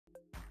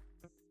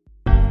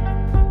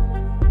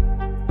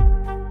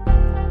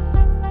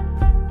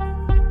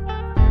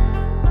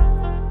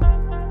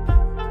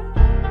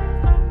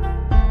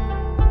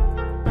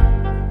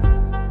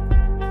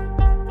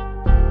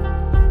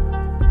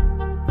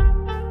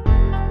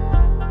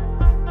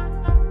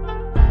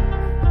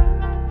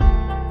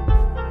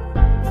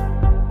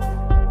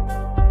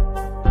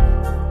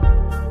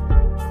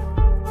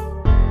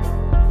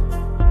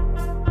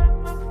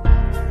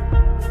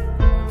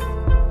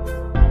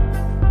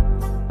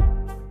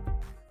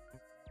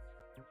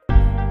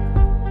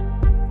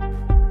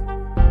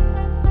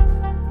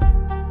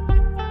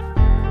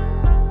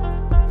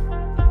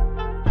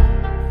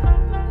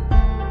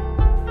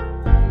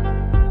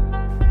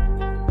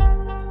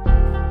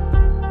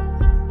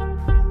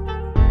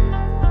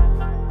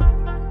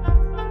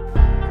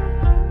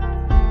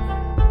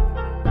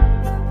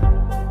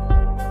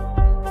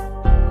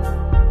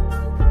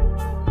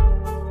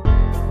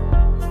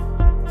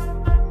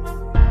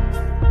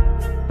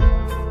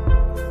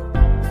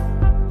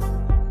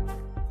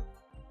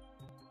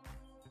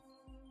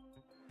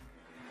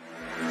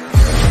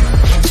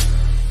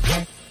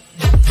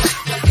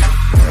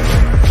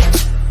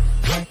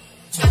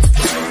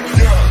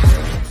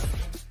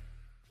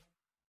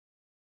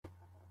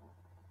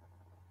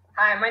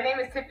Hi, my name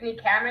is Tiffany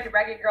Cameron,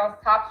 Reggae Girls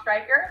top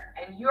striker,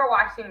 and you are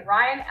watching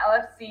Ryan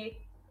LFC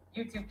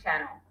YouTube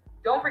channel.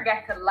 Don't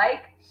forget to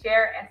like,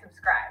 share, and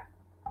subscribe.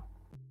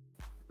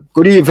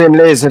 Good evening,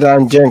 ladies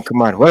and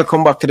gentlemen.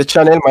 Welcome back to the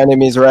channel. My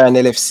name is Ryan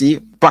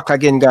LFC. Back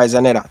again, guys.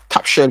 Another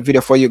top shelf video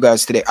for you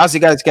guys today. As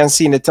you guys can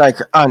see in the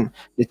title and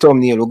the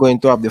thumbnail, we're going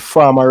to have the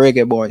former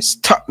Reggae Boyz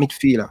top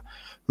midfielder,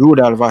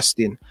 Rudolph,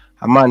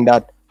 a man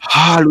that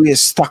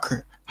always stuck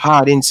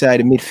hard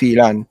inside the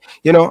midfield. And,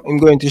 you know, I'm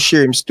going to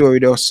share his story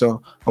though.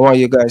 So I want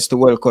you guys to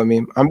welcome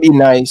him and be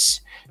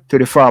nice to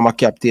the former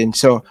captain.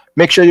 So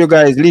make sure you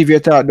guys leave your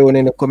thought down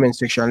in the comment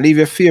section. Leave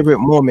your favorite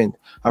moment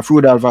of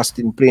Rudolph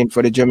playing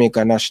for the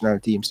Jamaica national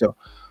team. So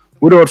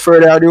without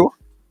further ado,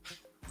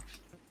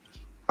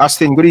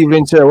 Austin, good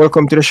evening, sir.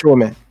 Welcome to the show,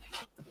 man.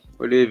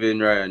 Good evening,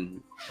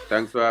 Ryan.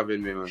 Thanks for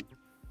having me, man.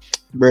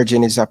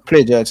 Virgin, it's a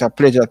pleasure. It's a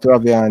pleasure to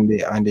have you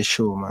on the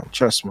show, man.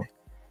 Trust me.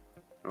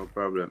 No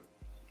problem.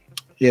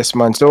 Yes,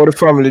 man. So how the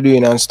family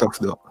doing and stuff,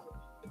 though?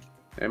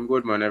 I'm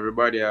good, man.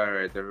 Everybody all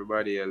right.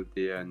 Everybody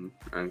healthy and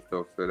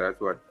stuff. So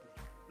that's what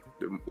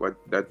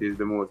that is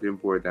the most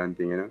important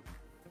thing, you know.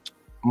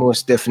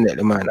 Most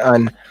definitely, man.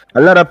 And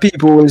a lot of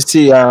people will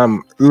see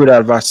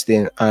Rudolph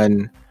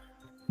and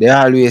they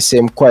always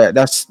seem quiet.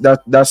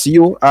 That's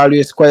you,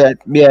 always quiet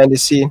behind the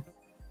scene.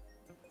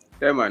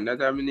 Yeah, man.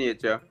 That's my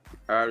nature.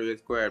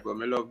 Always quiet, but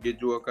I love get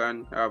joke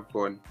and have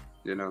fun,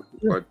 you know.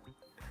 But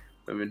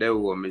when I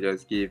do home, I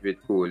just keep it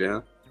cool, you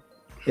know.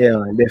 Yeah,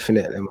 man,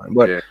 definitely, man.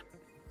 But yeah.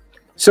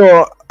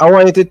 So I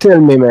want you to tell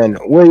me, man,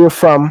 where you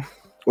from?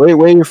 Where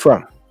you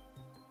from?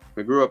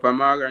 I grew up in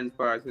Morgan's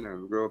Pass, you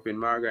know. I grew up in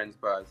Morgan's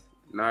Pass.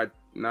 Not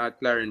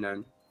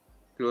Clarendon,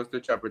 close to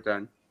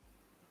Chapperton.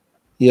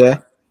 Yeah.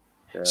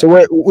 So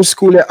what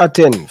school you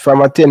attend from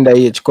a tender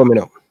age coming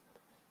up?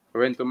 I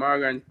went to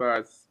Morgan's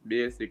Pass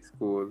basic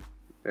school,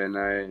 then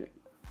I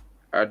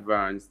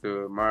advanced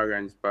to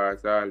Morgan's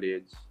Pass all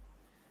age.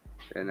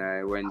 Then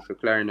I went to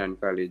Clarendon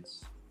College,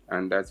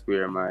 and that's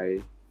where my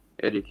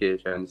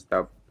education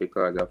stopped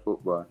because of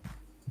football.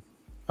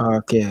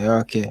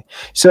 Okay.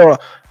 So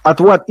at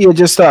what age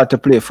you start to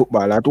play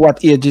football? At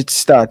what age you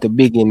start to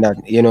begin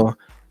that, you know,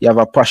 you have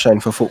a passion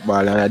for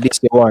football and this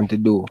you want to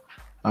do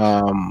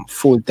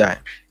full time?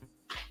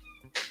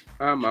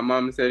 My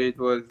mom said it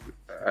was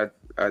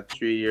at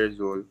 3 years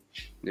old.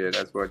 Yeah,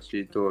 that's what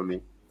she told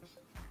me.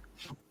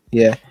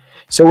 Yeah.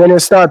 So when you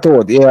start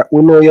out, yeah,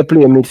 we know you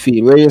play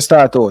midfield. Where you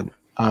start out?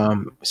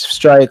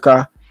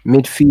 Striker,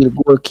 midfield,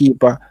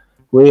 goalkeeper.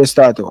 Where you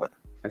start out?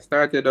 I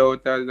started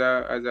out as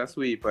a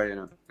sweeper, you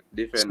know,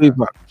 defender.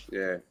 Sweeper.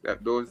 Yeah,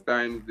 those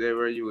times they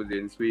were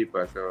using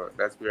sweeper, so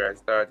that's where I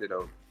started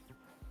out.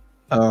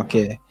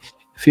 Okay,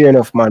 fair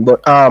enough, man.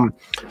 But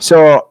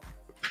so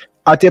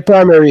at your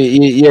primary,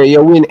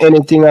 you win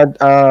anything at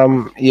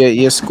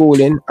your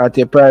schooling at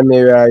your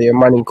primary or your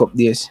Manning Cup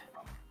days?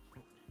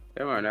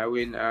 Yeah, man,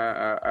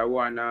 I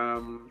won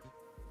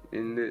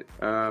in the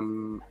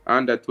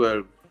under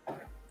 12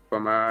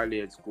 from my early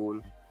age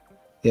school.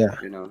 Yeah.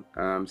 You know,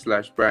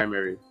 /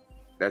 primary.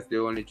 That's the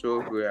only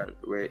trophy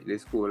where the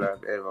school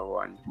I've ever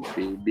won.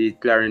 We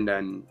beat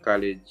Clarendon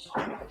College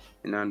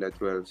in under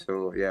 12.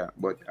 So yeah,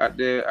 but at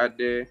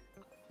the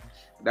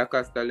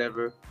Costa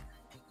level,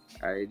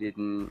 I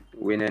didn't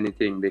win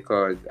anything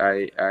because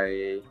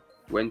I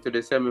went to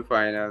the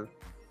semi-final.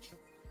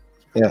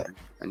 Yeah.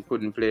 And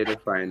couldn't play the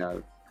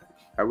final.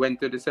 I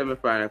went to the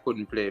semi-final,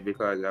 couldn't play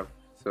because of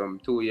some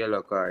 2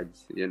 yellow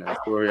cards. You know,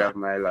 story of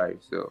my life.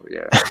 So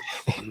yeah.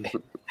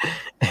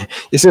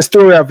 It's a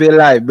story of your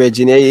life,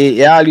 Virgin.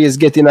 You always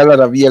getting a lot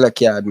of yellow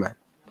card, man.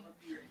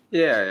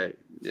 Yeah,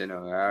 you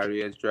know, I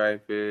always try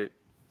to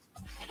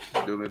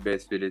do my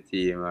best for the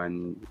team,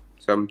 and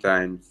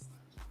sometimes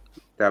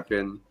it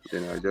happens, you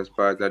know, just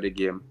part of the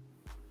game.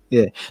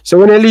 Yeah. So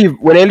when you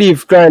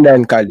leave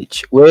Clarendon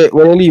College, where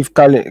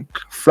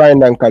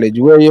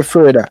you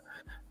further?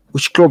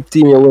 Which club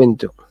team you went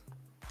to?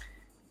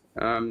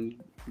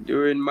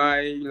 During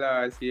my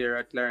last year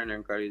at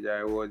Clarendon College,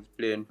 I was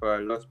playing for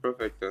Los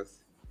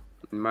Profectos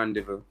in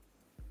Mandeville.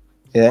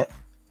 Yeah.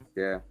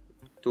 Yeah.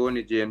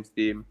 Tony James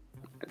team.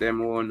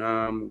 Them own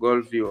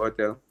Gulfview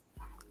Hotel.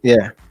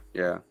 Yeah.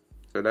 Yeah.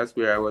 So that's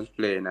where I was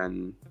playing,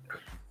 and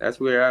that's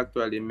where I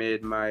actually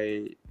made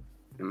my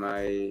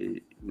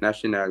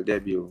national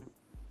debut.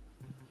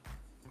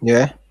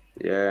 Yeah.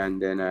 Yeah,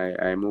 and then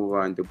I move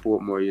on to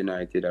Portmore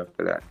United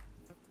after that.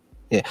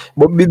 Yeah.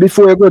 But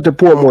before you go to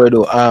Portmore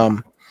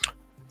though,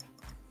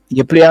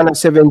 you play under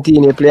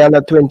 17, you play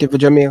under 20 for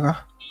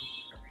Jamaica?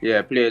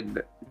 Yeah,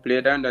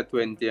 played under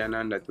 20 and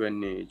under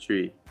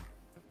 23.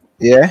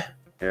 Yeah?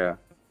 Yeah.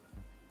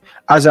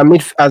 As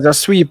a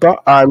sweeper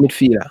or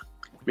midfielder?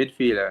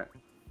 Midfielder.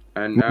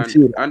 And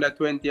under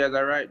 20 as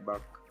a right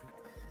back.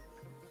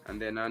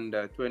 And then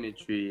under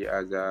 23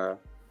 as a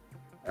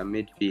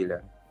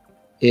midfielder.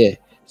 Yeah.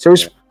 So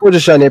which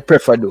position you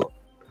prefer though?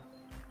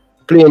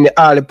 Playing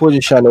all the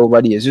position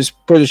over there. Which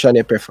position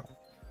you prefer?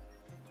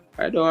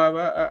 I don't have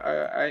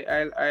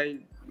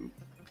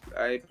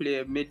I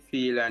play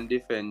midfield and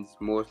defense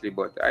mostly,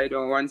 but I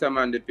don't, once I'm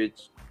on the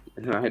pitch,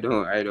 I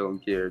don't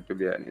care, to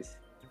be honest.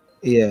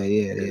 Yeah.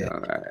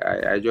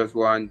 I just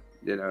want,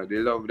 the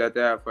love that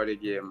I have for the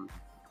game.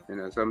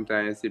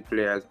 Sometimes the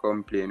players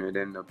complain we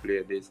then not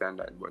play this and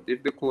that. But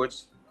if the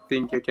coach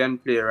think you can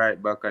play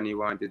right back and he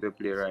wanted to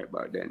play right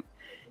back, then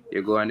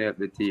you go and help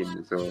the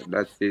team. So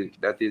that's it.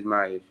 That is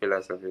my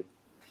philosophy.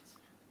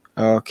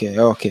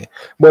 Okay.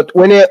 But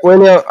when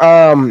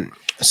you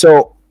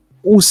so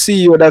who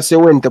see you that you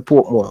went to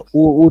Portmore?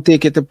 Who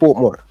take you to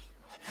Portmore?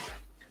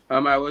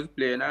 I was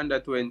playing under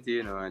 20,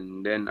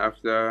 and then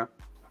after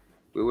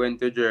we went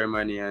to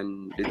Germany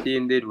and the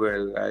team did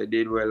well. I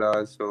did well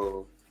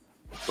also.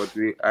 But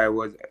I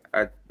was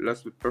at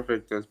Los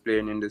Perfectos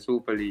playing in the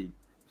Super League.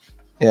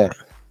 Yeah.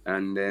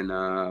 And then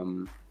I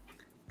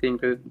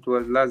think it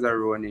was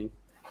Lazzaroni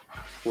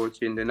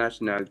coaching the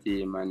national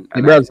team, and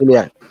The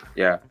Brazilian.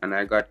 And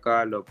I got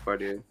called up for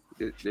the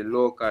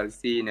local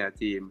senior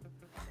team.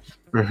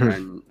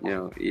 And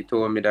he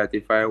told me that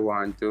if I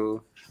want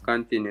to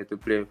continue to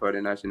play for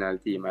the national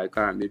team, I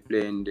can't be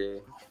playing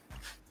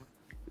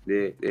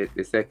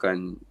the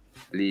second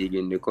league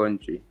in the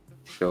country.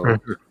 So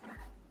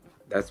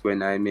that's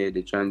when I made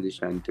the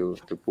transition to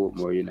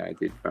Portmore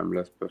United from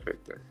Los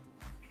Perfectos.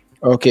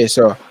 Okay,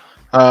 so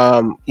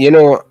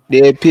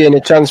they paying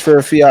the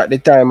transfer fee at the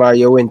time, or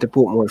you went to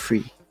Portmore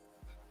free?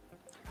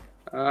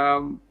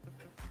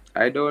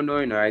 I don't know,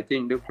 I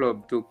think the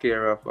club took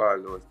care of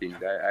all those things.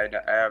 I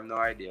have no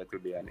idea, to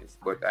be honest.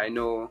 But I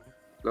know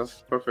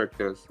Los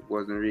Perfectos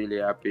wasn't really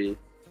happy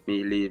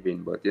me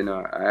leaving. But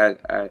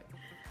I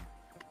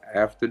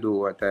have to do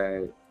what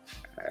I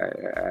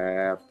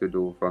have to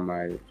do for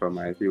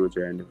my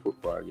future in the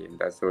football game.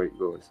 That's how it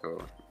goes. So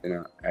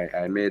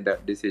I made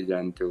that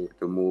decision to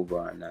move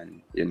on,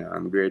 and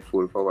I'm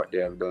grateful for what they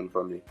have done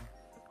for me.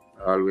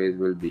 Always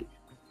will be.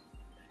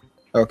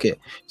 Okay,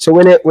 so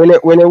when I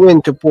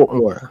went to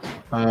Portmore,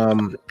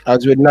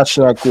 as with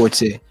national coach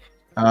say,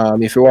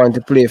 if you want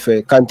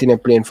to continue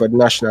playing for the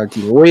national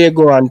team, where you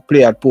go and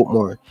play at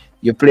Portmore?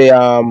 You play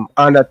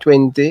under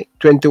 20,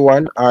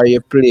 21, or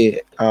you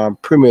play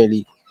Premier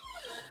League?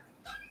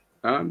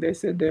 They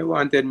said they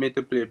wanted me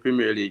to play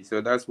Premier League, so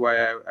that's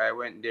why I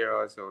went there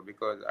also,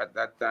 because at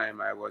that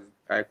time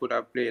I could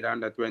have played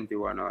under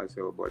 21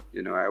 also, but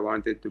I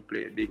wanted to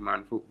play big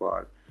man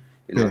football.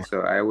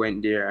 So I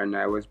went there and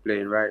I was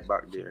playing right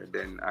back there.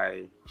 Then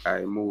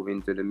I moved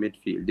into the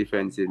midfield,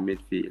 defensive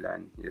midfield,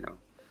 and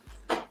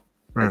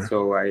that's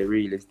how I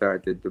really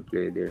started to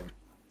play there.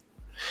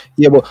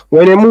 Yeah, but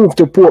when I moved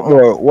to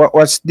Portmore,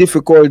 what's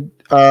difficult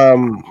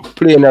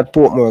playing at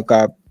Portmore?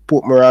 Because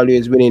Portmore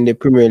always winning the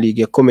Premier League.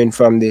 You're coming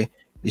from the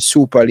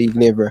Super League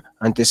level,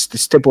 and to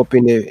step up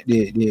in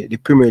the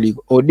Premier League.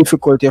 How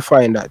difficult you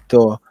find that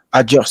to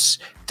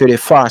adjust to the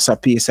faster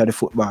pace of the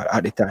football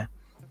at the time?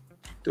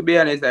 To be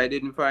honest, I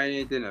didn't find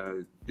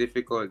it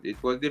difficult.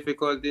 It was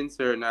difficult in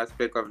certain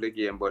aspects of the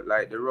game, but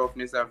like the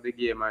roughness of the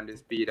game and the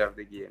speed of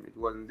the game, it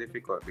wasn't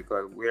difficult,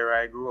 because where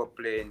I grew up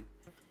playing,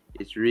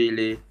 it's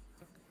really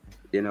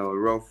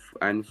rough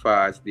and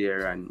fast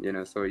there,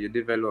 and so you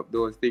develop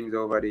those things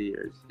over the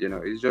years.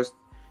 It's just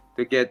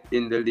to get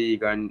in the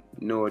league and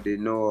know the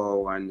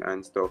know-how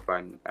and stuff,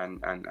 and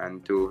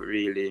to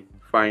really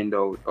find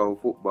out how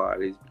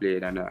football is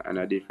played on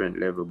a different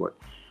level. But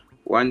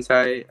once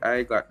I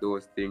got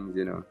those things,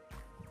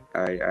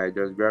 I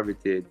just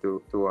gravitate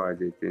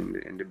towards it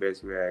in the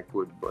best way I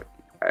could. But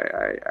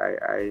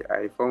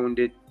I found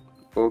it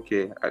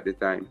okay at the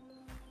time.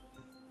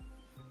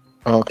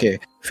 Okay,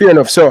 fair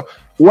enough. So,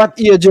 what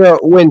age you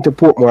went to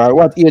Portmore?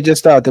 What age you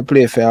started to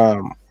play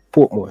for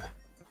Portmore?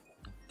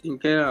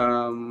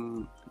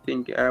 I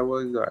think I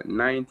was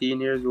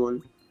 19 years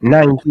old.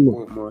 19.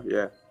 Portmore,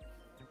 yeah.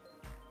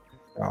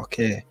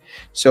 Okay,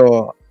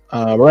 so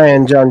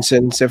Ryan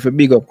Johnson, say for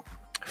big up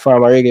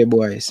from Reggae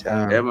Boyz.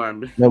 Yeah,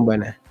 man.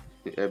 Number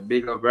yeah,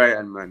 big up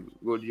Ryan, man.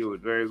 Good youth,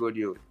 very good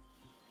youth.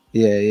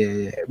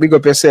 Yeah. Big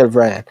up yourself,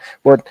 Ryan.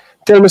 But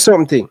tell me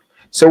something.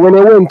 So when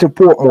you went to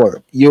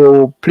Portmore,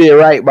 you play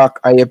right back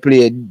and you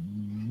play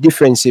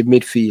defensive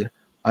midfield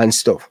and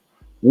stuff.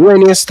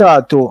 When you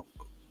start to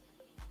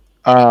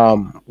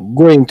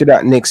going to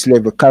that next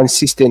level,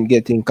 consistent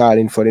getting called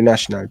in for the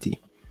national team?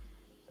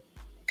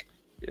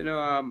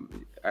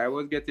 I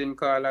was getting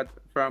called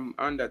from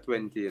under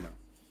 20,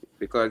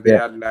 because they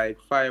had like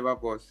 5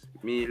 of us: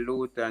 me,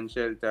 Luton,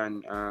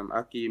 Shelton,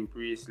 Akeem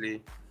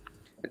Priestley,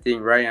 I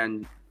think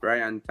Ryan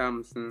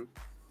Thompson,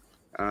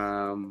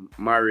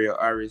 Mario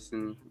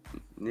Harrison,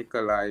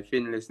 Nikolai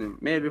Finlayson,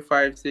 maybe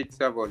 5, 6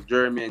 of us,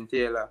 Jermaine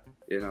Taylor,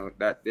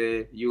 that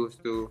they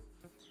used to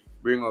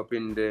bring up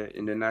in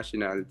the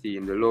national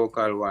team, the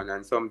local one,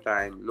 and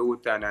sometimes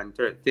Luton and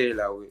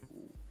Taylor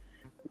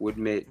would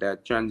make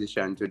that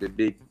transition to the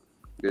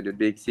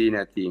big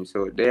senior team.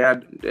 So they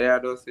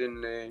had us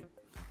in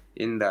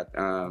that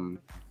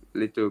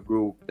little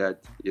group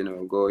that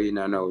go in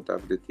and out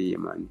of the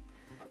team,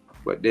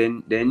 but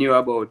then they knew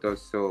about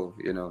us, so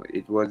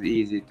it was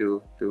easy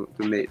to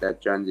make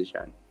that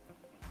transition.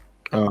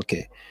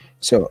 Okay,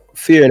 so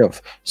fair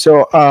enough.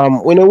 So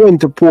when I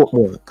went to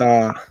Portmore,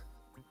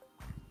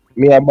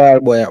 me a ball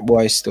boy at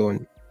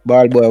Boystone,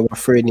 Ball boy were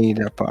afraid in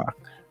the park.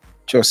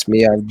 Trust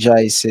me, you have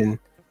Jason,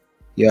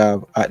 you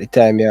have at the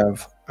time you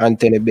have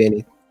Anthony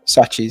Bennett,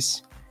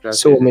 Satchis, That's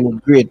so it. many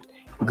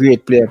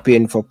great player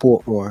playing for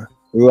Portmore.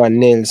 Ruan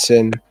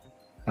Nelson,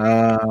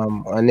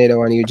 another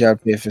one usually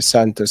play for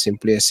Santos and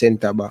play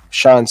centre back.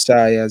 Sean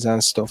Sayers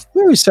and stuff.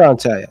 Where is Sean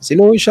Sayers? You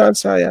know who Sean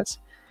Sayers?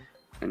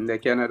 And the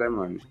Canada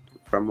man,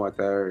 from what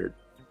I heard.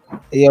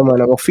 Yeah,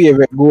 man, my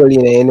favorite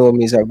goalie, you know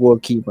me, is a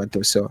goalkeeper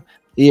too. So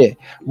yeah,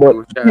 but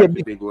Too yeah, short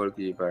to be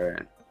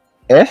goalkeeper,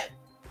 right? eh?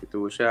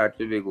 Too short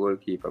to be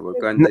goalkeeper, but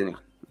continue.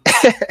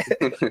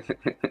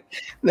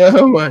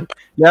 No man,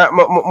 yeah,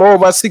 more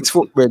over 6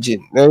 foot, Bridget.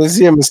 Now you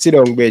see him sit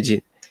down,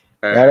 Bridget.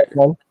 Alright.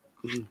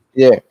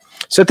 Yeah.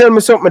 So tell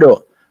me something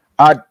though.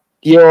 At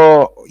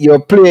your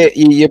play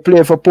you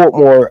play for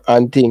Portmore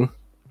and thing.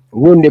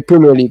 Win the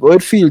Premier League. How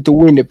it feel to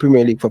win the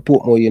Premier League for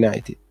Portmore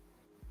United?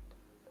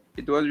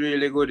 It was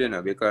really good,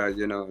 because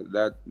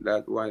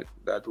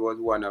that was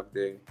one of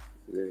the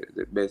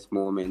best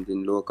moments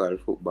in local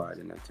football,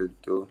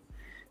 to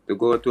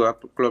go to a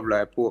club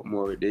like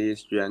Portmore with the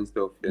history and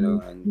stuff,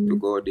 and to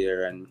go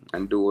there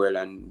and do well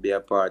and be a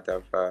part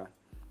of a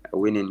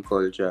winning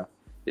culture,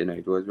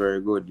 it was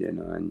very good,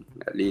 and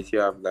at least you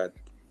have that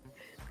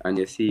on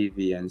your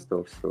CV and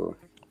stuff, so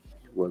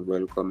it was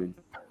welcoming.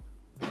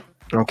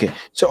 Okay.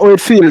 So how it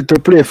feel to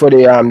play for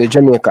the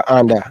Jamaica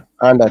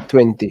under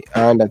 20,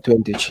 under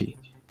 23?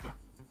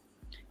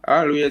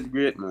 Always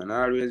great, man.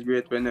 Always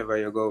great whenever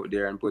you go out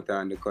there and put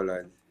on the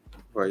colours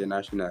for your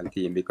national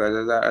team.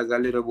 Because as a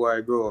little boy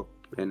I grow up,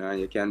 and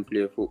you can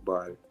play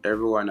football.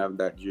 Everyone have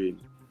that dream,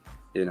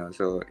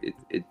 So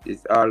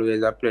it's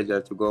always a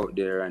pleasure to go out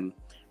there and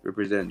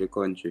represent the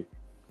country.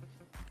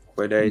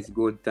 Whether it's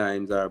good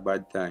times or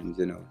bad times,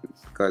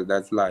 because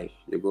that's life.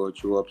 You go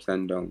through ups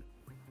and downs.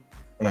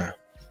 Yeah.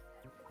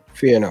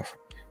 Fair enough.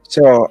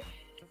 So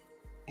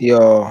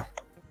you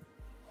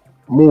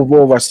move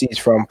overseas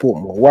from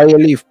Portmore. Why you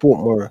leave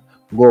Portmore,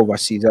 go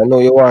overseas? I know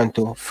you want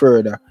to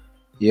further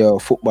your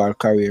football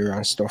career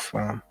and stuff.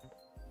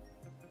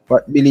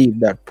 But believe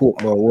that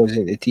Portmore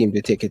wasn't the team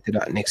to take it to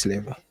that next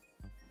level.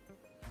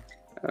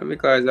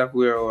 Because of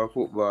where our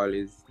football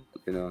is,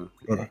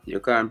 you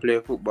can't play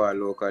football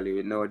locally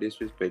with no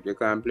disrespect. You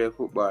can't play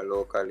football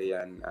locally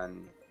and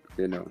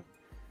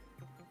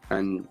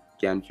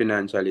can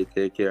financially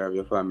take care of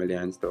your family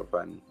and stuff.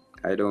 And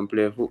I don't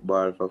play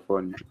football for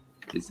fun.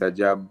 It's a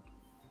job,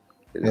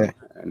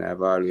 and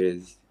I've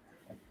always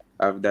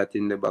have that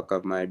in the back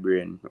of my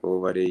brain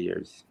over the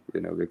years,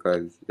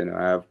 because,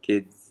 I have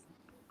kids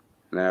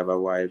and I have a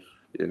wife,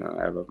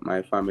 I have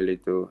my family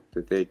to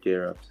take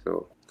care of.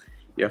 So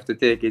you have to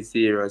take it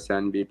serious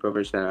and be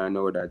professional and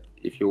know that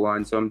if you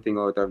want something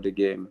out of the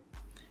game,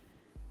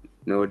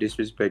 no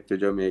disrespect to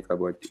Jamaica,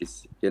 but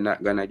you're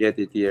not gonna get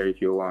it here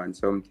if you want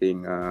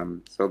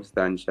something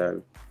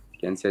substantial,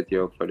 can set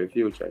you up for the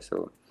future.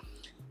 So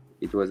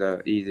it was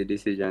an easy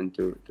decision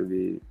to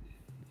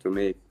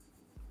make.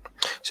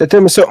 So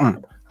tell me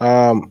something.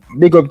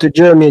 Big up to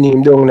Jeremy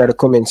him down in the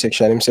comment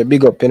section. Him say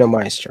big up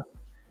Maestro.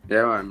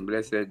 Yeah man,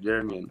 blessed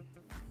Jeremy.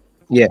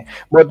 Yeah.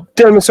 But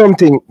tell me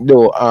something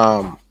though.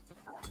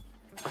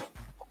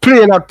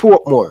 Playing at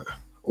Portmore,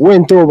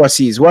 went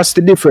overseas. What's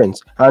the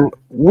difference? And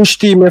which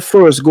team you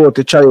first go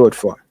to try out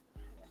for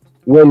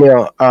when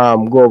you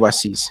go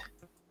overseas?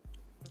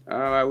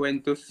 I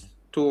went to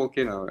Stoke,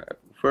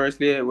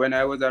 Firstly, when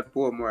I was at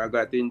Portmore, I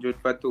got injured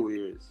for 2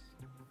 years.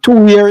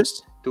 2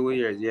 years? 2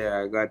 years, yeah.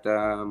 I got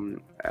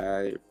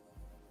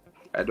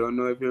I don't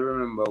know if you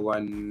remember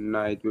one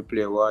night we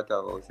played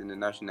Waterhouse in the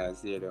National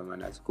Stadium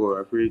and I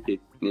scored a free kick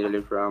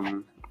nearly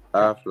from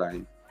half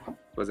line. It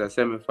was a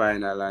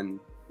semi-final, and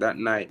that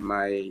night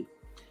my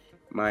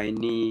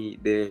knee,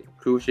 the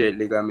cruciate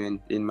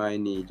ligament in my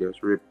knee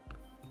just ripped.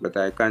 But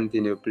I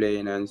continued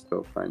playing and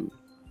stuff, and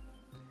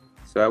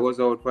so I was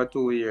out for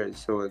 2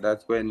 years. So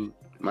that's when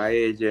my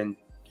agent,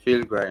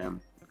 Phil Graham,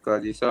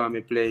 because he saw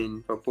me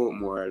playing for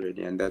Portmore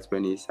already, and that's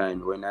when he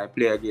signed. When I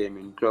play a game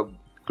in Club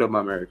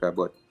America,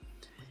 but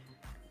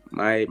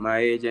my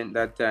agent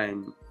that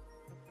time,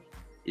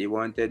 he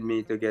wanted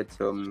me to get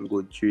some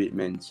good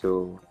treatment,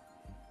 so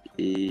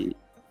he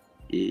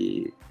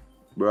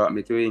brought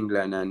me to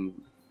England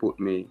and put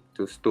me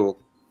to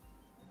Stoke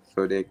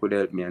so they could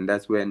help me, and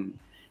that's when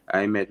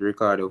I met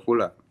Ricardo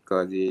Fuller,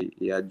 because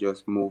he had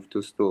just moved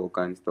to Stoke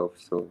and stuff.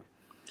 So,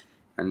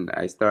 and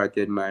I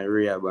started my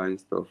rehab and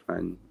stuff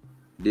and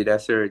did a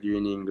surgery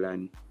in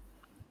England,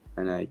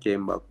 and I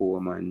came back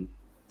home and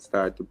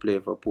started to play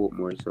for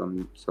Portmore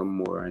some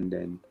more, and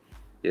then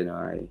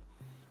I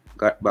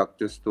got back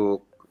to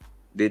Stoke,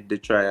 did the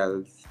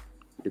trials.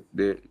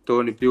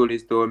 Tony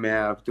Pulis told me I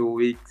have 2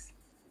 weeks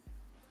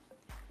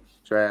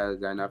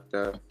trials, and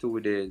after 2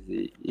 days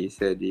he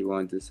said he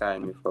wanted to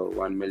sign me for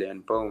 £1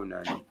 million,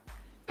 and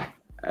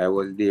I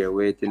was there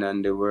waiting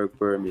on the work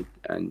permit,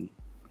 and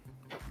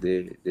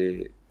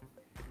the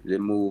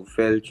move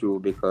fell through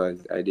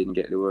because I didn't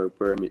get the work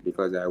permit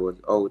because I was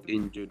out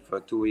injured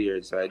for 2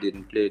 years, so I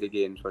didn't play the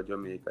games for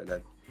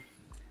Jamaica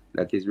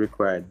that is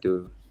required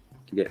to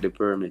get the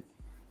permit.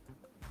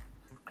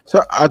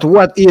 So at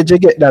what age you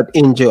get that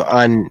injury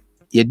and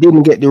you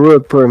didn't get the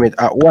work permit?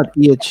 At what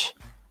age?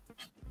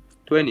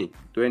 20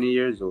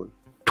 years old.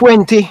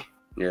 20?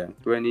 Yeah,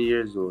 20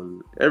 years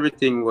old.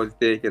 Everything was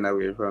taken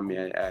away from me.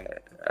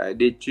 I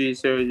did 3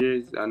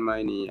 surgeries on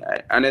my knee.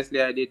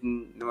 Honestly, I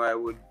didn't know I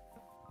would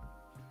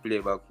play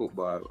back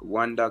football.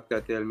 One doctor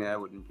told me I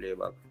wouldn't play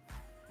back.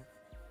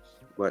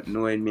 But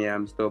knowing me,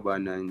 I'm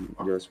stubborn and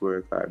just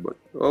work hard. But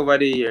over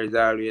the years,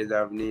 I always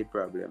have knee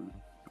problem.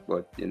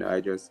 But you know,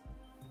 I just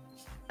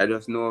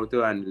know how to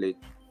handle it.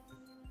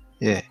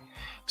 Yeah.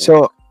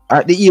 So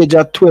at the age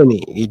of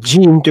 20, you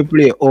dreamed to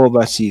play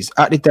overseas.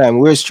 At the time,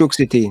 where's Stoke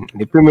City in?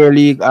 The Premier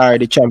League or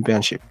the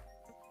Championship?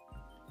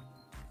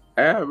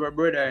 I have a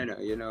brother,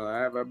 you know, I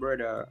have a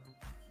brother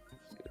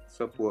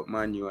support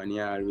Man U, and he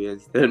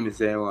always tell me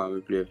saying want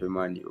to play for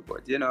Man U.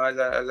 But you know, as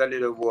a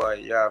little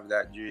boy, you have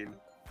that dream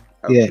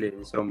of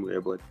playing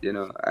somewhere. But you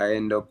know, I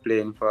end up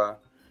playing for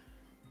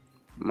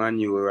Man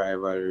U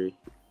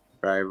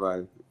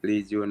rival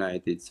Leeds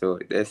United. So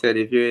they said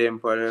if you aim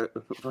for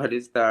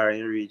the star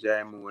and reach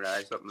high moon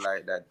or something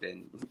like that,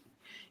 then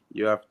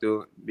you have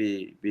to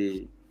be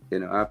you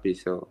know happy.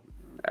 So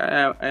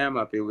I am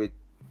happy with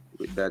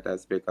that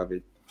aspect of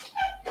it.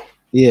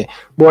 Yeah,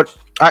 but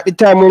at the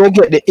time when you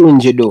get the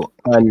injury though,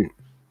 and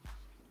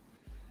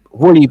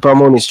whole heap of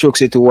money Stoke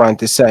City want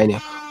to sign you,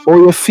 how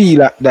you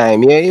feel at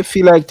time? Yeah, you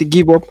feel like to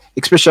give up,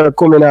 especially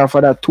coming out for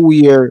that two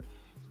year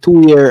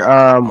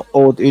out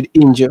with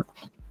injury.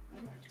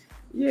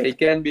 Yeah, it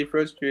can be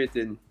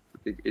frustrating.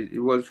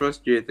 It was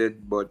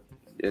frustrated, but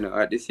you know,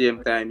 at the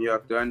same time, you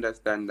have to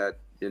understand that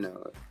you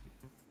know,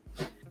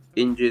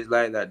 injuries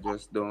like that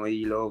just don't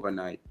heal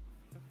overnight.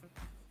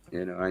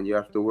 You know, and you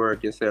have to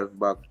work yourself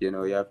back. You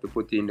know, you have to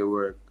put in the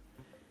work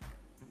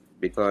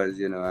because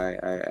you know, I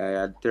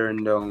had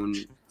turned down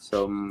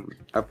some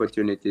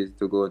opportunities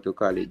to go to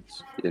college.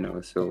 You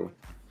know, so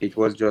it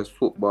was just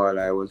football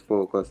I was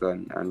focused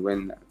on, and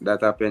when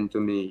that happened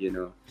to me, you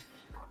know,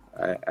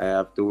 I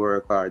have to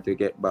work hard to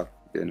get back,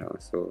 you know.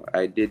 So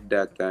I did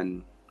that,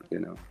 and you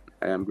know,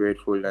 I am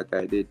grateful that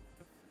I did.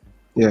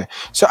 Yeah.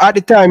 So at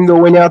the time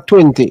though, when you're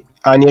 20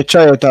 and you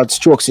try out at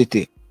Stoke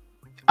City,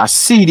 a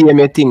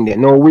CDM thing there,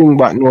 no wing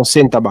back, no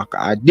centre back,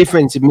 a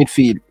defensive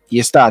midfield,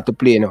 you start to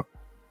play now.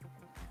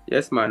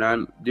 Yes, man.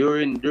 And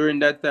during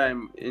that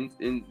time in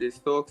the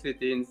Stoke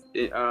City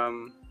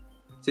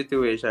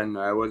situation,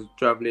 I was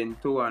traveling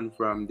to and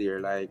from there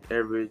like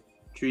every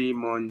 3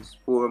 months,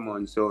 4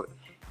 months. So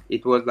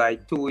it was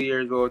like 2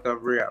 years out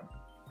of rehab.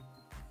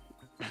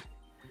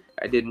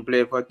 I didn't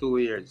play for 2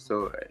 years.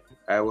 So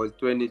I was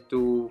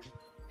 22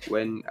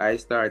 when I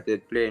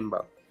started playing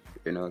back,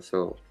 you know.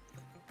 So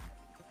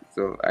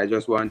I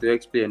just want to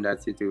explain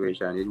that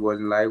situation. It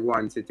wasn't like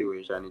one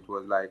situation. It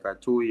was like a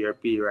 2-year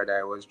period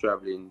I was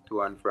traveling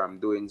to and from,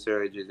 doing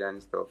surgeries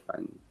and stuff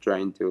and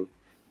trying to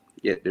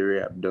get the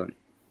rehab done.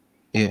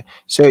 Yeah.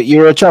 So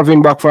you were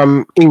traveling back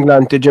from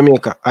England to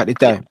Jamaica at the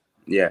time?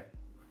 Yeah.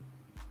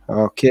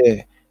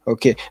 Okay.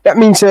 Okay. That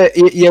means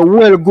you're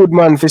well good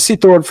man for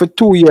sit out for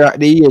 2 years at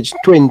the age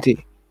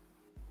 20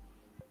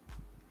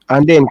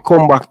 and then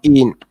come back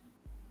in,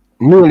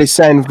 newly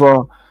signed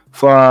for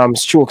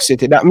Stoke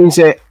City. That means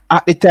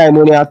at the time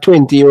when you're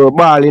 20, you're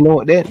balling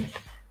out then?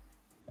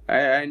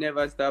 I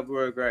never stop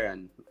work,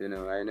 Ryan. You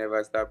know, I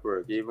never stop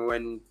work. Even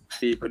when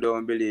people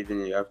don't believe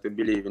in you have to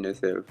believe in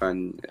yourself.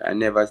 And I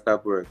never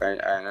stop work.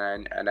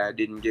 And I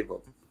didn't give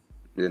up.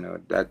 You know,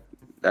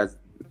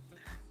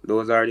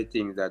 those are the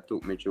things that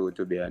took me through,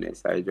 to be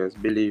honest. I just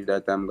believe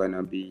that I'm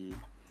gonna be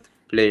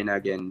playing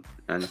again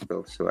and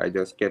stuff. So I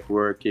just kept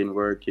working,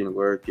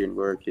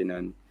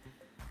 and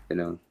you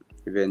know,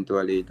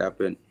 eventually it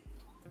happened.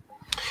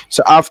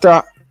 So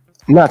after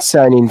not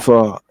signing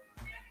for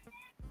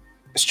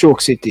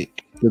Stoke City,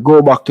 you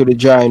go back to the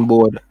drawing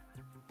board.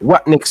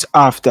 What next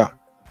after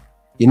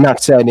you're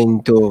not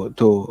signing to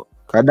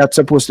because that's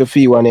supposed to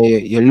feel one of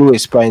your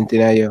lowest point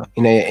in your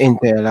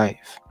entire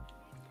life?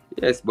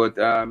 Yes, but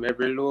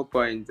every low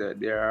point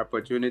there are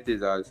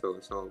opportunities also.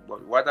 So,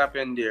 but what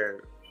happened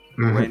there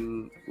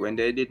when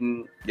they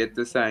didn't get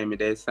to sign me,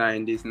 they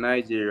signed this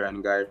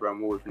Nigerian guy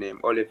from Wolf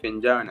named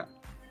Olifinjana.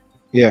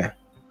 Yeah.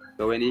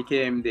 So when he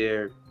came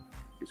there,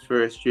 his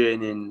first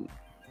training,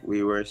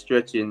 we were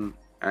stretching,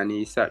 and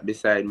he sat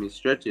beside me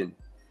stretching,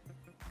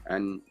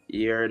 and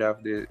he heard of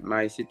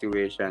my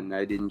situation.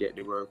 I didn't get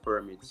the work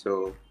permit,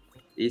 so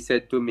he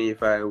said to me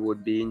if I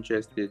would be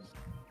interested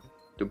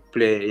to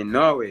play in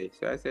Norway.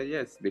 So I said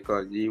yes,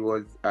 because he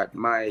was at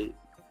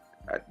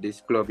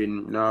this club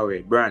in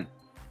Norway, Brann.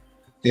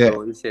 Yeah.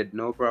 So he said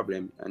no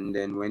problem. And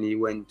then when he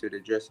went to the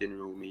dressing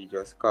room, he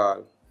just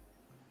called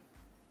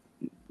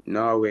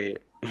Norway,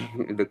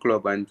 the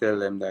club, and tell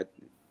them that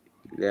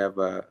they have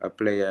a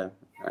player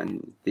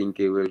and think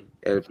he will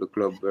help the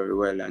club very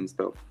well and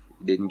stuff.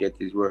 Didn't get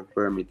his work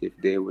permit if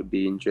they would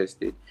be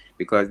interested,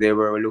 because they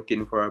were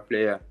looking for a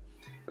player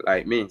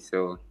like me.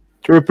 So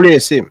to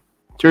replace him.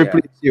 To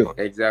replace you.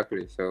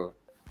 Exactly. So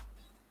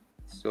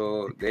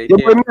they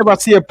never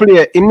see a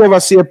player. Him never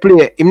see a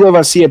player.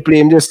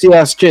 Him just stay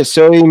as stress.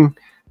 So him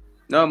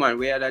No man,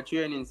 we had a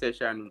training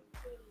session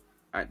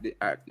on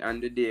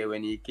the day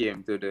when he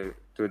came to the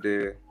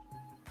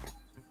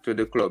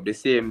club, the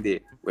same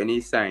day when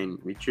he signed.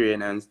 We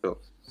trained and stuff.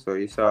 So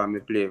he saw me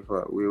play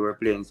we were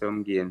playing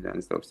some games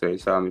and stuff. So he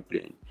saw me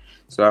playing.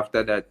 So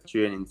after that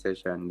training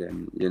session,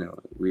 then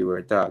we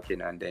were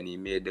talking, and then he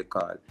made the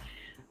call,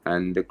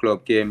 and the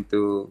club came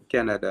to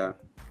Canada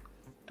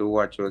to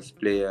watch us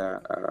play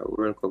a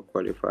World Cup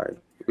qualifier.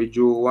 We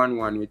drew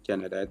 1-1 with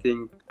Canada. I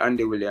think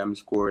Andy Williams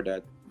scored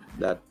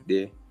that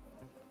day,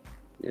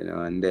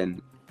 and then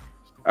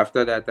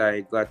after that I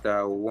got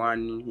a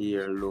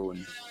 1-year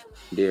loan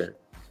there,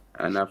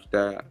 and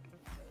after,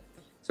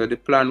 so the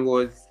plan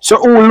was. So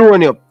who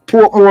loan you?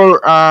 Portmore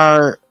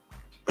or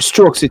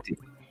Stoke City?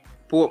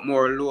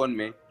 Portmore loaned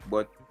me,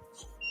 but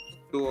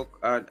Stoke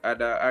had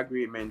an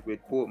agreement with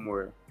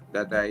Portmore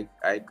that I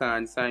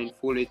can't sign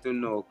fully to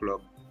no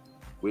club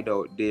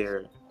without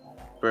their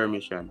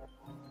permission.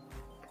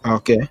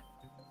 Okay.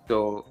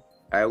 So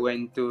I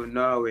went to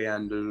Norway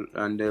on the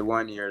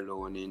 1-year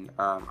loan in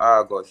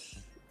August,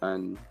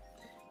 and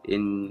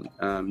in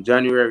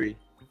January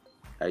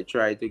I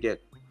tried to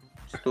get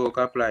Stoke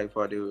apply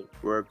for the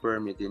work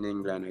permit in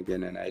England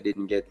again, and I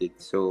didn't get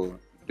it. So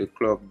the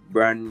club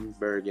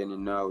Brandbergen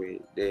in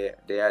Norway, they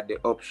had the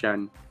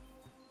option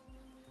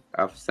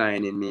of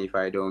signing me if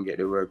I don't get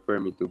the work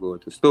permit to go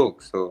to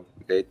Stoke. So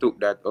they took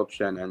that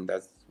option, and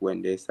that's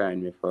when they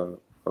signed me for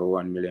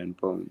 £1 million.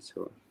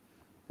 So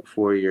a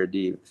 4-year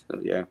deal. So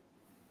yeah.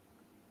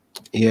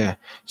 Yeah.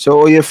 So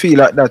how you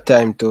feel at that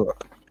time to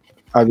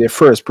have your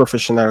first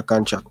professional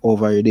contract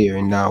over there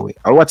in Norway?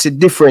 And what's the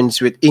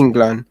difference with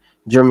England,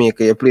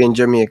 Jamaica? You play in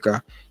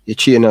Jamaica, you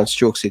train at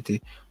Stoke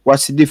City.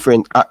 What's the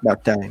difference at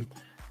that time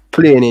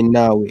playing in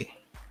Norway?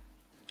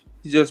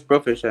 It's just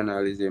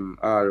professionalism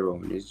all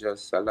around. It's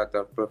just a lot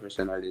of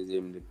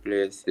professionalism. The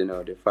place,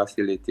 the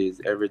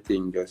facilities,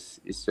 everything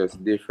it's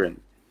just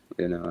different,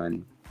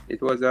 and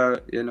it was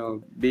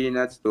being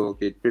at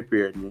Stoke, it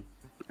prepared me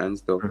and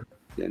stuff,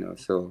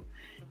 so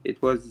it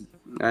was,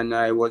 and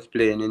I was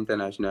playing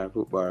international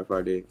football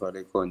for the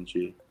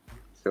country.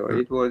 So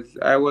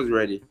I was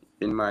ready,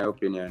 in my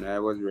opinion. I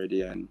was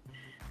ready,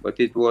 but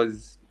it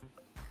was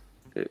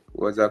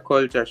a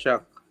culture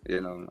shock,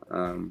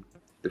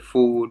 the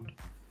food,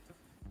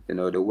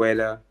 the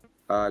weather,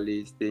 all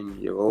these things,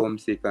 you're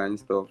homesick and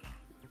stuff.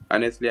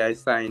 Honestly, I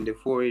signed the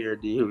 4-year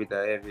deal with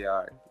a heavy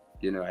heart.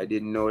 I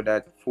didn't know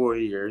that 4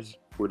 years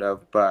would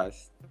have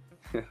passed.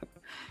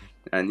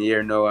 And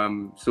here now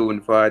I'm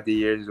soon 40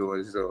 years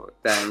old, so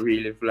time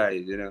really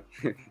flies,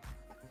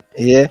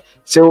 Yeah.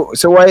 So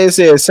why you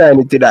say you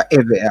signed it to that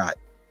heavy heart?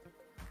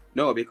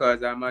 No,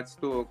 because I'm at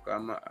Stoke,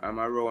 I'm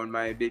around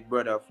my big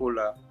brother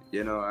Fuller,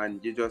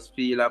 and you just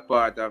feel a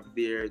part of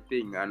their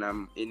thing. And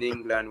I'm in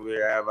England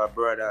where I have a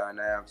brother and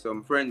I have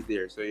some friends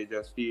there, so you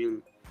just feel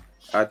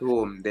at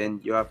home. Then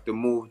you have to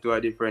move to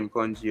a different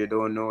country, you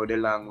don't know the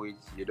language,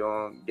 you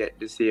don't get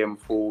the same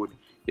food,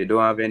 you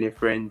don't have any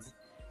friends.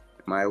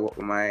 My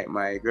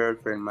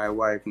girlfriend, my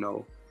wife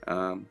now,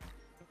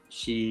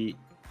 she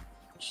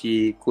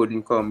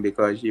couldn't come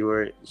because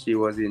she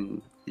was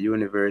in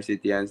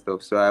university and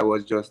stuff, so I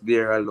was just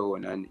there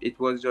alone, and it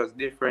was just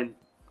different,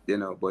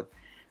 but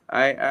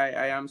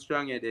I am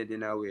strong-headed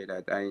in a way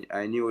that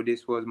I knew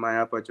this was my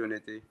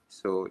opportunity.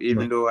 So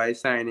even though I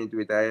signed it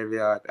with a heavy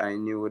heart, I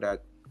knew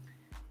that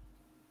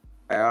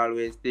I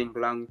always think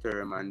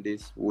long-term, and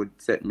this would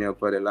set me up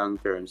for the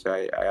long-term, so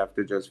I have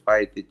to just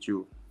fight it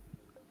through.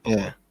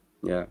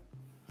 Yeah.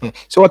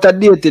 So what a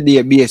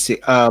day-to-day basis,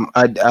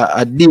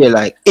 a day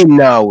like in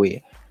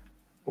Norway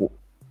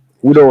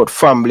without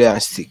family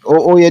and stick,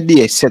 or your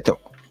day set up?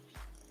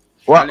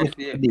 What?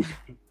 Honestly,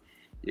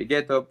 you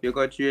get up, you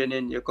go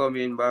training, you come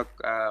in back,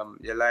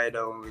 you lie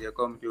down with your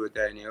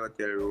computer in your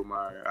hotel room,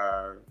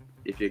 or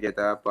if you get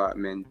an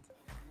apartment,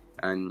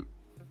 and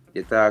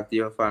you talk to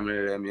your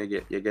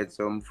family, you get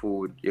some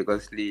food, you go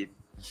sleep,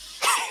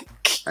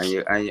 and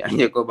you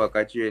go back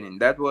at training.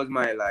 That was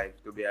my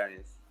life, to be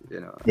honest,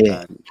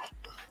 Yeah. And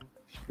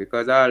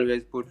because I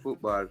always put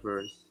football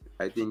first.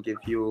 I think if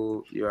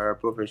you are a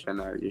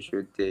professional, you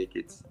should take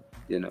it,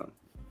 in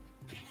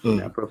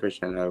a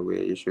professional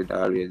way. You should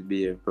always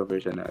be a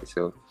professional.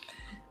 So,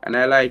 and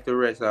I like to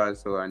rest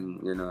also,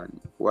 and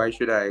why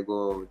should I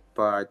go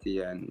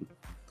party and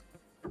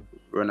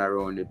run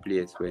around the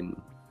place when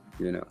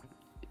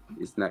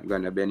it's not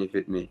gonna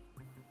benefit me?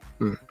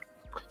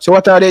 So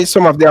what are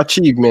some of the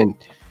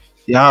achievements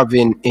you have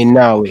in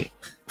Norway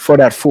for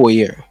that 4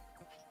 year?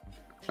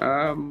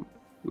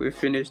 We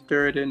finished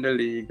third in the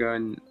league,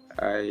 and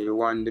I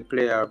won the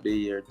Player of the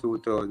Year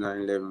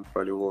 2011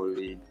 for the whole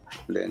league.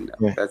 Then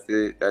that's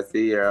the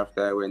year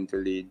after I went to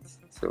Leeds.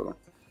 So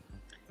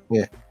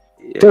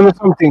Tell me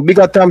something.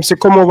 Bigger times to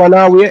come over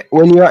Norway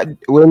when you're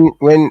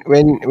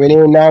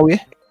in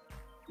Norway?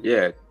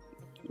 Yeah,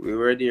 we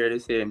were there at the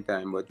same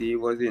time, but he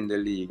was in the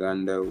league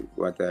under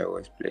what I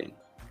was playing.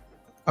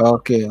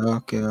 Okay.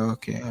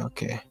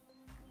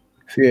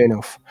 Fair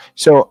enough.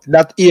 So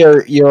that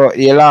year, your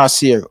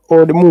last year,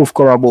 how the move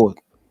come about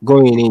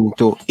going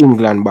into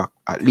England back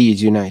at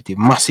Leeds United,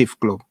 massive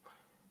club?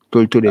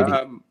 till today?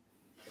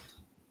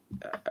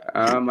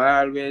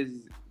 I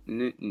always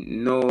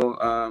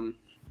know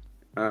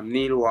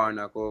Neil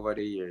Warnock over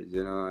the years,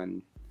 you know,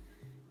 and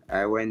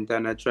I went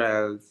on a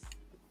trials.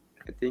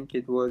 I think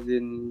it was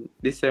in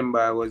December.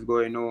 I was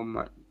going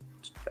home.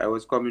 I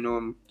was coming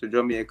home to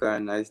Jamaica,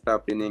 and I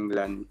stopped in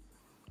England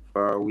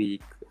for a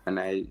week, and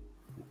I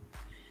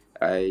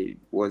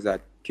was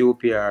at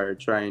QPR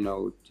trying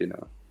out, you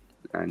know,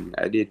 and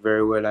I did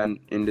very well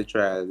in the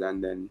trials,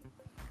 and then,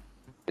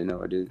 you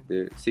know,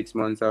 the 6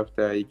 months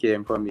after, he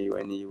came for me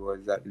when he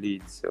was at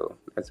Leeds, so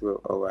that's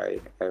how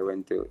I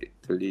went to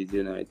Leeds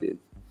United.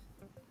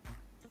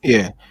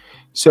 Yeah.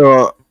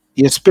 So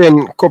you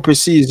spend couple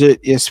seasons.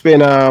 You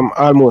spend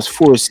almost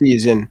 4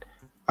 seasons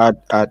at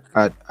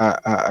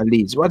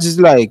Leeds. What is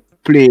like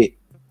play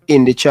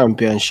in the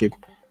Championship?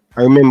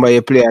 I remember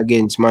you play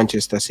against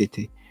Manchester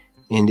City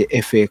in the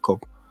FA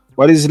Cup.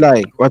 What is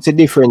like? What's the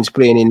difference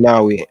playing in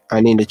Norway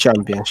and in the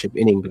Championship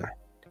in England?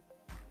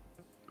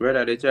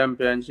 Whether the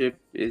Championship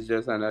is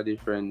just on a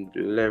different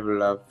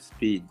level of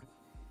speed,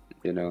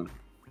 you know.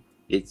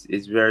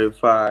 It's very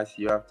fast.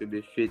 You have to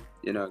be fit.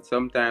 You know,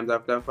 sometimes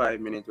after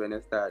 5 minutes when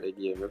you start the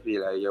game, you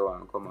feel like you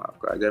want to come off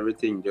because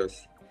everything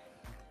just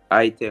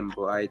high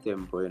tempo.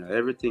 You know,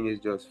 everything is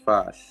just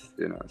fast.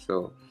 You know,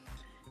 so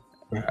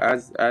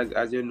as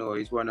you know,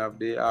 it's one of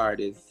the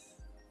hardest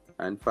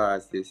and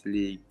fastest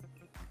league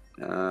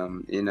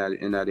in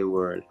the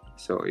world.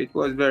 So it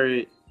was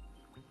very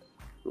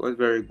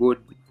good,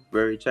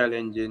 very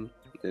challenging.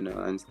 You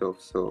know, and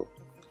stuff. So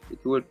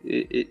it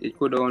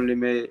could only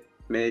make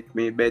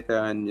me better,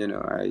 and you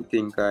know, I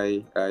think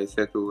I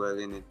settle well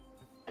in it.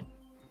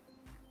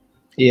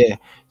 Yeah.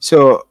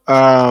 So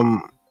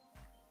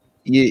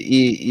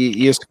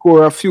you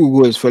score a few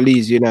goals for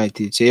Leeds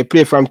United. So you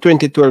play from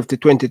 2012 to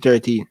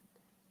 2013.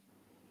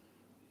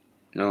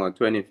 No,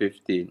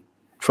 2015.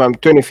 From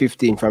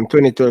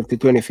 2012 to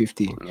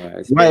 2015.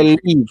 Yeah, Why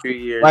leave?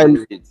 3 years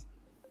in Leeds.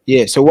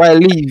 Yeah. So why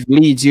leave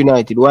Leeds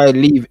United? Why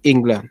leave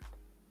England?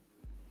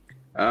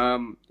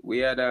 We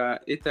had an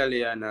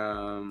Italian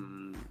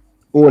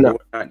owner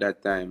at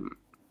that time,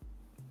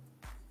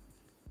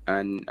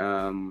 and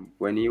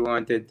when he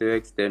wanted to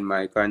extend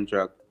my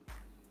contract,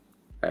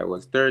 I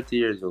was 30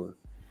 years old,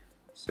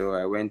 so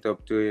I went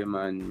up to him,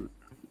 and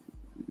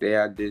they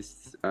had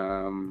this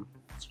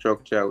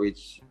structure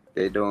which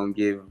they don't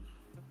give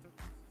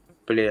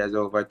players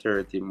over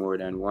 30 more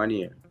than 1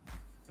 year.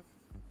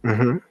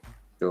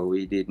 So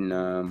we didn't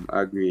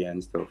agree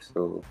and stuff.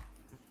 So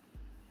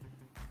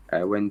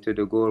I went to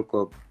the Gold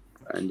Cup,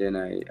 and then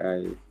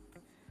I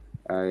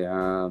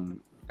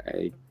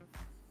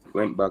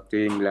went back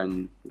to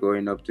England,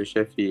 going up to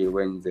Sheffield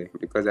Wednesday,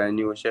 because I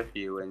knew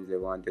Sheffield Wednesday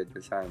wanted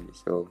to sign me.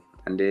 So,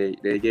 and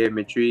they gave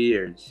me 3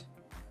 years.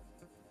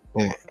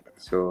 Yeah.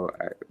 So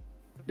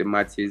the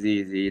maths is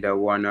easy, either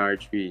 1 or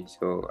 3.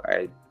 So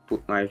I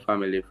put my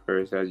family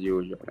first as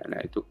usual, and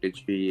I took the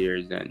 3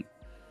 years. And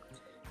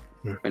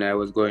when I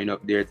was going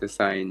up there to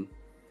sign,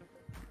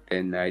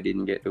 then I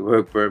didn't get the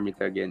work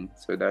permit again.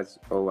 So that's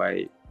how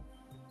I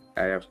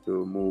have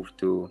to move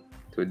to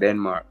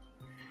Denmark.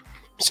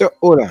 So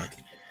hold on.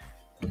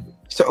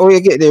 So how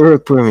you get the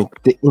work permit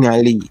in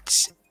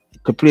Leeds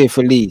to play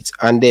for Leeds,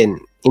 and then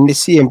in the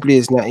same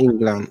place in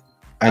England,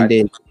 and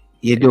then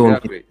you don't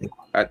exactly.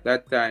 At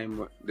that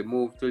time, the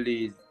move to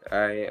Leeds,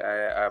 I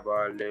have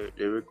all the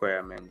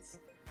requirements.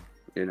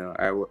 You know,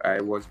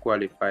 I was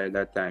qualified at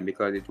that time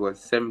because it was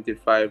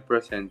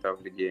 75%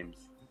 of the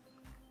games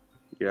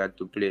you had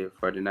to play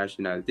for the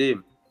national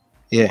team.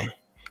 Yeah.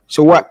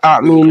 So what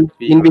mean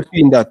in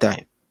between that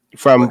time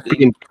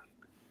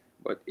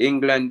But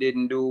England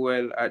didn't do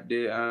well at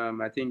the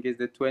I think it's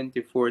the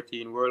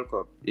 2014 World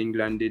Cup.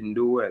 England didn't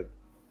do well.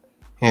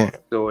 Yeah.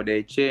 So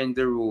they changed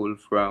the rule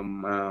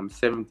from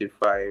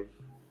 75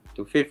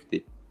 to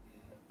 50.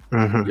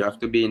 You have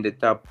to be in the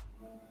top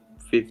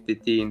 50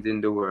 teams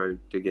in the world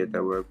to get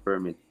a work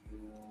permit.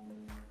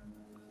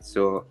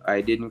 So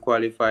I didn't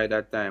qualify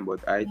that time,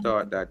 but I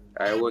thought that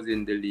I was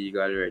in the league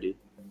already.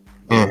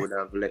 They would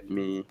have let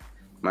me,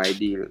 my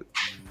deal,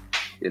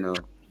 you know,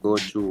 go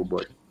through,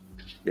 but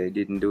they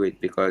didn't do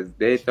it because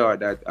they thought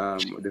that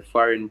the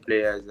foreign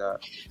players are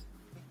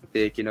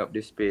taking up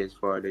the space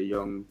for the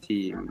young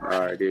team,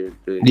 or the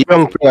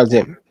young players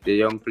them. The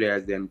young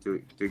players them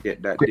to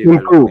get that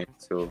development.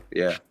 So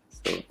yeah,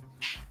 so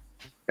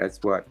that's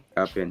what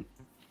happened.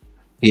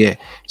 Yeah.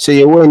 So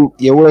you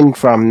went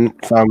from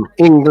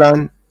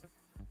England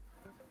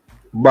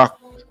back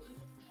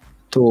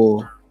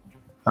to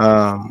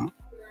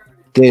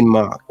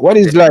Denmark. What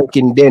is like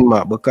in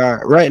Denmark?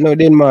 Because right now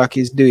Denmark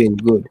is doing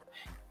good.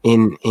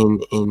 In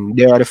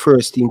they are the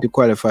first team to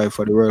qualify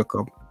for the World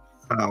Cup.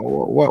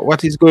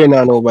 What is going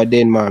on over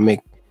Denmark?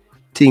 Make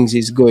things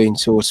is going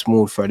so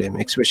smooth for them,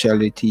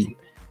 especially the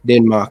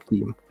Denmark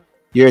team.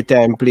 Your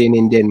time playing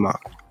in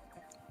Denmark.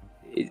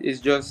 It's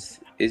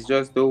just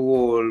the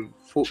whole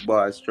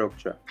football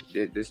structure.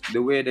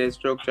 The way they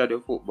structure the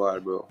football,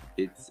 bro,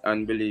 it's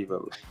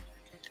unbelievable.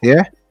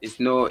 Yeah. It's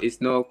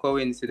no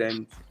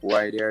coincidence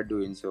why they are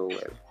doing so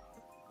well.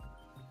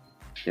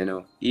 You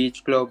know,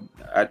 each club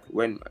at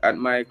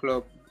my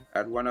club,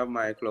 at one of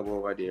my club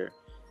over there,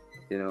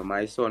 you know,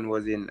 my son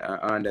was in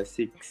under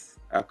 6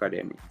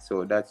 academy,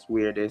 so that's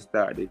where they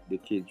started the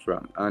kids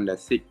from, under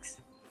 6.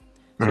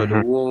 So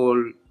the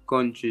whole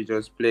country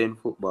just playing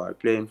football.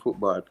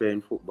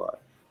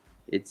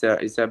 It's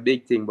a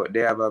big thing, but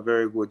they have a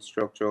very good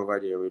structure over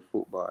there with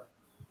football.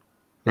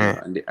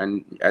 Yeah.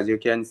 And as you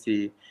can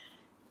see,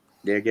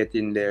 they're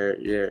getting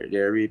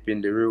they're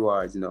reaping the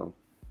rewards now,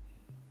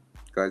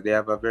 because they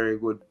have a very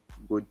good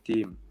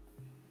team.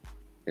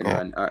 You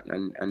know,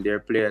 and their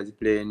players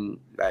playing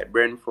like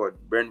Brentford.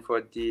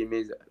 Brentford team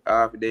is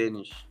half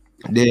Danish.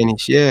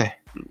 Danish, yeah.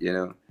 You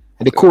know.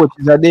 And the coach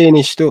is a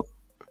Danish too.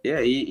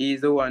 Yeah,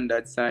 he's the one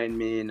that signed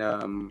me in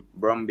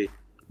Bromby.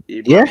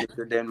 He brought me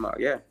to Denmark.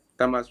 Yeah,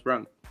 Thomas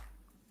Frank.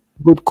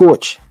 Good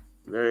coach.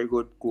 Very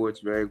good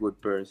coach, very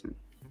good person.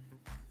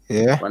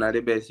 Yeah. One of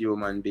the best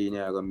human beings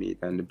you're gonna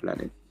meet on the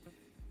planet.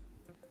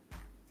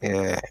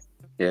 Yeah.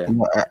 Yeah.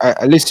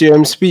 I listened to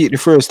him speak the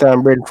first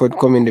time Brentford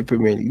come in the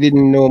Premier League.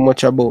 Didn't know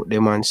much about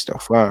them and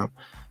stuff. You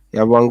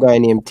have one guy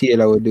named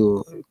Taylor who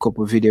do a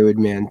couple video with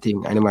me and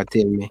thing, and he might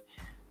tell me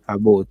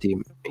about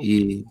him.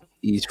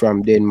 He's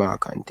from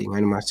Denmark and thing, and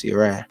he might say,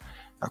 right,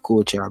 a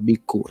coach, a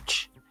big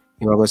coach.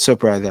 He might go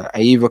surprise that.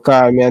 I even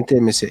call me and tell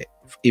me, say,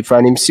 if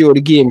I him see how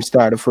the game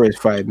start the first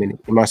 5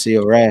 minutes, he must say,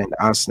 oh, Ryan,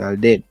 Arsenal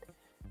dead.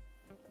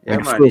 Yeah,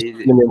 and man, first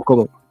him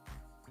come up.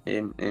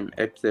 Him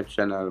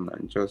exceptional,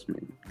 man. Trust me.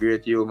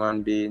 Great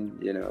human being,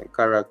 you know,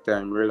 character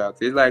and relax.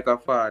 He's like a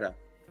father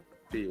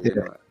to you, you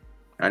know.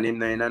 And him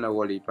not in a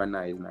whole heap of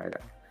nice neither.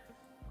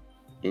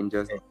 Him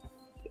just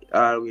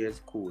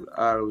always cool.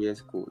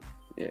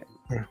 Yeah.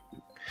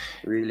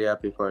 Really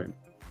happy for him.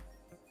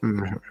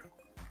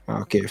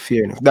 Okay,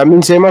 fair enough. That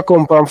means he might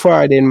come from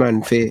far then,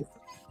 man, for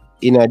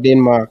in a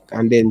Denmark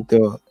and then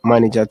to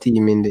manage a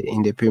team in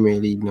the Premier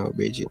League now,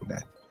 Beijing.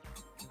 That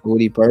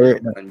would he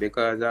hurt that?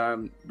 Because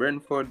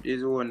Brentford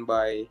is owned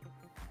by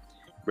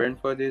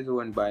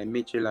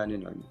Michelin, you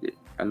know,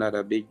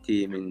 another big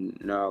team in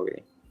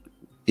Norway.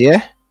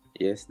 Yeah?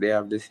 Yes, they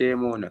have the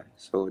same owner.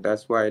 So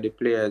that's why the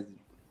players,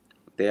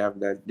 they have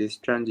this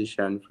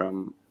transition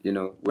from, you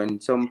know,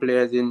 when some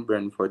players in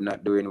Brentford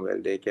not doing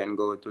well, they can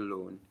go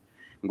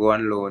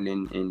on loan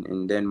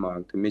in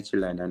Denmark to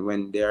Michelin, and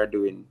when they are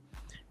doing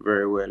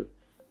very well,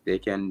 they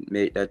can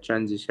make that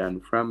transition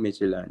from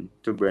Michelin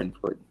to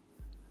Brentford.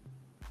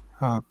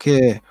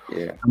 Okay.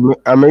 Yeah.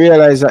 I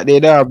realize that they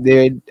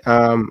don't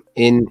have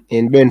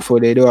in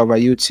Brentford they don't have a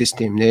youth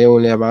system. They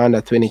only have an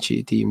under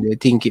 23 team. They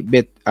think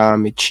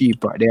it's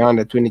cheaper. The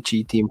under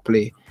 23 team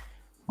play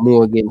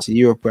more against the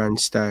European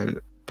style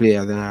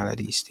player than all of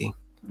these things.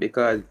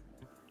 Because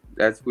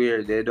that's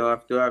weird. They don't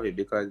have to have it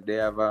because they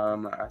have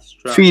a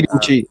strong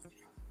feeding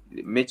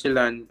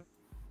Michelin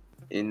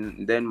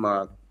in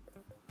Denmark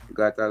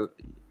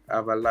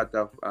have a lot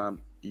of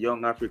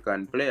young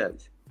African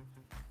players.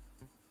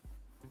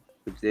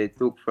 If they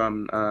took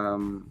from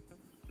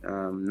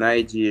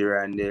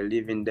Nigeria and they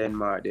live in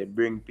Denmark, they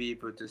bring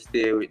people to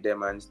stay with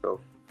them and stuff,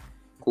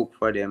 cook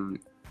for them.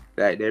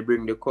 Like they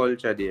bring the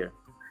culture there,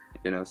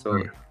 you know.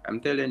 So I'm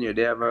telling you,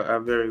 they have a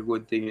very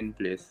good thing in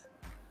place.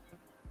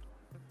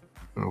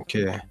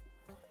 Okay,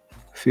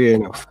 fair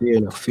enough.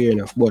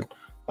 But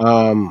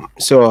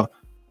so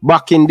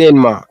back in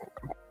Denmark,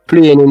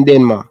 playing in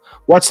Denmark,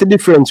 what's the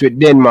difference with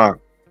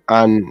Denmark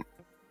and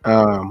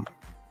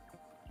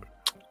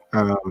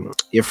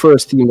your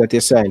first team that you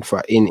signed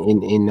for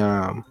in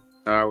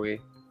Norway?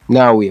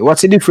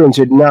 What's the difference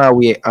with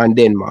Norway and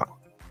Denmark?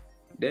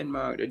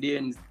 Denmark,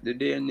 the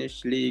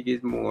Danish league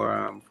is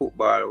more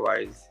football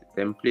wise.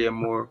 Them play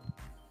more.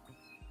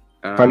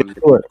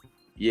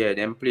 Yeah,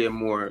 them play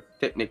more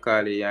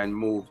technically and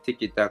move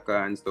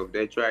tiki-taka and stuff.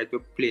 They try to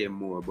play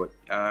more, but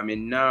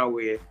in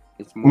Norway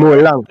it's more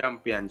long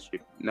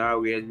championship.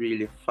 Norway is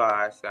really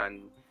fast,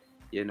 and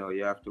you know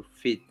you have to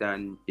fit,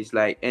 and it's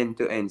like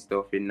end-to-end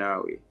stuff in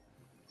Norway.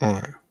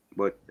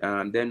 But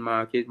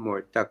Denmark is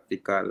more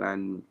tactical,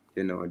 and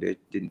you know the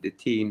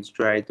teams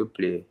try to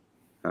play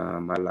a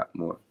lot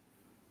more.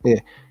 Yeah.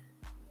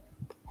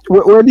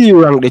 Where do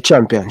you rank the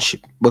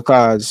championship?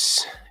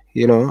 Because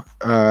you know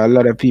a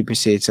lot of people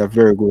say it's a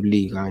very good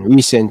league, and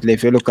recently,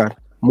 if you look at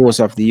most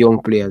of the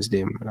young players,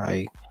 them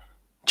like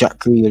Jack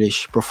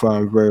Grealish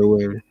performed very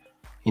well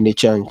in the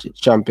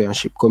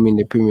championship. Come in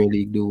the Premier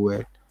League, do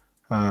well.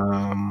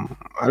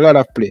 A lot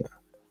of players.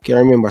 Can't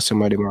remember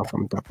some of them are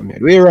from top of my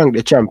head. We rank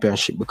the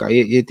championship because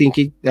you think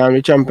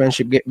the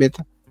championship get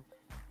better?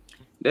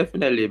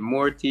 Definitely,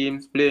 more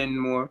teams playing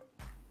more.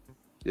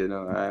 You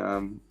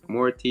know,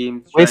 more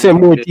teams. When you say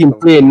more teams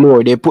playing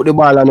more, they put the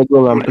ball on the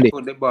ground and play.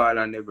 Put the ball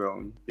on the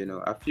ground. You know,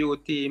 a few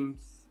teams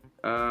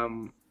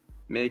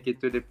make it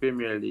to the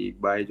Premier League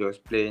by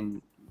just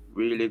playing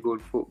really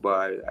good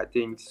football. I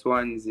think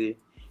Swansea,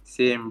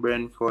 same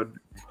Brentford,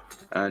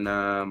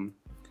 and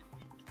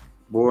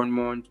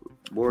Bournemouth.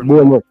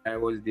 I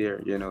was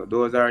there. You know,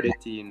 those are the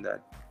teams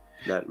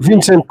that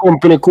Vincent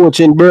Company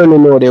coaching Burnley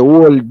now, they're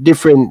all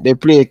different. They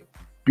play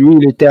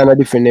really kind of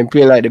different. They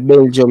play like the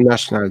Belgium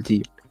national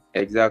team.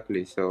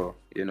 Exactly. So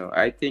You know,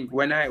 I think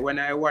when I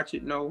watch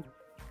it now,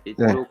 it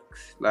Yeah.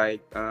 looks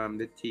like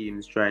the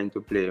team's trying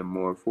to play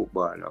more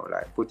football now,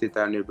 like put it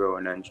on the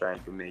ground and trying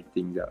to make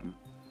things happen.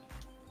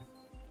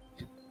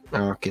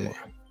 Okay.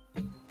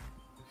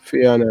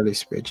 Fair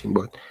analysis, Reggie.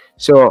 But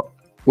so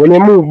when you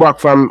move back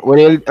from when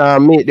you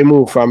make the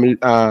move from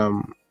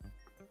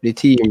the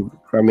team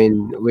from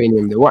in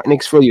Wayne, what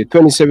next for you?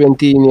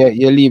 2017,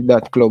 you leave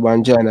that club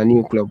and join a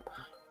new club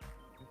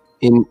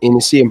in the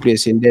same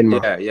place in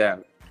Denmark. Yeah.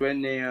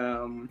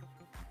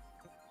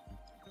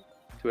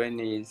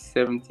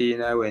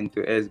 2017, I went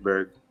to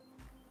Esbjerg.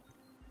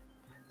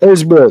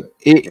 Ellsberg.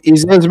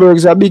 Is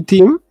Ellsberg's a big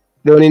team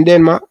down in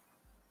Denmark?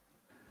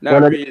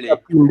 Not really,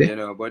 you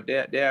know, but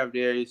they have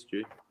their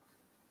history.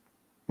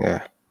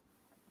 Yeah.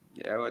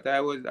 Yeah, but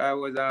I was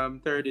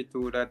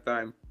 32 that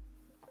time.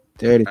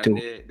 32. And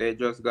they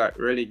just got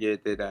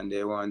relegated and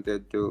they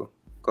wanted to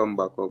come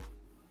back up.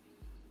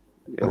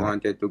 They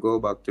wanted to go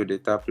back to the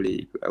top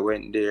league. I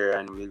went there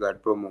and we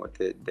got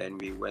promoted. Then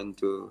we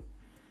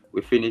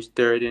finished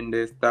third in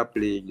the top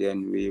league.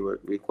 Then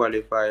we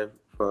qualified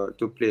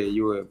to play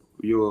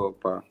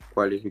Europa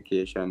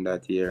qualification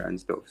that year and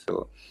stuff.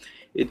 So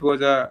it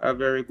was a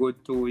very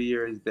good 2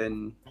 years.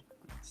 Then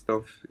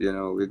stuff, you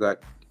know, we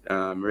got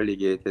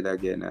relegated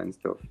again and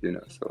stuff, you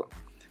know. So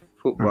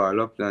football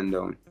up and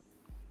down.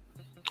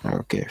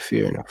 Okay,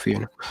 fair enough.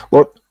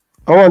 But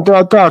I want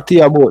to talk to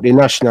you about the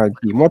national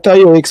team. What are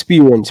your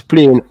experience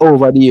playing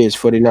over the years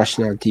for the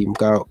national team?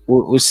 Because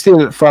we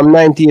still, from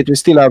 98, we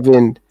still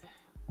haven't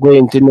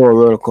going to no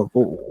World Cup.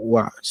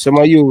 Wow. Some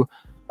of you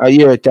are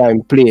your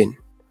time playing.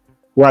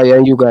 Why?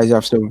 And you guys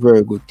have some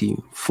very good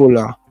team.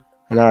 Fuller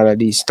and all of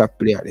these top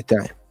players at the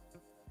time.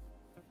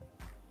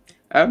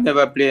 I've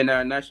never played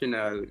a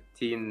national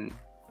team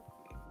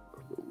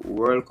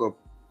World Cup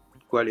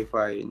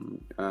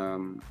qualifying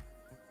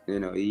you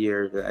know,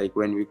 year like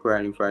when we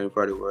qualifying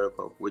for the World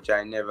Cup, which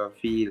I never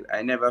feel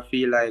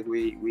like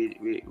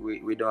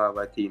we don't have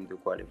a team to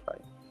qualify.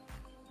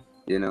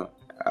 You know,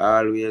 I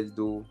always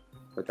do,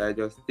 but I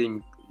just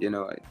think, you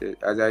know,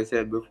 as I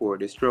said before,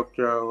 the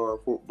structure of our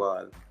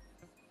football,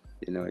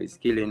 you know, is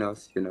killing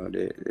us. You know,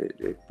 the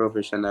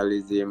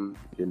professionalism,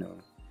 you know,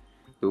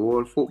 the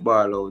whole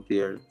football out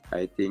there.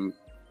 I think,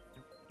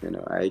 you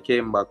know, I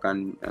came back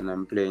and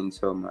I'm playing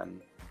some,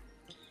 and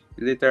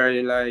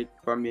literally, like,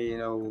 for me, you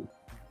know,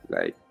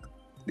 like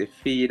the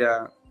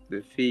feeder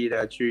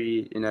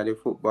tree in the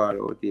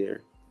football out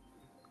there.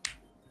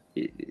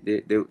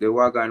 The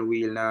wagon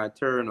wheel now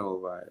turn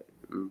over,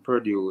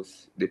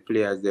 produce the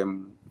players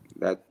them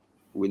that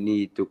we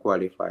need to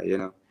qualify, you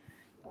know.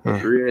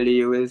 Really,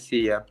 you will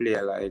see a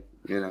player like,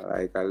 you know,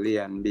 like a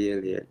Leon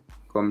Bailey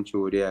come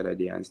through the other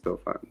day and stuff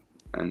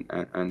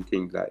and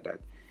things like that.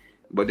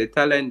 But the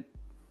talent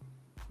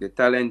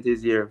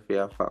is here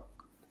for a fact.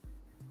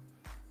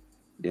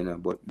 You know,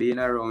 but being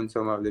around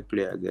some of the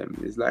players, them,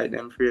 it's like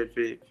them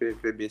afraid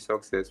to be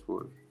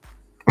successful.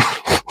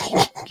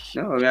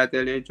 No, I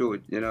tell you the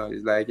truth. You know,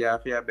 it's like you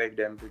have to beg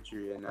them to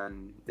train,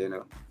 and you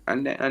know,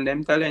 and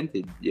them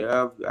talented.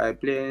 I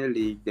play in the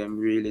league, them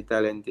really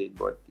talented,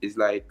 but it's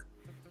like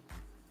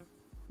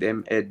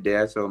them head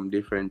there some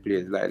different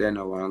players. Like they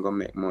don't want to go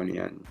make money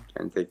and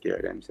take care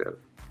of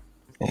themselves.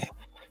 Yeah.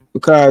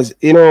 Because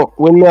you know,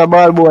 when me a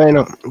ball boy, you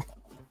know,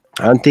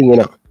 I'm thinking, you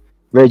know,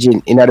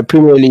 Virgin, in the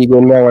Premier League,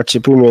 when I watch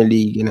the Premier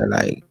League, you know,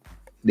 like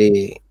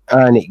the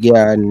Arnett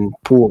Garden,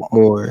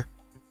 Portmore,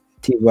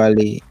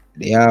 Tivoli,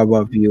 the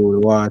Harbourview,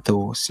 the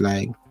Waterhouse,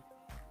 like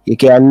you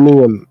can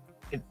name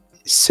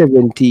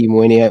 7 teams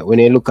when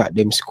you look at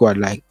them squad,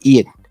 like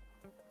 8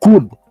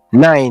 good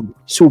 9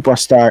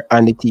 superstar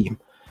on the team.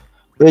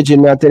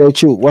 Virgin, I tell you the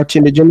truth,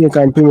 watching the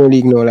Jamaican Premier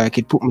League now, like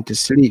it put me to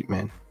sleep,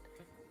 man.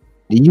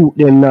 The youth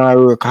them now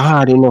work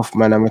hard enough,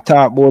 man. I'm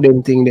talk about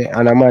them thing there,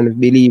 and a man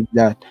believe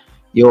that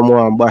you want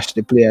to bash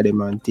the player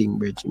them and thing,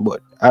 Virgin.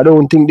 But I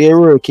don't think they're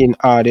working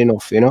hard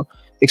enough, you know.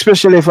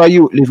 Especially if a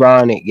youth live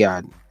on it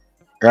garden,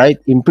 right?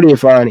 Him play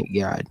for on it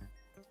garden.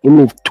 He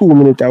move 2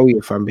 minutes away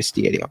from the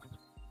stadium.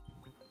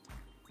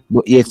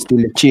 But yet still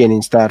the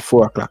training start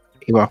 4 o'clock.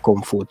 He will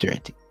come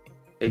 4:30.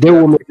 They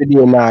won't make the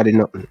day not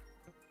nothing.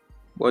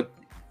 But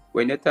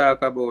when you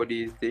talk about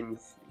these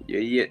things, you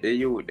hate the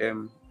youth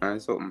them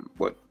and something.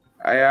 But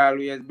I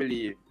always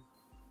believe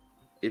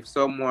if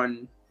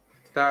someone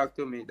talk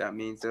to me, that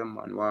means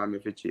someone want me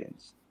to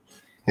change.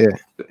 Yeah.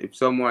 So if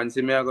someone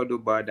see me I go do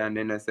bad and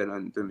then they say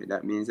nothing to me,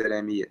 that means that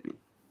them hate me.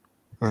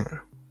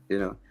 You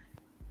know.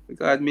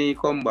 Because me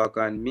come back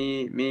and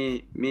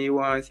me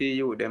want to see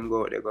you them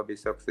go, they go be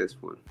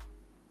successful.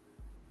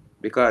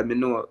 Because me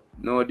know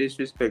no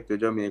disrespect to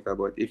Jamaica,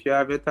 but if you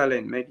have a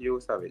talent, make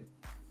use of it.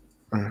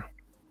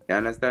 You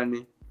understand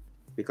me?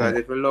 Because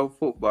if you love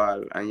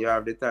football and you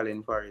have the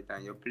talent for it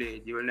and you play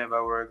it, you will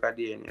never work a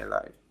day in your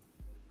life.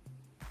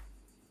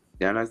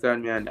 You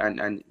understand me?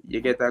 And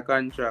you get a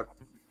contract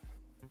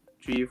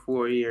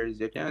 3-4 years,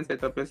 you can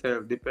set up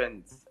yourself,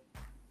 depends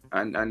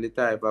on the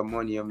type of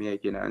money you're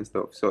making and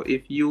stuff. So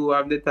if you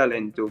have the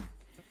talent to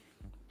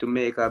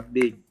make a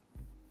big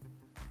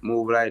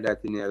move like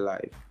that in your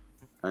life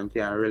and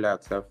can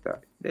relax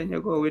after, then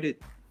you go with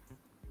it.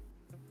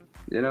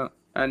 You know,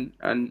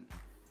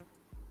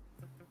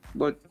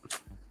 but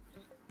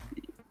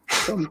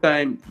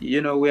sometimes,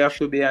 you know, we have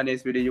to be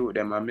honest with the youth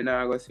them. I mean,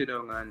 I go sit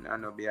down and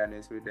not be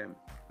honest with them,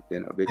 you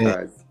know,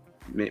 because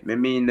me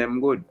mean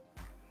them good.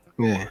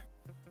 Yeah.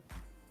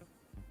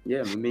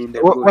 Yeah, me mean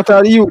them good. What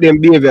are the youth them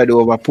behavior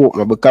though over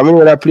Portman? Because I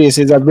know that place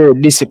is a very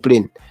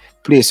disciplined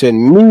place.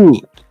 When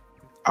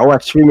I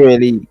watch Premier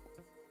League,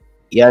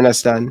 you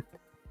understand?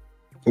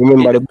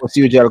 Remember the bus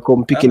usually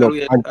come picking up.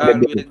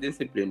 Always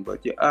disciplined,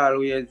 but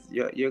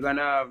you're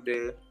gonna have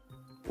the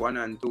 1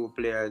 and 2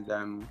 players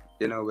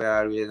you know, we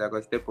always are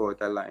gonna step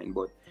out of line.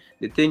 But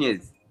the thing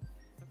is,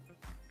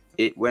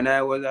 when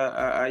I was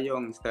a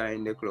youngster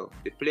in the club,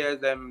 the players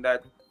them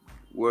that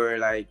were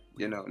like,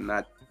 you know,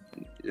 not,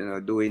 you know,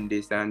 doing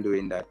this and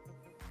doing that,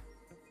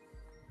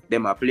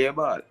 them a play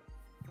ball.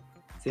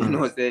 So you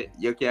know, say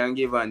you can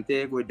give and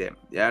take with them.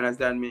 You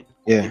understand me?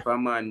 Yeah. If a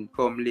man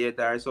come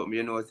later or something,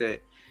 you know,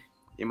 say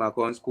he might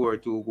come score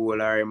 2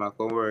 goals or he might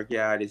come work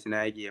hard this in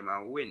a game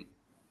and win.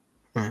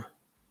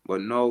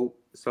 But now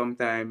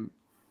sometimes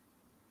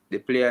the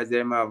players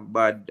them have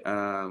bad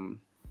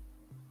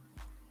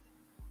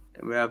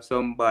we have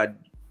some bad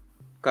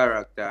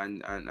character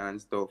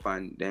and stuff,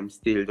 and them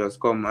still just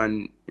come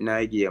and in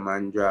a game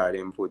and draw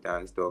them foot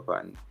and stuff,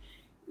 and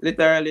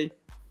literally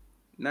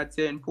not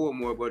saying poor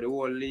more, but the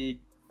whole league,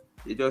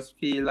 it just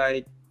feel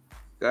like,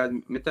 because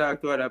me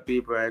talk to other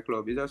people at the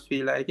club, it just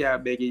feel like you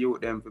beg you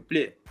them to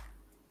play.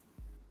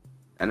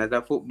 And as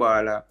a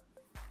footballer,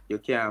 you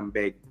can't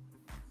beg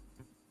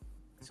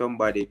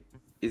somebody.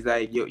 It's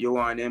like you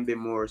want them to be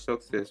more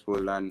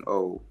successful than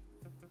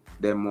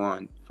them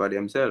want for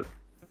themselves.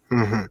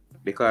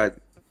 Because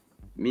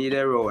me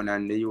they run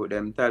and the youth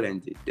them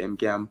talented, them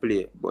can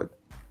play, but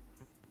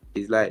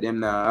it's like them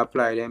not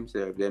apply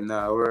themselves, them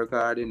not work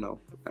hard enough,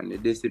 and the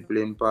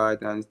discipline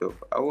part and stuff.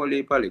 A whole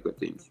heap of little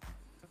things.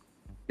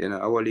 You know,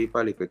 a whole heap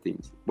of little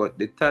things. But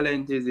the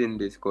talent is in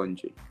this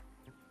country.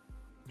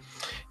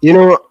 You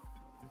know,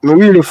 I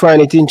really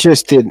find it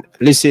interesting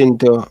listening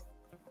to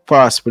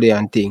past play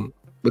and thing,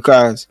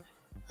 because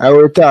I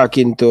was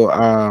talking to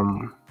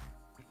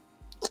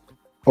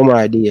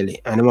Omar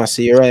Daly, and I must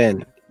say,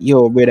 Ryan,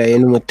 yo brother, you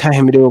know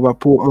time they over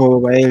Portmore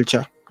over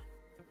Elcha.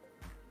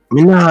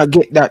 Me nah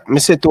get that. Me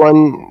said to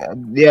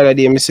the other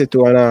day, me said to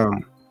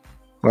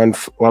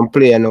one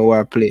player now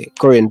who play,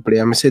 current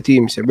player, I said to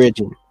him, say,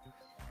 Bridging,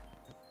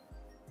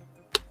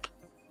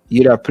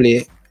 you that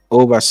play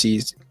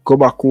overseas, go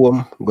back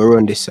home, go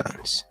run the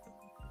Suns.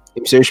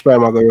 Him say, which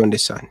time I go run the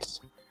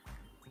Suns?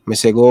 I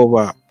say, go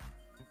over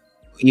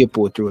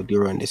Airport Road, go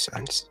run the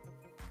Suns.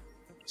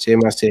 So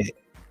him say,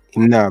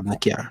 him nah have no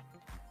car.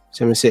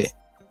 So I say,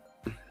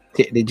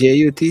 take the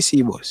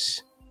JUTC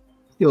bus.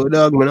 Yo,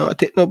 dog, man, not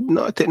take the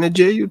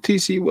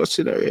JUTC bus.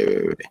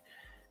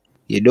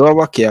 You don't have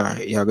a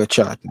car, you have a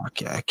charter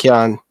car. I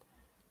can't.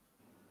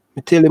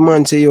 I tell the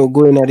man, say, yo,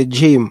 go in at the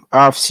gym,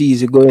 half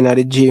season, go in at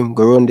the gym,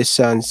 go run the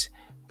Suns,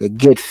 go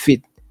get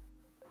fit.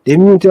 They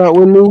mean that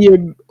when me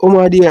hear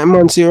Omar there,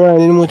 man say,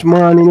 Ryan, how much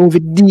morning, every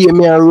day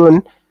me I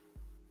run.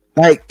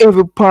 Like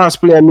every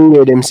past player me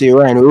hear them say,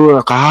 Ryan,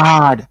 work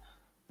hard.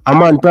 A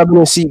man probably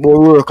don't see but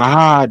work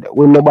hard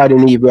when nobody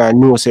need Ryan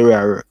know say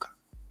Ryan work.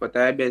 But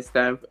I best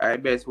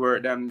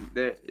work them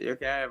you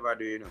can ever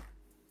do, you know,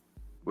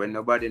 when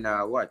nobody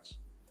now watch.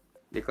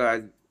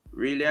 Because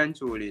really and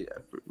truly,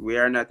 we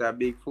are not a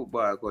big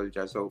football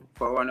culture. So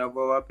for one of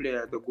our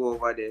players to go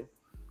over there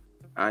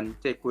and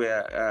take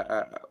away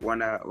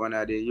one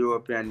of the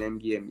European them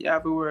game, you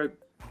have to work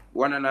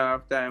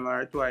 1.5 times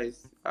or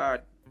twice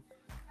hard.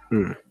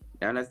 You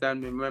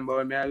understand me? Remember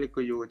when I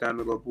little youth and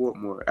we go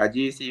Portmore, a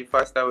GC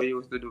faster we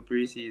used to do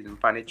pre-season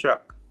on the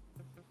track.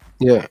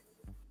 Yeah.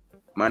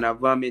 Man, I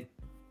vomit.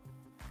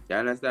 You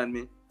understand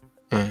me?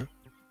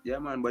 Yeah,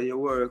 man, but you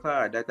work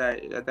hard. That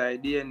I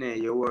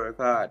DNA, you work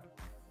hard.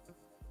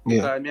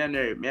 Yeah. Because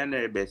me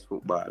not the best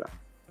footballer.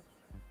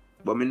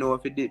 But me know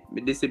if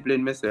me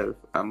discipline myself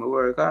and me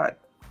work hard.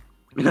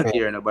 Me not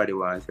care nobody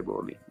wants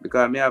about me.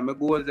 Because me have my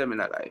goals them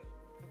in a life.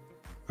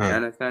 You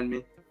understand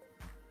me?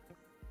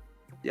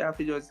 You have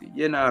to you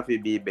don't have to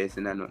be best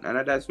in nothing.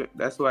 And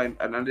that's why,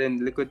 and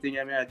then little thing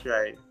I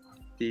try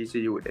teach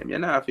you them. You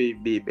don't have to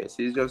be best.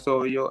 It's just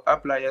so you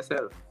apply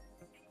yourself.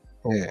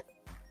 Yeah.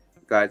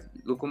 Because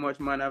look how much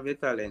man have the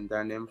talent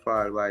and them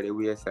fall by the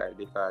wayside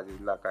because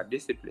it's lack of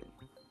discipline.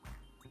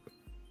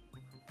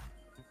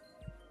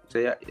 So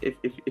yeah,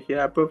 if you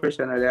are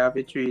professional, you have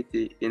to treat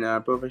it in a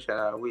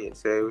professional way.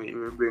 So we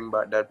bring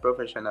back that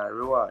professional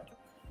reward.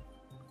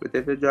 But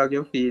if you drag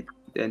your feet,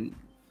 then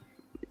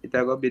it's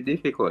going to be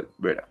difficult,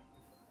 brother.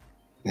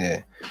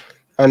 Yeah.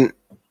 And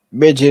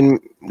Beijing,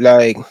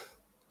 like,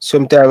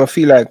 sometimes I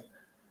feel like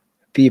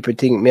people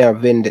think me have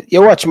vended.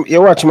 You watch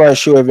my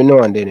show every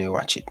now and then you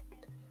watch it.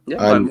 Yeah,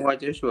 man, I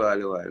watch your show all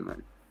the while,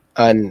 man.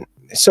 And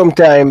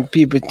sometimes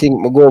people think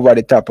me go over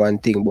the top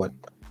and think, but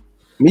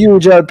me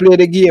usually play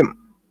the game.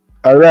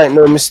 And right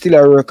now, me still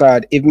a work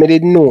hard. If me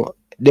didn't know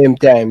them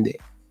time there,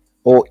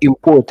 how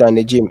important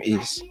the gym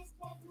is.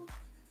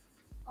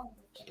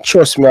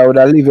 Trust me, I would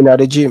have living at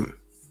the gym.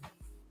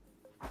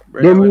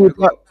 Brother, when me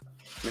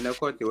no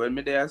cut you. When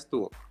me there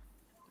Stoke,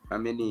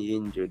 I'm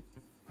injured.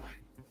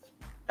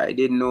 I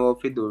didn't know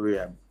if it do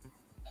rehab.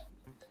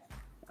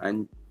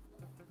 And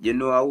you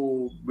know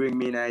who bring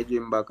me in the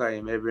gym back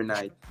home every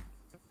night?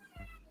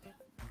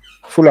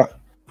 Fuller.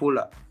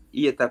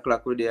 8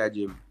 o'clock with the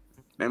gym.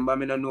 Remember,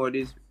 me don't know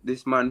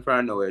this man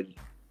from nowhere.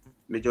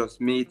 Me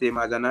just meet him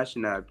as a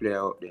national player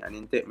out there and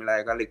he take me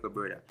like a little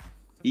brother.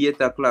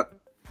 8 o'clock,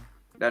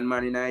 that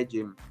man in the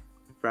gym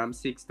from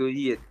 6 to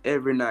 8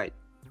 every night.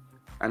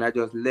 And I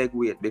just leg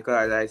weight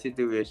because I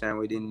situation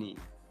with the knee.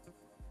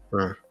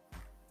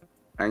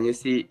 And you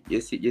see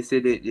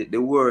the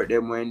work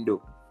them when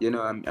do. You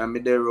know,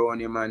 I'm there around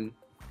him and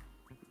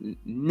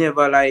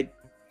never like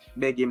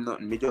beg him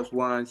nothing. Me just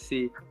want to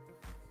see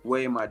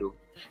what him do.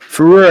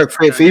 For work,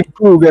 for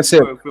improve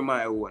yourself. Work for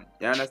my own.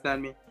 You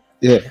understand me?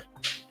 Yeah.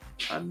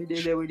 And me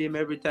there with him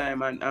every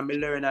time and me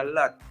learn a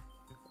lot,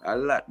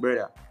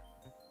 brother.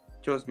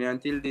 Trust me,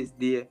 until this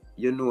day,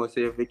 you know, so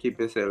if you keep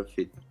yourself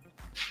fit.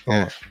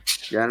 Yeah.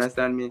 You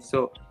understand me?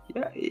 So,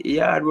 yeah,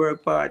 you hard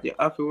work hard. You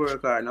have to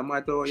work hard. No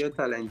matter how you're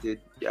talented,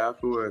 you have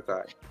to work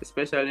hard.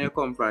 Especially when you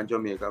come from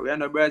Jamaica. We are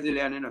not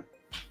Brazilian, you know.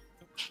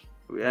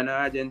 We are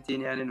not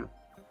Argentinian, you know.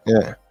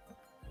 Yeah.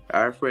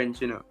 Or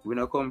French, you know. We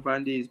don't come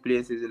from these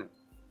places, you know.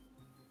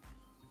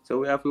 So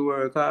we have to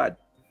work hard.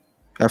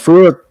 You have to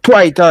work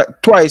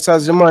twice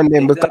as the man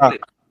then Exactly. because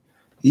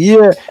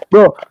yeah,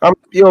 bro.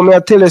 Me I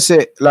tell you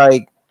say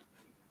like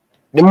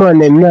the man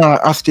them now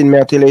often me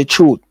I tell you the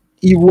truth.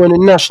 Even when the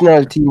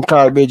national team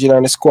call Beijing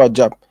on the squad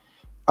job,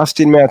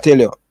 often me I tell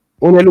you,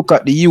 when you look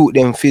at the youth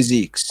them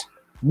physiques,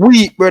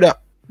 weak brother.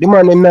 The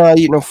man them now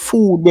eat no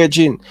food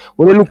Beijing.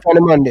 When you look at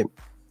the man them,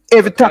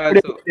 every time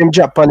them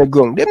drop on the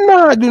ground, them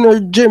now do no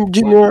gym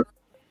junior.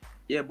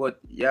 Yeah, but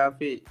you have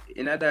to,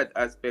 in that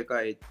aspect of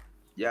it,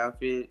 you have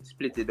to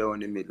split it down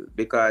the middle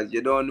because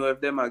you don't know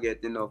if them are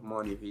getting enough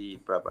money to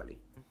eat properly.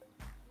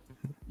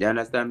 You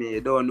understand me?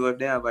 You don't know if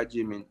they have a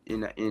gym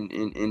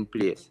in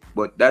place.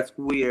 But that's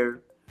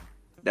where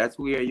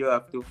you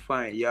have to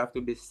find. You have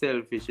to be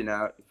selfish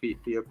for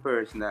your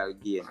personal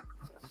gain.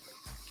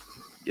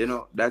 You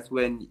know, that's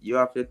when you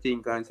have to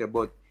think and say,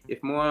 but if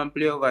I want to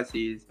play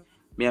overseas,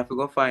 me have to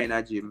go find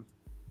a gym.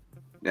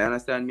 You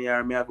understand me?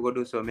 Or me have to go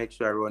do some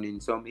extra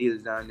running, some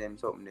hills and them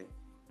something there.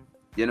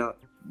 You know,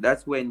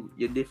 that's when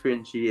you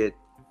differentiate,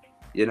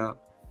 you know,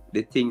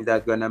 the things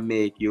that's gonna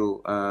make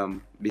you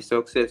be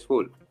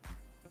successful.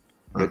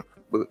 But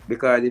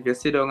because if you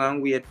sit down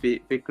and wait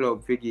for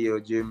club to give you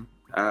gym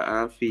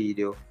and feed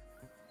you,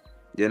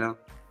 you know,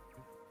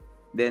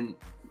 then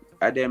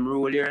them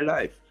rule your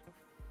life.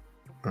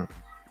 You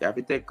have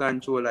to take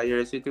control of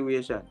your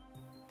situation.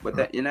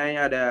 But in any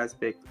other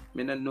aspect,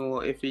 I don't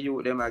know if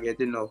you them are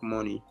getting enough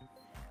money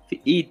to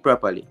eat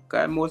properly.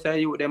 Because most of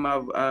you them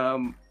have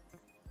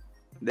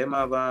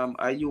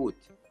a youth.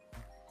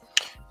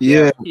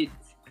 Yeah. Kids.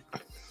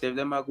 So if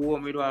them are go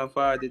home with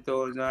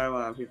 140,000 or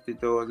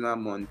 150,000 a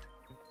month,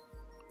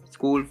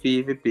 school fee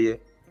if you pay,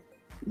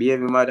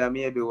 baby mother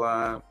maybe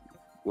one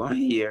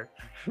year.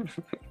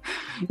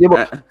 Yeah,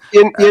 but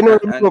you know,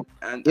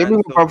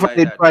 you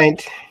provide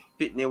point.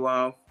 Pitney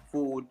want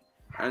food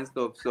and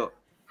stuff. So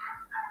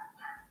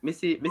me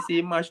see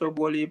mash up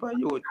all heap of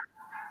youth.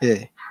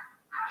 Yeah.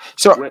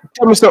 So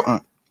tell me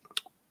something.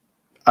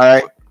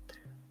 Alright.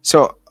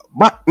 So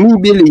but me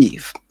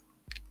believe,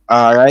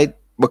 alright,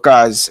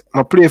 because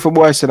I play for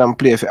Boys and I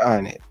play for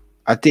Arnett.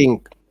 I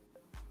think,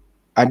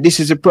 and this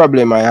is a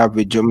problem I have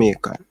with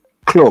Jamaican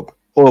club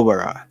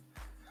overall.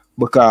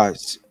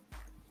 Because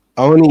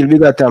I only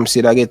bigger time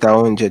said I get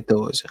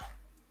 100,000.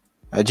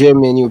 A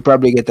German you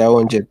probably get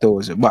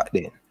 100,000 back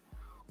then.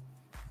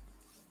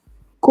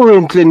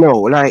 Currently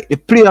now, like the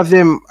play of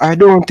them, I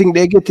don't think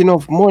they get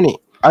enough money.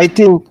 I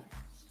think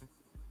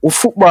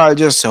football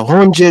just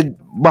 100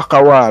 back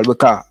a while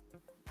because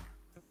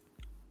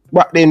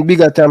back then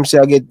bigger time say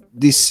I get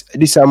this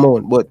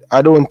amount, but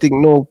I don't think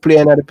no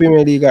player in the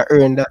Premier League I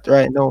earn that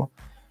right now.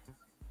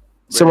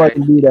 Somebody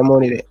need that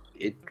money there.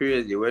 It's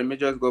crazy. When me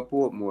just go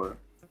Portmore,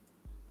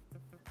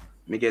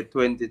 me get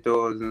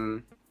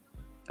 20,000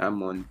 a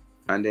month,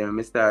 and then when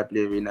me start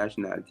playing with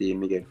national team,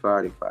 me get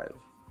 45.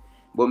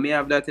 But me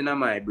have that in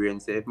my brain.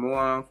 Say if me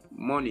want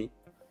money,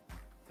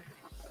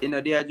 in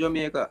a day at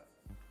Jamaica.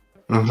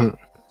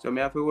 So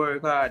me have to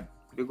work hard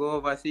to go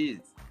overseas.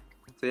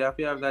 So you have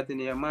to have that in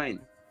your mind.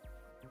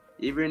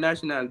 Even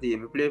national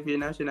team, we play for the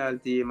national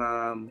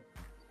team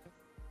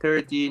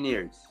 13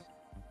 years.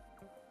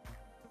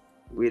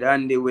 With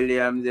Andy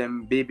Williams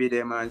and Baby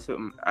them and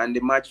something. And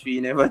the match fee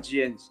never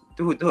changed.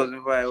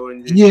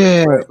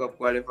 2,500 World Cup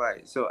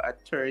qualified. So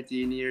at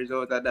 13 years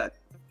out of that.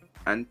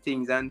 And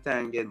things and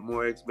time get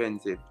more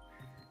expensive.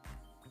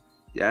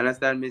 You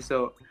understand me?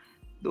 So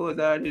those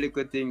are the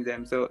little things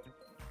them. So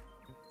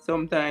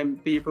sometimes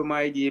people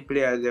might give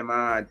players them a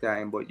hard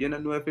time, but you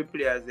don't know if the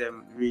players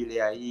them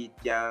really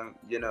can,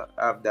 you know,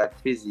 have that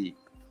physique.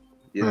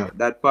 You know,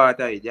 that part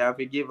of it. You have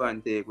to give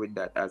and take with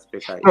that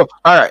aspect of it. No,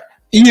 alright.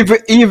 Even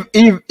if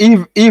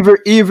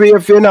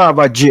you don't have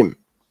a gym,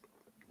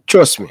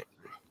 Trust me.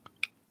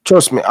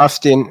 Trust me,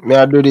 often, me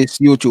I do this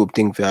YouTube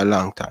thing for a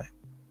long time.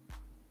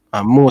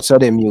 And most of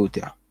them youth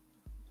here.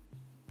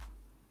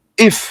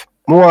 If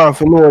more want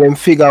to know them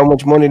figure how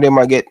much money them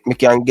I get, me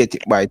can get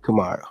it by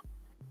tomorrow.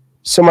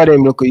 Some of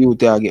them look at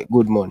youth here get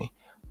good money.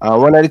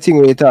 And one of the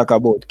things we talk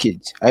about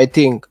kids, I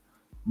think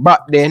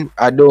back then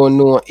I don't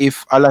know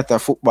if a lot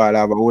of football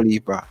have a whole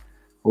heap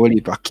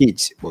of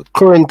kids. But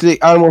currently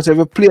almost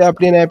every player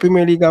playing in the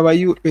Premier League have a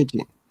youth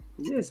pitching.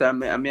 Yes, I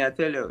mean I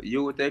tell you,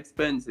 youth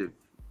expensive.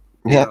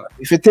 Yeah, know,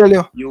 if you tell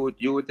you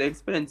youth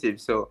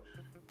expensive, so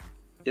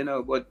you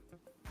know, but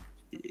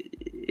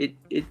it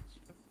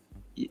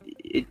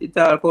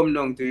all come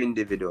down to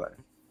individual.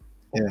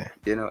 Yeah.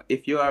 You know,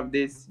 if you have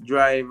this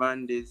drive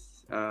and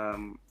this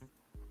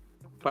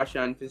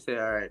passion to say,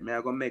 all right, me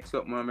I gonna make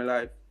something of my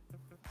life,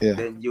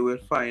 then you will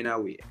find a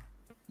way.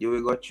 You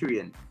will go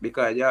train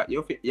because you have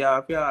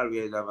to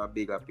always have a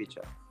bigger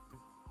picture.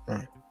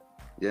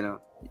 You know,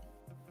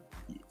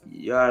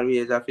 you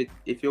always have it.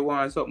 If you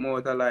want something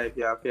out of life,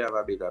 you have to have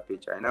a bigger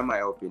picture. In my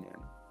opinion,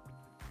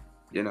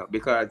 you know,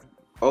 because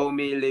how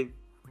me live,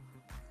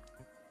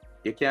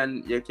 you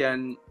can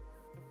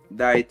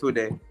die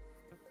today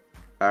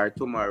or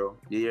tomorrow.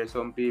 You hear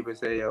some people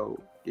say, yo,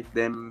 if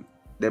them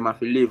have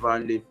to live,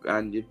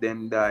 and if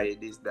them die,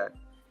 this, that,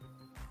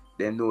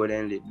 them know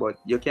them live. But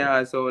you can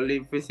also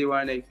live 50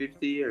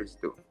 years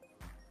too.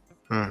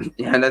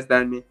 You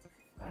understand me?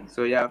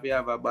 So you have to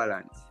have a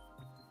balance.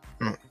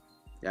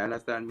 You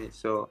understand me?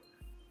 So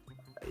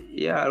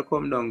yeah, I'll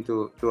come down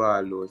to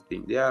all those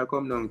things. They all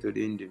come down to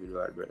the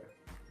individual, brother.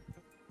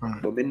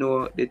 But we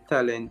know the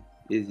talent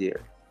is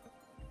here.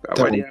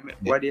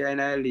 What they are in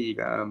our league,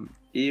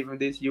 even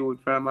this youth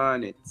from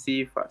on it,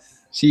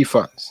 CFAS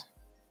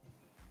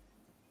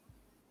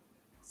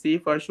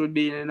should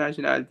be in the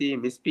national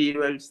team. The speed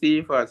well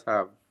CFAS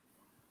have.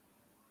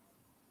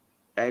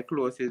 I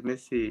closest me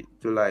see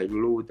to like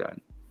Luton.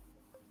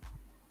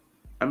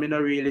 I mean,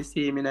 not really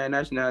see him in a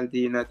national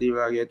team, not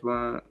even get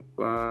one.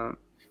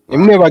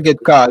 Him never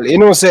get called. You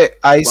know, say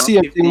I see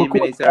him.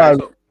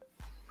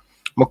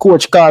 My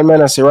coach called me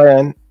and I say,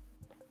 Ryan,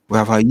 we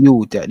have a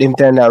youth. Them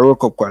time that World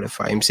Cup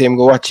qualify. Him say him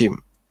go watch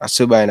him at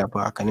Subina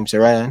Park, and him say,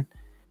 Ryan,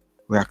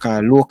 we are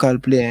called local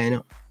player, you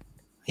know.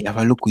 You have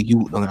a look at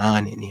youth on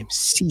hand name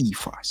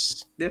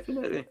CFAS.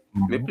 Definitely.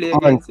 Me play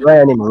against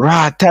Ryan, him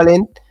raw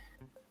talent.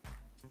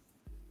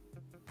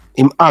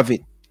 Him have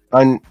it.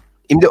 And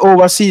in the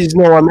overseas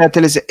now, I'm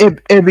tell you, say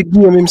every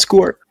game him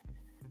score.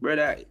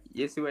 Brother,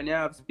 you see when you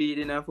have speed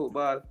in a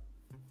football,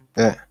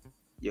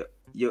 you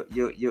have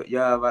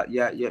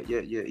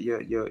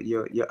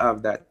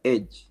that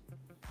edge.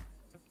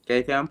 Okay,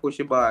 you can push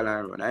the ball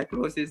and run. I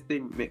closest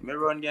thing, me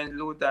run against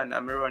Luton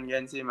and me run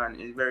against him, and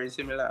it's very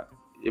similar.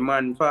 Him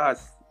man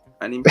fast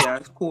and him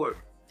can score.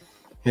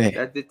 Yeah.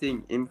 That's the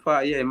thing. Him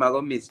fast, yeah, him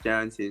gonna miss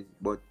chances,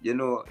 but you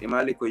know, him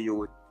a little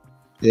youth.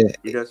 Yeah.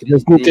 You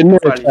just need to know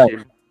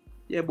him.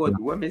 Yeah, but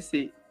when me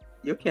see,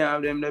 you can't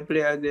have them the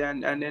players there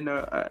and then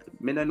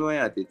me don't know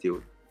your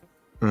attitude.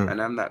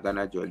 And I'm not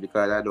gonna judge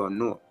because I don't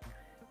know.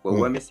 But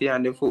when me see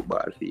on the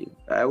football field,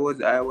 I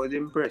was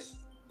impressed.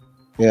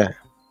 Yeah.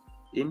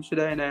 Him should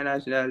have in a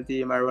national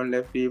team, I run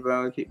left field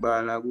and kick ball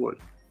and a goal.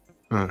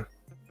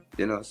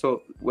 You know,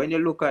 so when you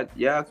look at,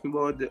 you ask me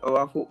about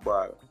our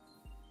football,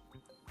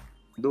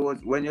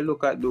 when you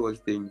look at those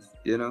things,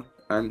 you know,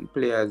 and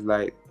players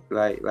like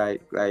a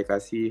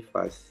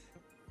CFAS,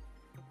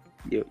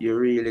 you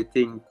really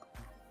think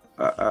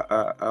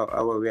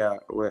where we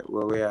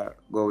are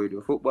going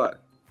with football.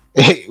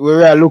 Where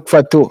we are look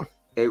for too.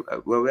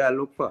 Where we are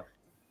look for.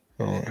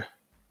 Yeah.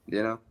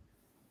 You know?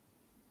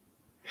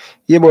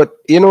 Yeah, but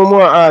you know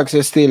more ask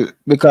you still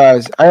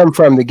because I am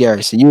from the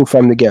garrison, you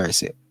from the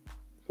garrison.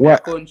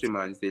 What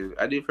countryman still?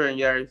 A different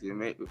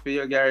garrison. For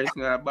your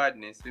garrison a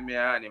badness, for me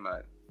an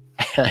animal.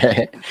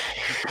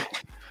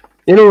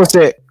 You know,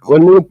 say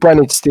when we look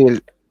on it still,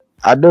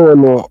 I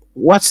don't know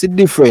what's the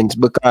difference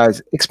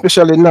because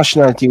especially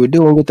national team, we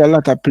don't get a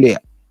lot of players.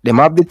 Them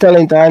have the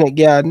talent on the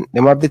garden,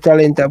 them have the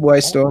talent at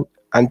Boystone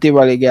and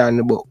Tivoli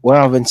Garden, but we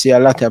haven't seen a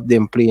lot of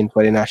them playing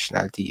for the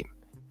national team.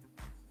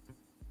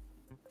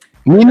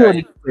 Me know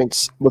the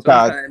difference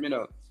because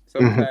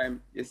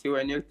sometimes you see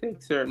when you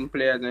take certain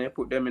players and you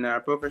put them in a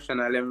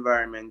professional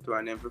environment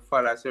and then you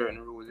follow certain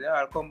rules, they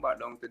all come back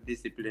down to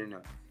discipline.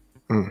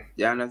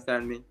 You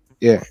understand me?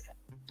 Yeah.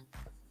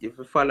 If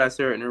you follow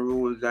certain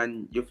rules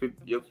and you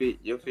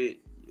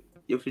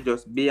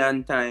just be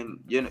on time,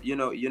 you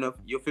know,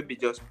 you feel be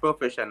just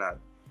professional.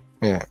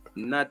 Yeah.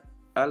 Not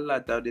a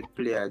lot of the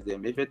players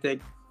them. If you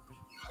take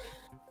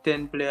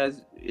 10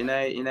 players in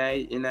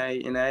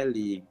a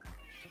league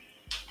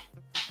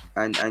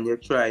and you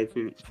try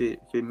to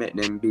make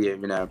them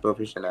behave in a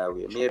professional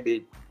way,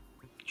 maybe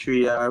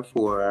 3 or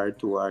 4 or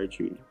 2 or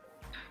 3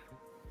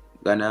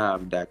 gonna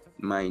have that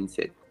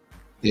mindset.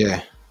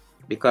 Yeah.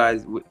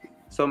 Because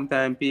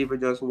sometimes people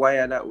just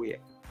wire that way.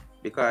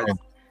 Because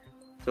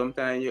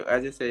sometimes you,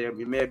 as you say,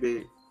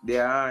 maybe they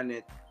are on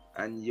it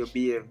and you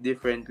behave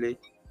differently.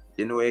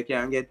 You know, you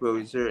can get away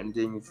with certain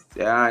things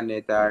on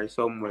it or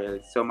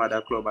somewhere, some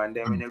other club, and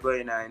then when you go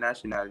in a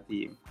national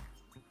team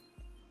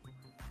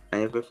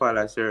and if you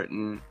follow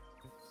certain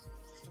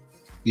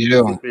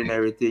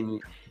disciplinary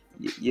thing,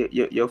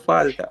 you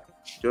falter.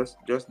 Just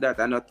that,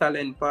 and the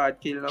talent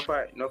part kill no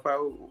for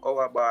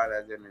our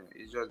ballers. I mean,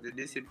 it's just the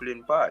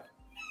discipline part.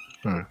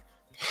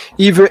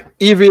 Even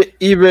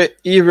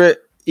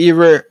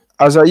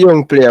as a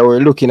young player, we're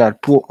looking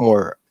at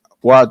Portmore,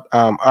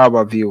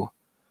 Harbourview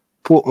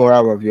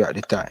at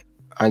the time,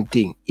 and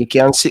think you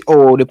can see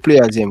all the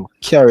players them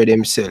carry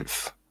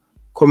themselves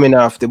coming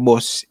off the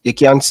bus. You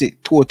can see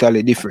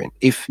totally different.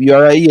 If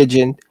you're an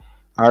agent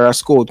or a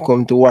scout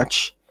come to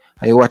watch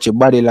and you watch the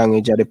body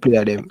language of the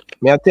player them,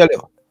 may I tell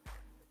you,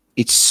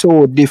 it's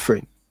so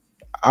different.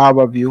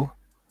 Harbourview,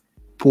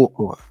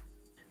 Portmore.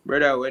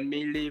 Brother, when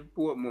me leave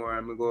Portmore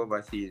and me go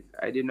overseas,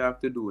 I didn't have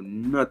to do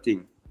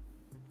nothing.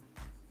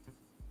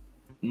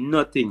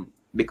 Nothing.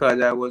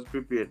 Because I was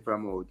prepared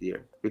from out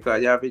here.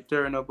 Because you have to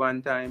turn up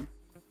on time.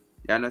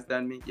 You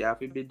understand me? You have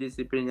to be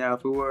disciplined. You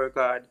have to work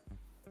hard.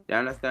 You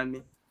understand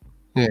me?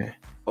 Yeah.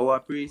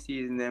 Our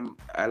pre-season, them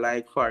I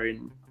like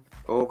foreign,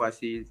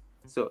 overseas.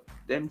 So,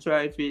 them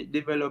try to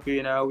develop you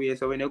in a way.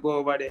 So, when you go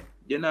over there,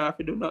 you don't have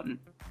to do nothing.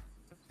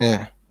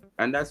 Yeah.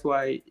 And that's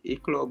why a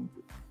club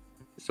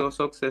so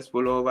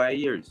successful over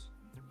years.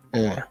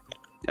 Yeah.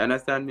 You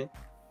understand me?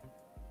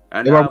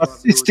 And you have a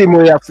system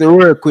where you have to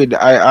work with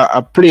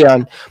a play,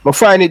 and I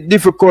find it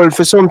difficult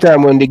for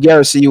sometimes when the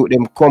Garrison youth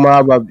them come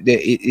over,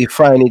 they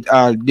find it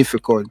all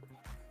difficult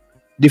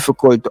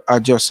to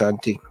adjust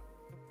and thing.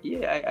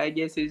 Yeah, I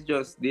guess it's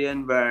just the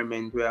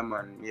environment where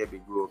man maybe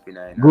grew up in.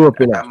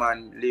 A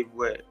man live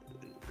where,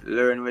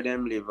 learn where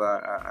them live,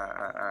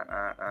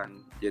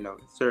 and you know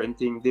certain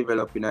things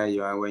develop in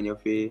you, and when you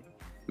feel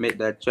make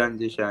that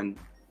transition,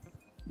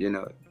 you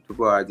know,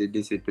 towards the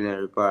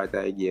disciplinary part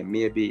of the game,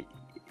 maybe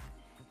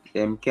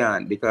them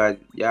can't, because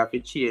you have to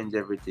change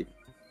everything.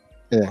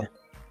 Yeah.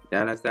 You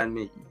understand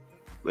me?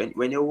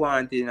 When you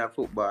want in a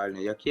football,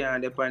 you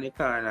can't dip on the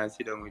corner and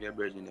sit down with your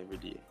brethren every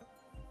day.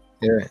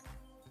 Yeah.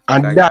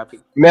 And that,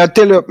 may I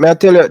tell you,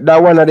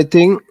 that one of the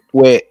thing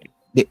where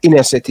the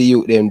inner city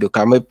youth them do,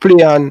 because we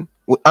play and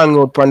we hang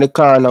out on the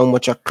corner how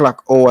much a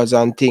clock hours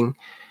and things.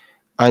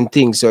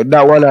 So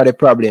that one of the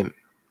problem.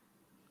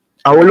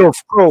 And we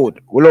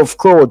love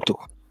crowd too.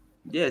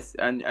 Yes,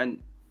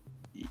 and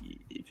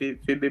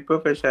if you be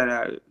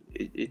professional,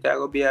 it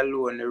will be a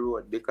lonely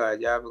road, because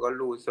you have to go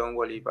lose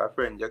somebody if a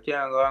friend. You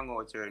can't go hang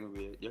out certain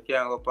way. You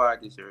can't go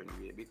party certain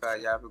way,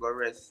 because you have to go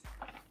rest.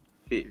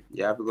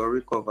 You have to go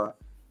recover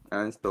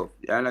and stuff.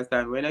 You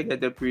understand? When you get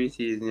the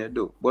pre-season, you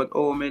do. But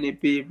how many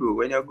people,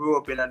 when you grow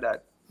up in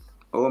that,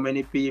 how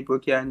many people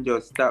can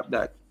just stop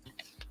that?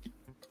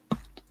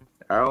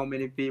 Or how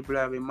many people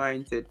have a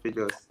mindset to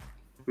just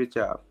switch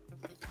off?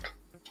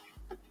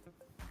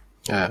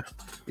 Yeah.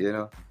 You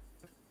know?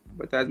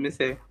 But as me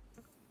say,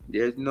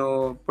 there's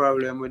no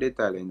problem with the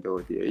talent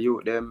out here.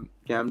 You them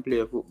can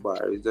play football.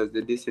 It's just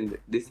the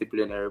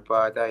disciplinary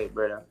part of it,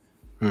 brother.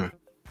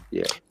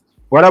 Yeah.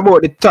 What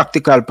about the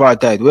tactical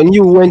part of it? When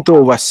you went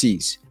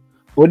overseas,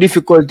 what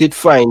difficult it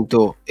find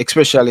to,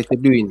 especially to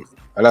doing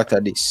a lot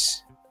of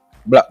this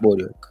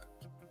blackboard work?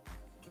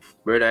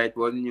 Brother, it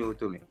was new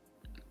to me,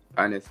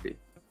 honestly.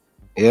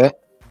 Yeah?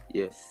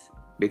 Yes.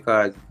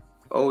 Because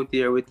out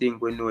here we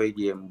think we know a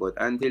game, but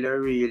until you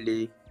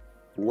really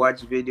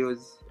watch videos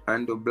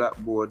and do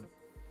blackboard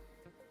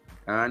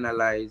and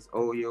analyze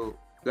how you,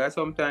 because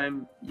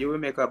sometimes you will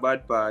make a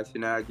bad pass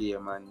in a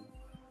game, and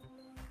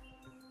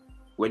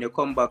when you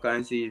come back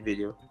and see the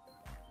video,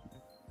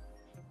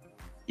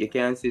 you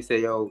can see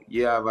say yo,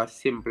 you have a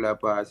simpler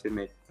pass to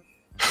make.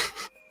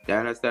 You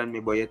understand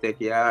me? But you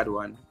take a hard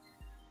one.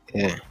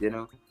 Yeah. You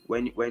know,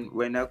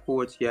 when a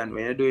coach can,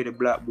 when you do the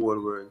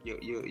blackboard work,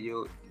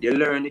 you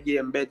learn the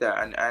game better,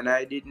 and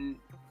I didn't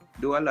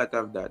do a lot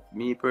of that,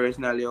 me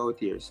personally out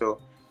here. So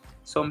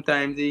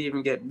sometimes you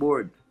even get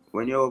bored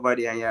when you're over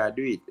there and you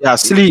do it. Yeah,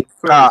 sleep.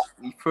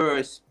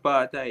 First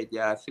part of it,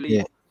 yeah, sleep.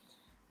 Yeah.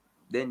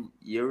 Then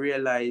you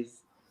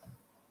realize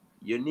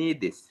you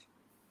need this.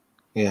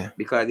 Yeah.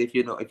 Because if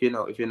you not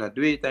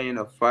do it and you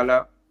not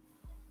follow,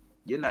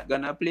 you're not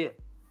gonna play.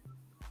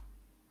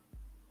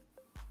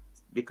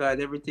 Because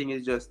everything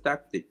is just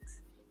tactics.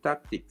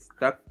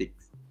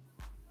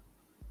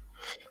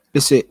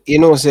 Listen, you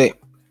know, say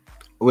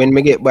when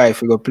me get by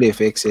if we go play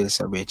for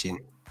EXCLSUIVE,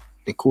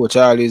 the coach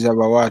always have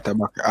a water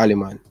back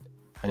Aliman,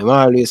 and he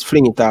always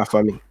fling it off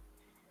for me.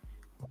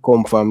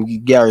 Come from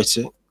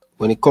Garrison.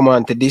 When it come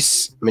on to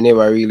this, I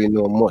never really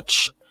know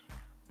much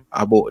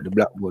about the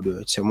blackboard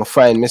work. So I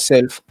find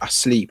myself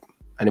asleep,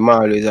 and the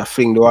man always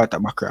fling the water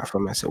back off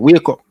from me. So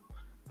wake up.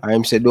 I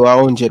am say do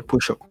 100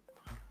 push-up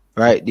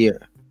right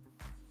there.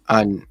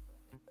 And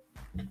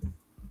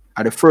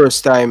at the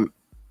first time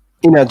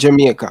in a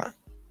Jamaica,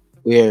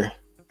 where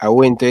I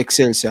went to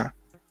EXCLSUIVE,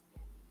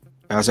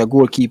 as a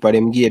goalkeeper,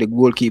 them gave the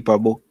goalkeeper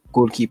book,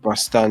 goalkeeper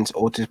stance,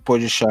 out of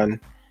position,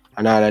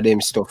 and all of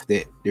them stuff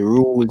there, the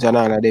rules and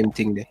all of them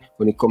things there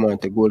when it come on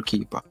to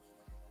goalkeeper.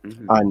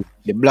 And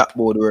the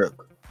blackboard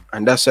work,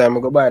 And that's why I'm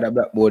going to buy the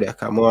blackboard there,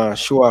 because I want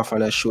to show off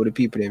and I show the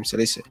people them. So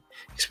listen,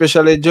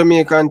 especially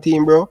Jamaican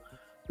team, bro,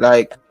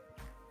 like,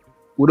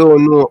 we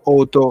don't know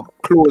how to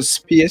close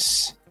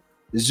space,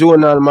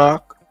 zonal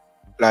mark,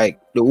 like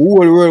the whole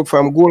world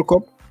from Gold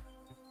Cup.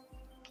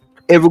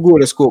 Every goal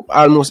they scope,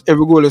 almost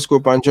every goal they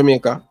scope on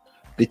Jamaica,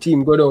 the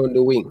team go down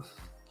the wing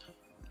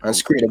and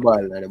screen the ball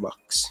in the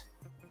box.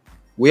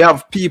 We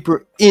have people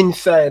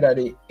inside of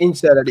the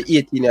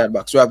 18-yard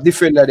box. We have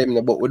different of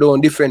them, but we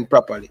don't defend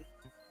properly.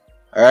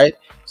 Alright?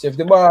 So if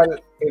the ball,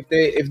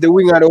 if the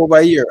winger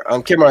over here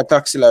and Cameron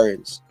Taxi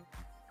Lawrence,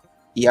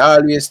 he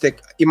always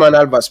take him and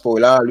Alvas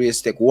Paul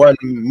always take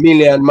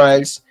 1,000,000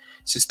 miles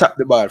to stop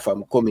the ball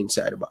from coming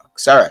inside the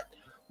box. Alright.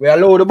 We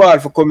allow the ball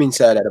for come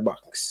inside of the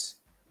box.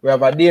 We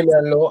have a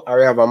Damian Lowe or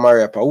we have a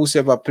Mariapa,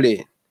 whoever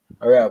playing.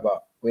 Or we have a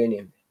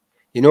name.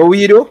 You know what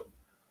we do?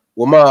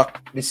 We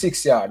mark the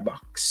 6-yard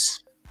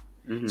box.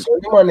 So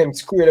the man them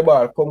square the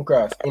ball, come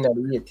across in the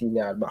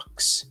 18-yard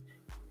box.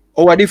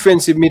 Our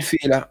defensive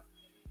midfielder,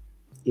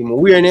 him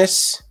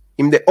awareness,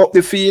 him the up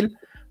the field,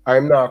 or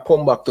him now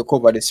come back to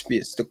cover the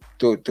space to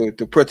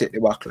protect the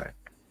back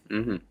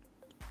line.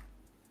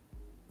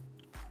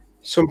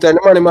 Sometimes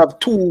the man him have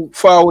 2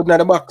 forward in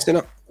the box, you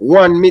know.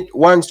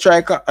 One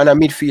striker and a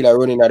midfielder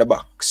running at the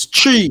box.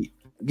 3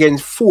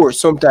 against 4,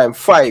 sometimes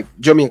 5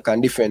 Jamaican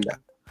defender.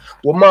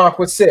 We mark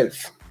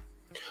ourselves.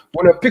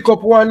 When we pick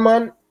up one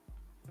man,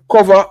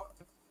 cover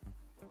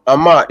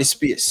and mark the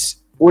space.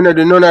 We don't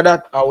do none of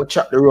that, I will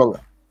chat the wrong.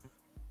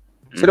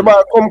 So the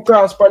ball come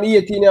across from the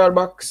 18-yard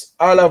box,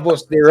 all of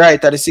us they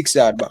right at the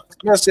 6-yard box.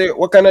 I say,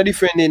 what kind of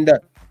defending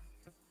that?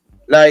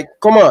 Like,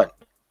 come on.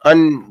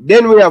 And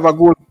then we have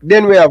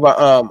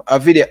a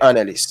video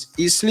analyst.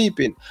 He's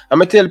sleeping. I'm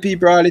gonna tell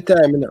people all the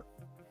time, you know.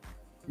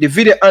 The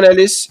video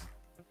analyst,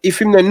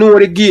 if him don't know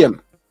the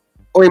game,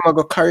 how him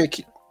go carry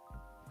it.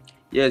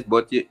 Yes,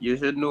 but you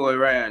should know,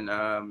 Ryan,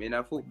 in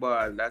a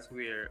football, that's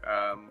where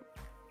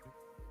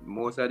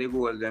most of the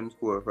goals them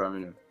score from,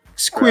 you know.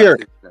 Square.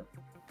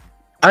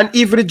 And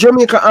if the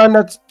Jamaica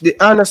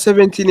under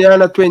 17, the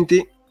under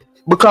 20,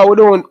 because we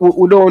don't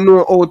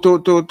know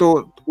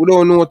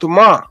how to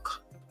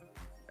mark.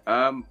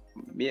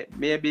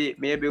 Maybe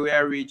we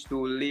are reached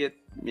too late.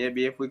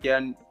 Maybe if we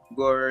can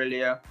go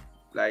earlier,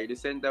 like the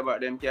centre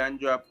back them can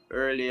drop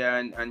earlier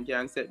and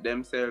can set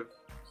themselves,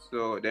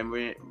 so then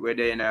we're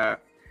in a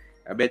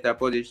better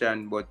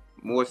position. But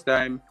most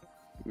time,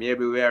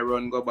 maybe we are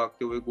go back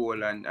to the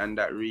goal and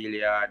that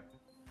really hard.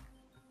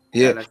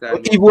 Yeah,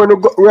 but even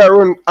when we are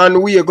run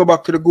and we go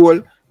back to the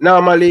goal,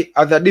 normally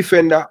as a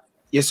defender,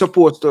 you're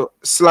supposed to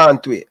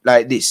slant way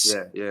like this.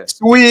 Yeah.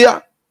 So we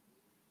are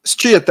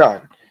straight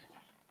on.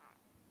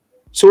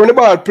 So when the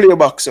ball play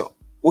back, so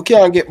we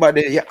can't get back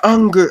there. You're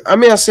angry. I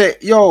mean, I say,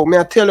 yo,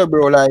 I tell you,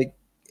 bro, like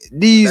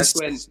these.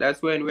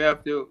 That's when we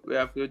have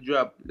to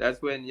drop.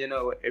 That's when, you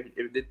know,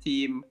 if the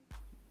team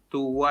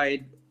too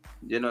wide,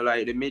 you know,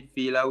 like the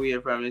midfield away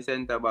from the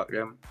centre back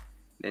them,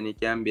 then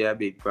it can be a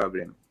big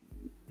problem.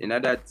 In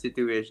that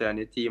situation,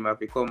 the team have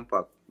to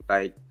compact.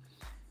 Like,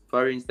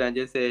 for instance,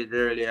 you said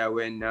earlier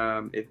when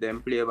if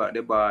them play back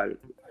the ball,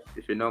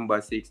 if you're number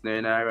 6 not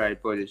in the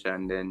right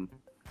position, then,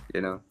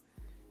 you know,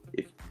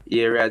 if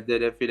areas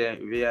there for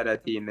the other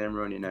team them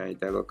running,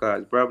 it will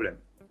cause problem.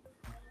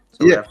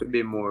 So we have to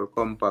be more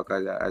compact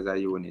as a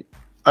unit.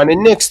 And the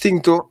next thing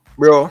too,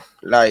 bro,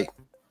 like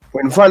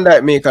when Van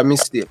Dijk make a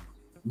mistake,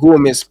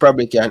 Gomez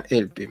probably can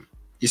help him.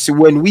 You see,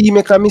 when we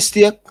make a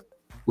mistake,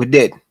 we're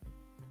dead.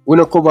 We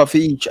don't cover for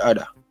each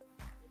other.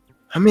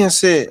 I mean, I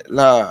say,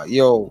 la,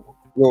 yo,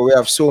 we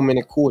have so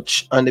many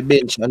coach on the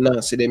bench and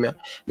now see them,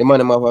 the man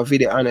have a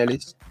video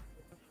analyst.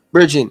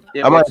 Virgin,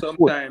 yeah, but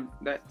sometimes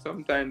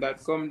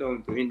that come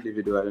down to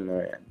individual,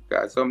 Ryan.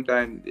 Because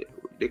sometimes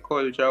the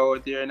culture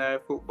out here in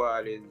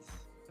football is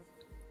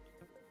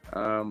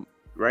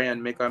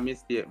Ryan make a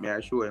mistake, may I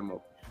show him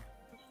up.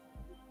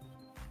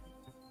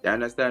 You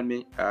understand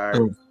me?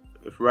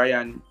 If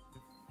Ryan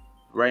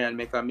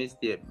make a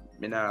mistake,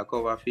 me not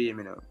cover for him,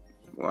 you know.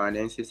 And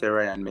then say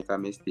Ryan make a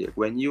mistake.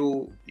 When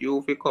you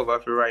fi cover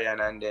for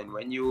Ryan and then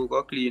when you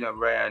go clean up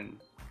Ryan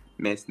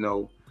mess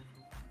now,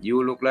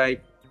 you look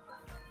like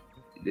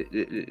the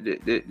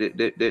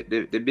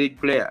big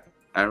player,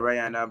 and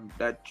Ryan have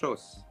that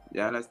trust.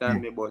 You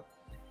understand me? But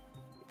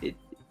it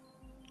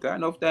got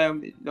enough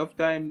time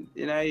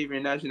in a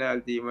even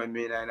national team when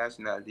me in a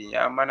national team.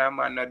 Yeah,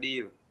 man no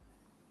deal.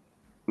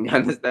 You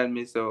understand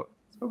me? So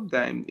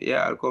sometimes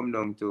I'll come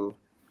down to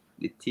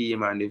the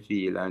team and the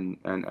field and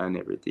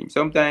everything.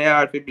 Sometimes you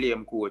have to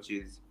blame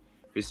coaches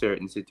for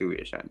certain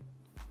situations.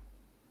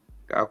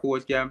 A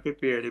coach can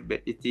prepare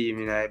the team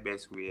in the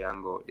best way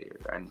and go there.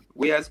 And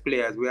we as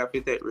players, we have to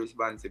take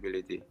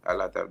responsibility a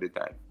lot of the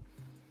time.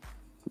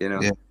 You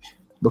know? Yeah.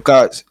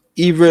 Because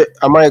even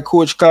my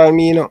coach call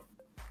me, you know.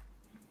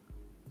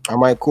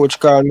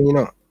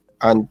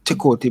 And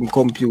take out him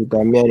computer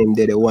and me and him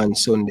there one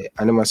Sunday.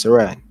 And I must say,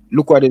 Ryan,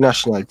 look what the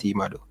national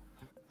team I do.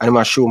 And I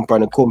must show him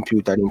on the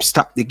computer and him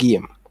stop the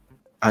game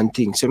and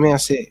things. So me I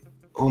say,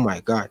 oh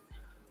my God.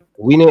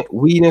 we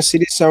no see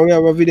this and we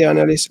have a video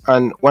analyst.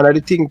 And one of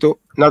the things too,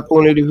 not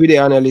only the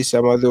video analyst,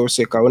 I'm also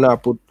say we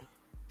not put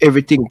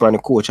everything on the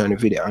coach and the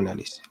video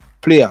analyst.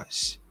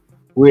 Players,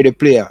 where the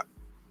player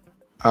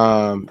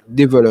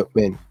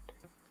development,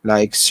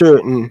 like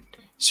certain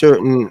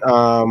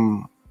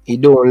he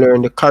don't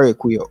learn the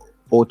correct way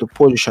how to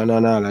position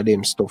and all of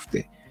them stuff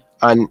there.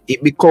 And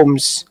it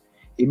becomes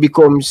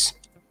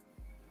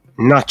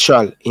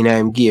natural in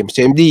him game.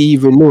 So he didn't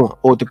even know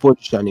how to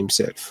position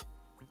himself.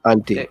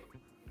 Until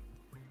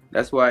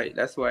that's why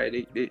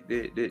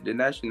the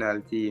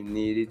national team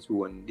need its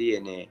own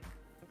DNA.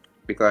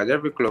 Because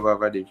every club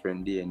have a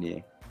different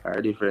DNA or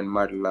a different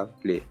model of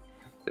play.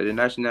 So the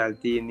national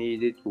team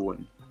needs its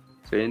own.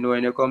 So you know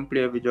when you come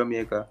play with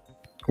Jamaica,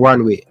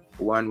 one way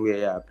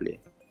you play.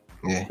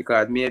 Yeah.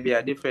 Because maybe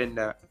a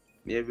defender,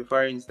 maybe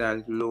for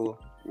instance Low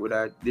would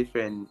have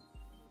different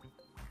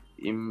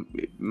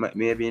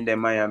maybe in the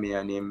Miami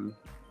and him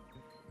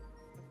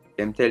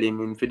tell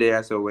him for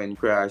there so when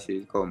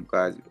crashes come,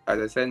 because as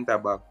a centre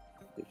back,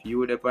 if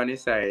you up on the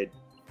side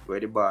where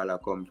the ball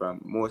come from,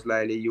 most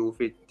likely you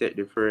fit take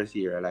the first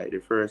year, like the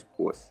first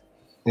post.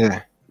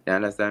 Yeah. You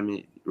understand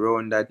me?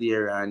 Round that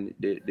area and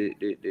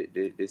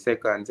the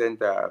second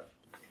centre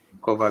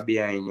cover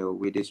behind you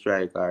with the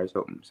striker or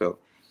something. So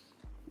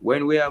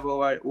when we have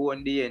our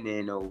own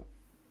DNA now,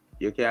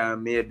 you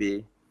can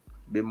maybe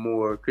be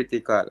more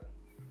critical.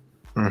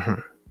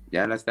 You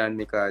understand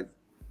me? Because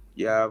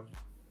you have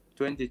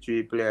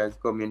 23 players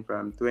coming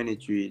from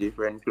 23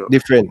 different clubs.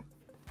 Different.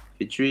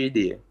 For 3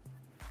 days.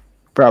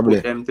 Problem.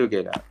 Put them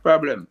together.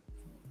 Problem.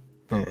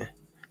 Yeah.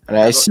 And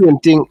I see him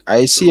think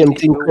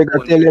Craig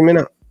I tell him, you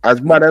know, as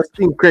bad as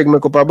think Craig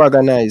make up a bag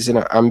of nice, you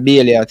know, and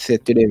Bailey had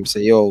said to them,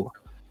 say, yo,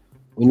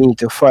 we need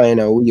to find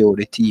a way how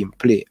the team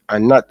play.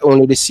 And not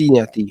only the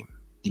senior team,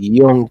 the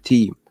young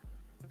team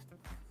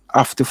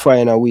have to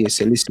find a way.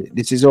 Say, listen,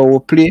 this is how we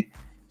play.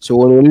 So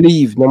when we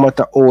leave, no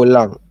matter how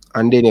long,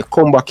 and then you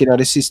come back into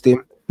the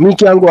system, me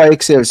can go to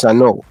EXCLSUIVE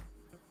now.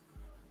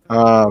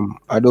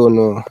 I don't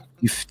know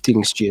if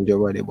things change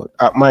over there, but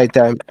at my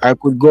time, I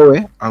could go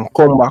away and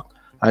come back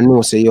and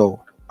know, say,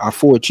 yo, a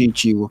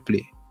 4-3-3 will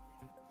play.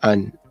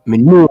 And me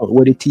know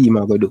what the team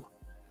are going to do.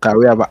 Because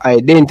we have an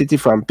identity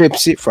from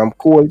Pepsi, from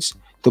Colts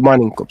to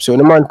Manning Cup. So when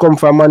the man come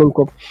from Manning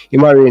Cup, he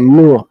already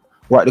know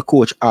what the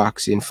coach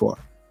asking for.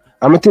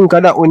 And I think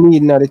that we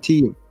need in the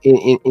team,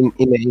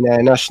 in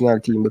a national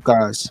team,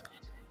 because,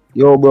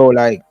 yo, bro,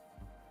 like,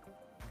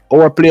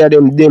 our player,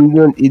 they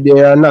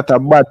are not a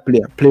bad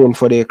player playing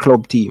for their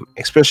club team.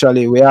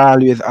 Especially, we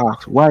always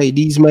ask, why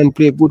these men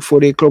play good for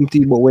their club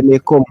team, but when they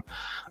come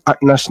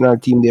at national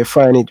team, they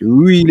find it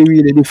really,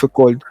 really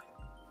difficult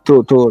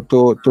to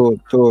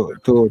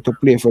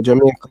play for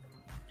Jamaica.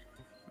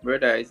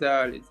 Brother, it's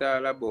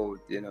all about,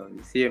 you know,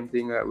 the same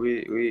thing that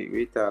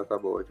we talk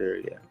about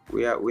earlier.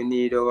 We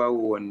need our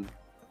own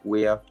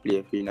way of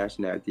play for the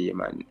national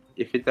team, and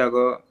if it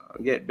go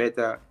get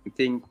better, I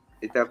think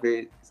it have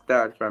to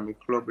start from the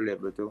club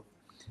level too.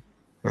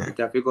 It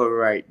have to go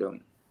right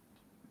down.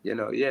 You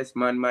know, yes,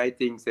 man might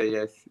think say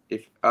yes,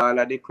 if all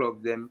of the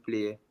clubs them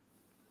play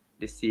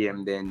the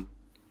same, then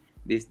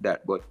this,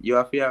 that, but you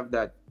have to have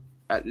that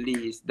at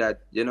least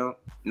that, you know,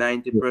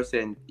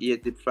 90%,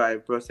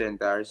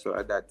 85% or so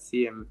of that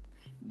same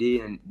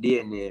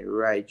DNA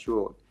right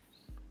through.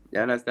 You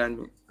understand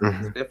me?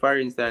 So for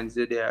instance,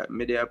 they are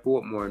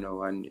Portmore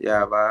now and you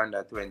have a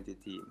under 20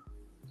 team.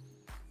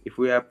 If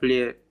we are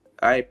play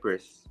high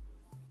press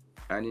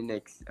and the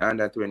next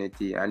under 20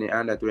 team and the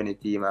under 20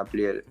 team I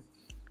play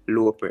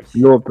low press.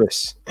 Low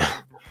press.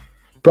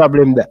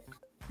 Problem that.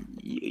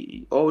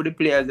 All the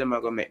players them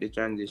are gonna make the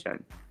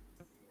transition.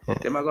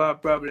 Them are gonna have a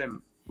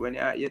problem when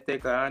you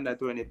take a under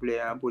 20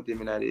 player and put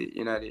him in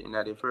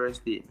the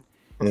first team.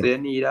 So you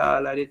need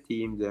all of the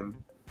teams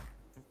them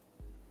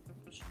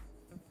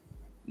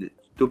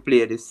to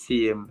play the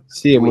same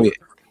way.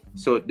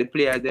 So the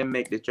players then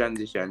make the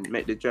transition.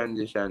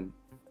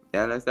 You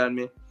understand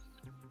me?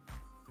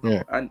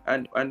 Yeah.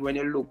 And when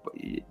you look,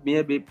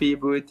 maybe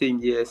people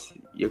think yes,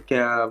 you can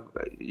have,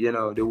 you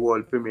know, the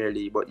World Premier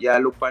League, but you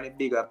look on the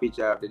bigger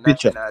picture of the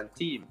national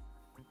team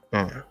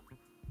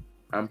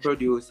and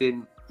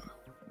producing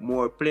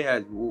more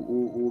players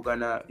who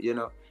gonna, you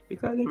know,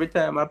 because every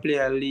time a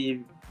player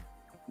leave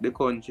the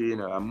country, you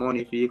know, and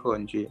money for the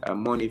country and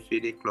money for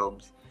the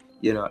clubs,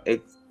 you know,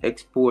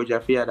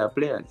 exposure for other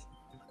players.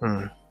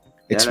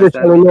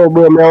 Especially now,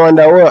 bro, I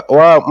wonder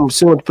what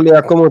so much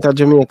player come out of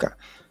Jamaica.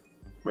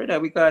 Brother,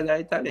 because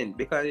I talent.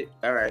 Because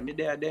alright, me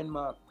there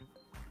Denmark.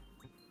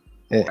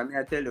 Yeah. I mean,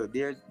 I tell you,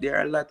 there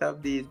are a lot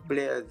of these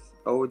players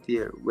out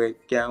here where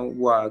can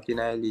walk in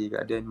a league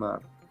at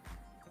Denmark.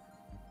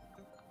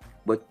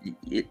 But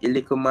a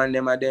little man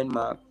them at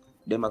Denmark,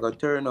 them are gonna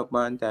turn up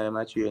man time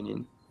at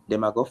training.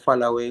 Them are gonna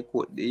follow away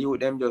coach. You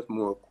them just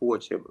more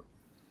coachable.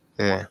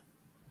 Yeah.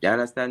 You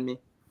understand me?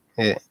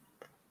 Yeah.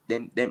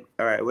 Them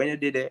alright, when you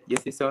did it, you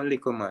see some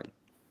little man.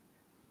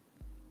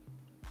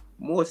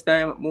 Most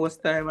time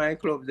I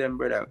club them,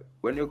 brother.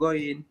 When you go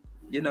in,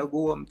 you know,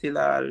 go home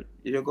till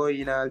you go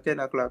in all 10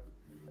 o'clock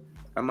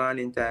a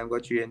morning time, go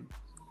train.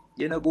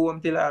 You know, go home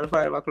till all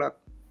 5 o'clock.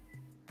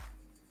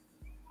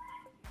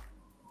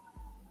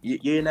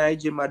 You in a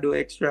gym, I do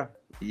extra.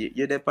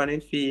 You dep on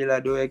the field, I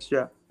do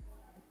extra.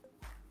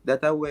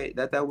 That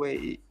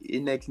way,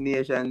 in next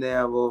nation they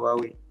have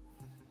overweight.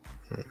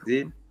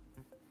 See?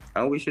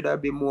 And we should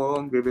have been more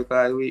hungry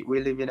because we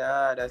live in a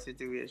harder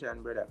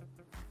situation, brother.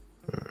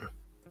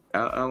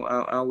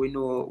 And we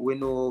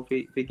know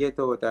we get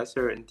out of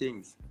certain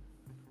things.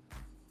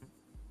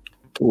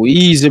 Too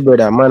easy,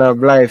 brother. Man of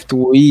life,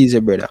 too easy,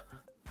 brother.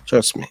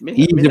 Trust me.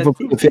 Easy for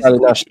people to feel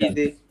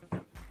national.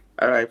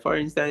 Alright, for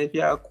instance, if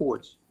you're a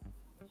coach,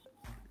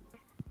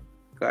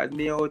 because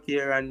me out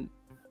here and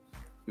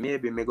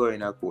maybe me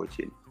going a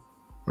coaching.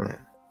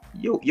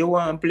 You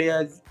want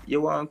players,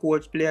 you want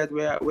coach players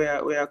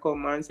where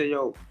come and say,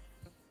 yo,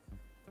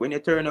 when you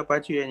turn up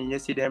at training, you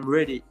see them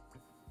ready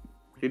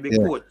to be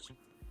coach.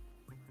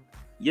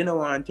 You don't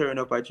want to turn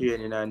up at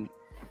training and,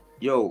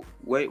 yo,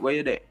 where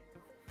you there?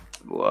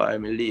 Boy,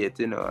 I'm late,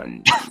 you know,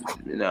 and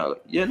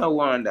you don't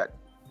want that.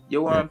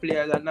 You want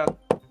players that knock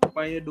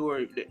on your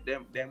door,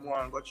 them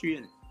want to go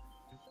train.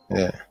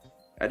 Yeah.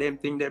 And them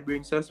think they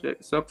bring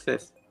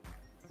success.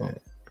 Yeah.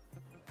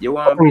 You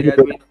want players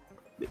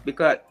with,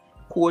 because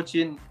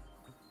coaching,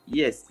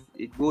 yes,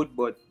 it's good,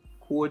 but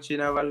coaching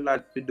have a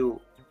lot to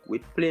do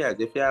with players.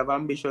 If you have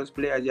ambitious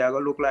players, you're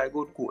going to look like a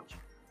good coach.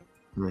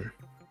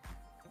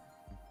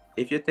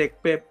 If you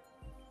take Pep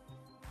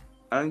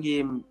and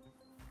give him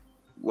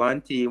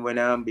one team when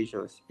they're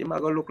ambitious, he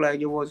might going to look like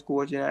he was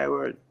coaching in the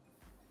world.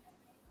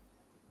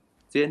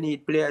 So you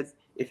need players.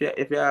 If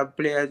you have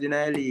players in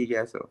a league,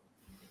 so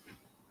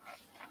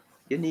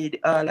you need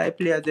all the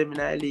players in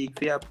a league.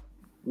 If you have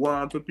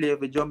want to play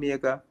for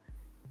Jamaica,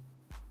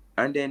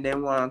 and then they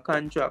want a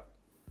contract.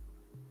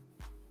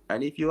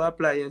 And if you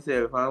apply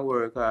yourself and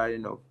work hard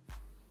enough,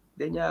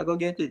 then you're going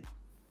to get it.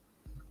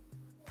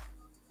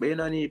 But you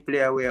don't need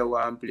player where you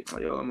want to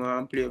play. You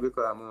want to play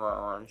because I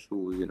want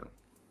shoes, you know.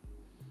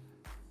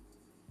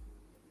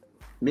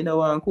 Me don't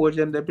want to coach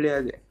them the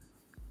players there.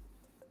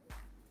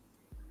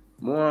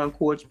 I want to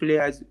coach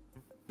players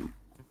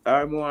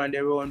or more on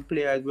their own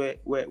players where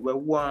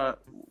want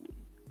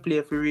to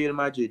play for Real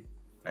Madrid.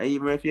 And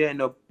even if you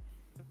end up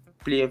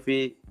play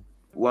for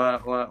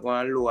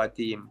one lower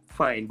team,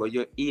 fine, but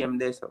you aim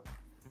there, so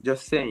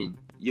just saying,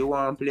 you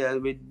want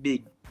players with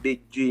big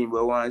dream,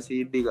 but want to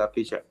see bigger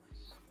picture.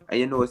 And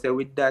you know, so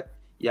with that,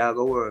 you have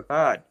to work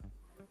hard.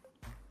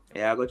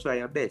 You have to try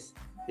your best.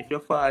 If you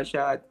fall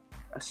short,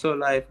 so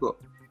life go.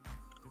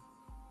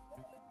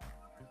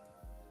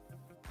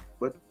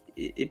 But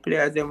it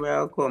players them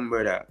will come,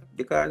 brother.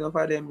 Because of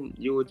them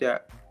youth,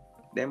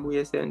 them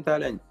wasting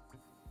talent.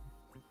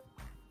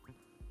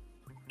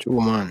 True,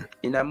 man.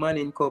 In a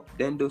Manning Cup,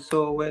 then do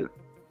so well.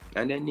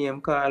 And then name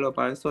call up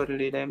and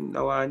suddenly them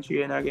no want to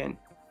train again.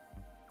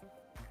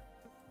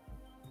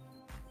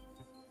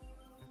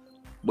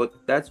 But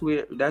that's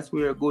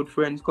where good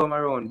friends come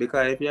around.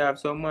 Because if you have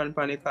some man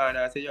on the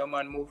corner, say your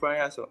man move from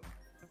here so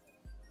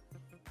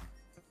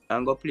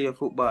and go play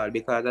football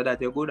because of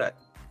that you're good at.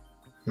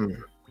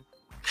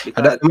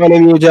 That man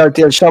him usually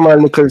tell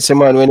Shaman Nichols,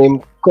 man, when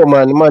him come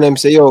and the man him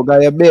say, yo,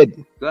 got your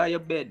bed. Got your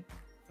bed.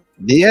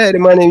 Yeah, the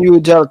man him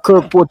usually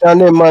Kirk put on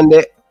them man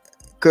there.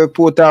 Kirk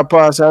put a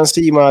pass and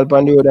see him all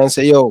on the road and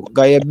say, yo,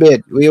 got your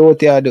bed. What you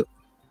out here do?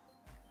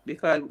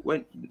 Because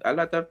when a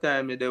lot of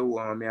times they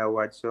want me to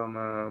watch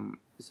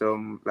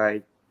some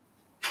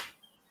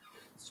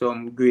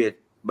great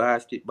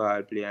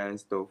basketball players and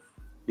stuff,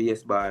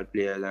 baseball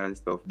players and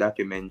stuff,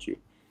 documentary.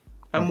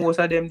 And most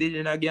of them did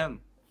in a gang.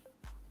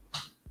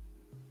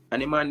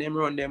 And the man them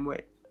run them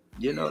way.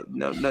 You know,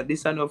 no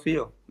this enough for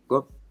you.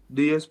 Go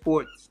do your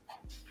sports.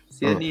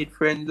 So you need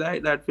friends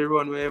like that to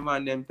run where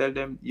man them tell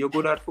them you're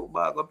good at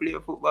football, go play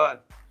football.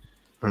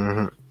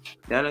 You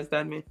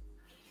understand me?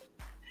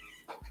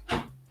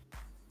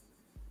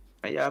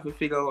 And you have to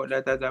figure out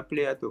that as a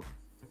player too.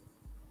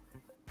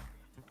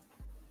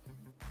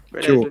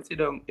 But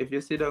if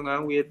you sit down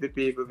and wait for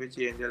people to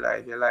change your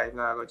life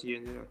not going to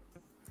change, you know.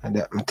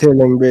 And I'm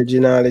telling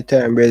Bridget all the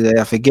time, brother, you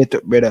have to get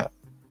up, brother.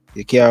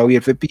 You can't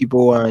wait for people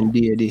who want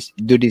to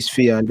do this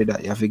for you and do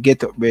that. You have to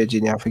get up,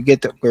 Bridget. You have to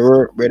get up to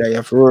work, brother. You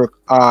have to work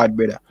hard,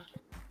 brother.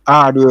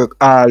 Hard work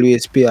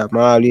always pay up.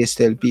 I always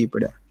tell people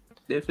that.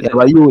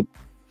 Definitely.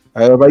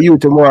 I have a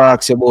youth who more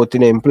ask about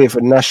them play for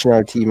the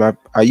national team.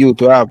 A youth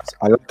who have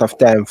a lot of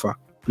time for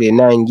play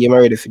 9 games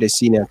already for the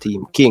senior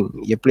team. King,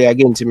 you play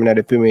against him in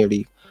the Premier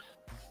League.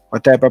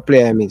 What type of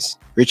player him is?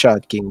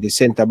 Richard King, the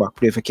centre back,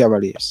 play for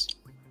Cavaliers.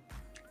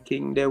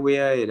 King, they way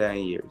ahead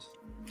in years.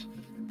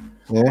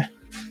 Yeah?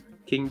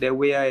 King, they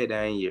way ahead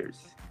in years.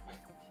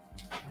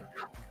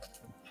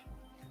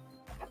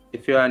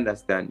 If you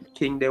understand,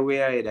 King, they way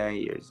ahead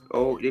in years.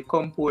 Oh, the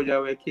composure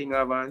where King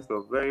have and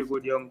stuff, very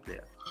good young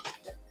player.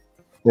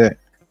 Yeah.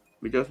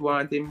 We just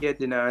want him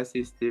get in our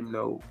system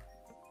now.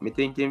 Me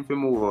think him to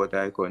move out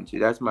of the country.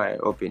 That's my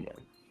opinion.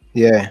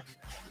 Yeah.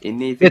 He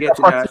need to get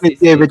in our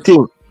system.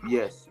 Everything.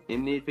 Yes. He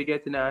need to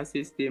get in our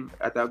system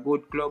at a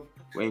good club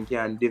when he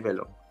can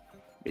develop.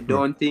 We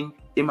don't think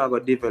he might go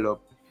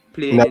develop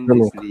playing in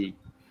this league.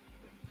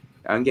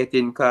 and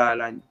getting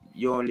call, and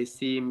you only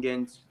see him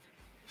against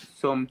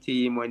some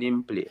team when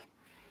him play.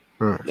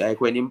 Like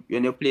when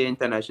you play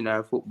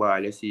international football,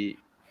 you see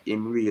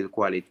him real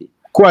quality.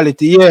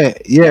 Quality, yeah.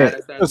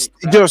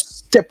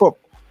 Just step up.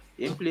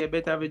 Him play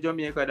better with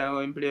Jamaica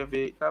than him play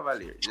with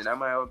Cavaliers. In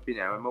my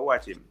opinion, when I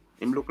watch him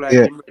look like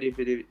him ready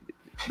for the.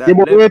 But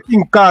what do you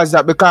think cause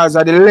that? Because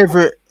of the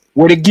level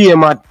where the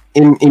game at,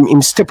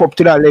 him step up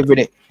to that level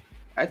there.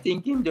 I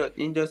think him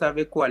just have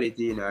a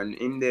quality, you know, and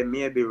him there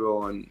maybe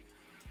run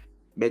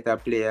better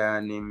player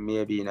and him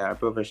maybe in a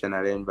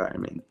professional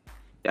environment.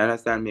 You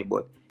understand me?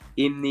 But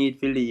him need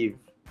to leave.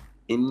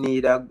 Him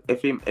need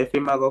if him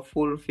go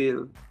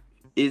fulfill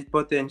his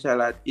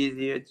potential at his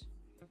age,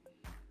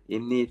 he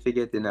need to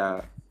get in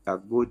a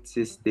good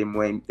system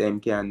where them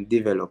can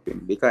develop him.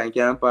 Because he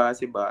can pass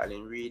the ball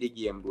and read the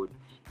game good.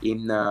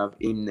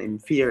 Him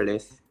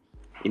fearless.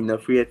 Him not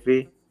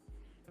afraid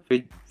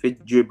to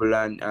dribble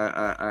and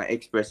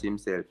express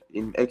himself.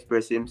 Him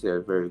express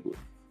himself very good.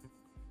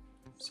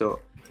 So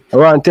I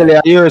want to tell you,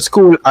 a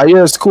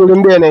year school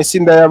in there, and I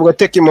seen that I have to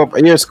take him up.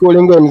 A year school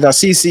in going to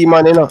CC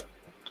man, you know.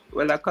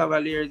 Well, the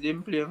Cavaliers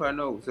didn't play for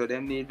now, so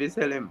them need to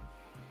sell him.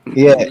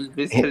 Yeah,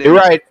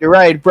 the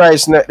right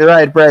price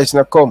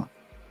not come.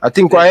 I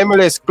think our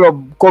MLS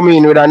club come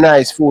in with a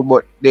nice food,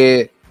 but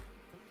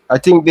I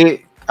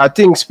think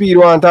Speed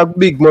want a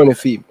big money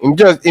for him.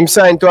 Him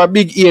signed to a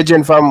big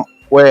agent from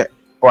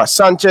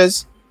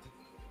Sanchez.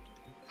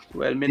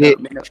 Well,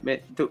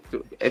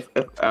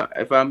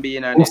 if I'm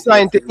being honest,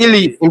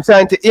 him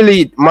signed to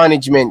elite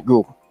management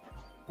group.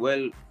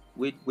 Well,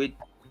 with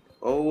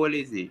how old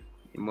is he?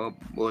 Him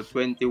about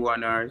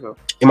 21 or so.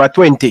 Him at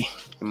 20.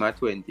 Him at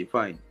 20,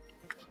 fine.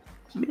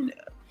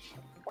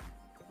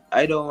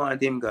 I don't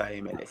want him go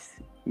MLS.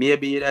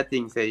 Maybe that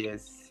thing say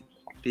yes.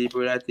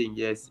 People that think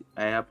yes,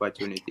 an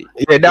opportunity.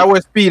 Yeah, that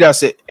was Speed I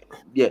said.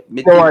 Yeah,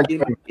 me think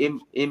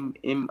him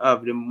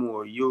have the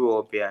more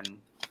European.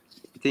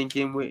 Think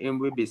him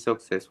will be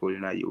successful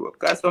in Europe.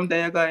 Because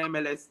sometimes you got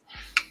MLS.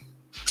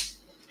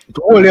 It's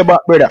all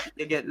about brother.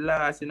 You get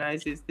lost in our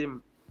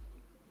system.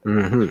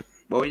 Mm-hmm.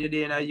 But when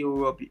you're in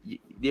Europe,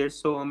 there's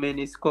so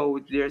many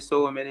scouts, there's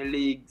so many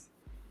leagues.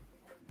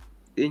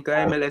 Think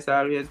MLS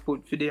always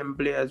put for them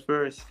players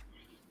first.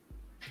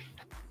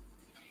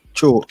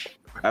 True.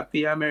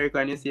 Happy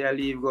American, you see a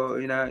league go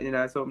in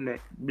a something.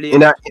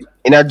 In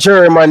a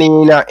Germany,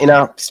 in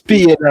a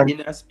Spain.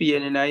 In a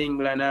Spain, in a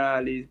England, and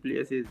all these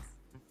places.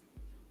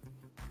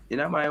 In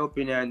my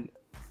opinion,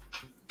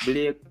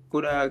 Blake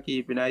could have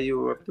keep in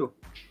Europe too.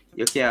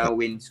 You can't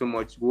win so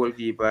much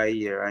goalkeeper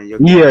here, and you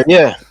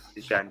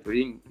can't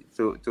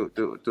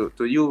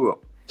to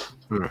Europe.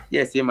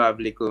 Yes, him have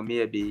little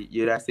maybe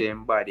you the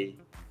same body.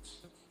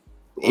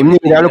 Him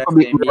need a little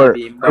bit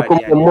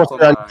more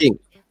thing.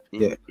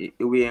 Yeah.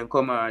 We ain't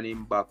come on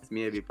in box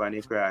maybe on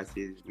the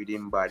crosses with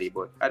him body,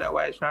 but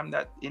otherwise from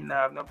that he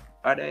have no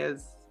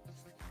others.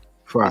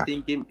 I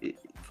think him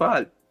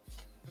fault.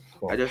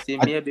 I just see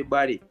maybe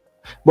body.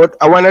 But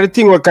one of the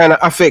things what kind of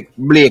affect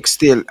Blake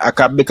still,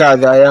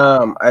 because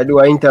I do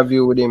an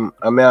interview with him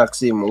and I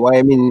ask him why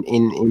I'm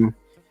in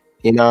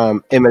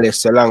MLS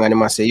so long, and he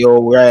must say,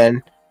 yo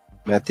Ryan,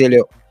 I tell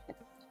you,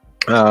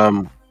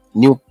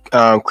 new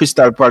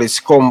Crystal Palace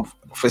come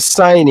for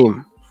sign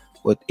him,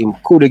 but him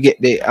could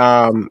get the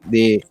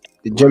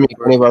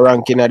Jamaica never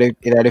ranking at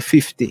the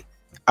 50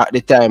 at the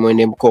time when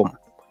them come,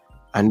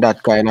 and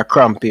that kind of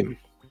cramp him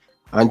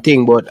and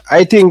thing. But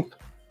I think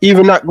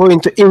even not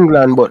going to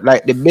England, but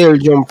like the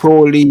Belgium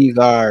Pro League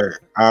or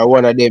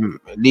one of them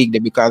league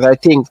there, because I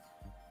think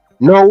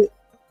now,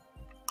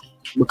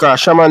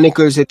 because Shaman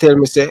Nichols they tell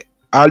me say,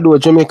 although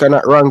Jamaica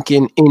not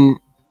ranking in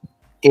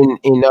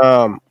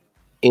the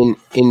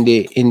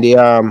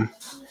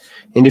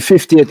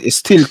 50th, it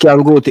still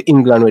can go to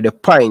England with the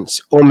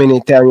points. How many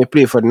times you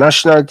play for the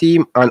national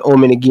team and how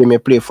many games you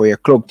play for your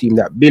club team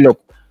that build up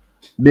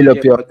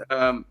your. But,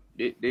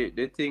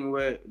 the thing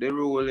where the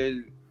rule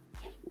is,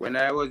 when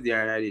I was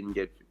there and I didn't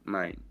get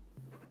mine.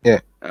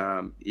 Yeah.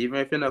 Even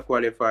if you not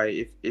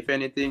qualify, if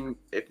anything,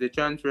 if the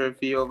transfer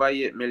fee over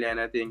 8 million,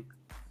 I think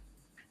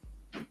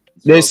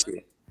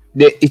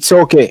it's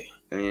okay.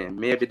 Yeah,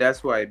 maybe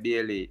that's why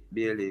Bailey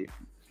can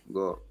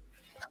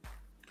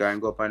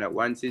go up on that.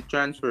 Once the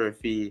transfer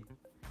fee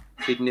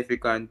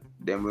significant,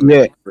 then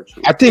we'll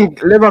I think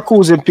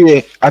Leverkusen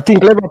pay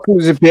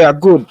a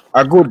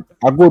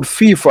good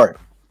fee for it.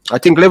 I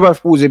think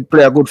Leverkusen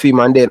play a good fee,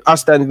 and then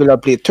Aston Villa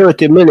play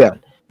 30 million.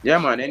 Yeah,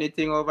 man.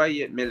 Anything over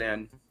 8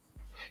 million.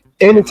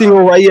 Anything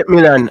over 8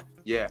 million,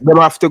 yeah, them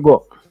have to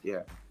go.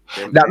 Yeah.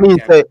 That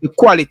means the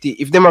quality.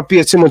 If them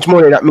pay so much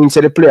money, that means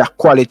the player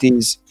quality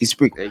is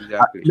pretty.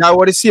 Exactly. Now,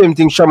 what the same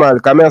thing, Shamal?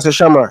 Because I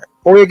say, Shamal,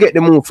 how you get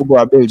the move to go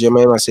to Belgium?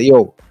 I say,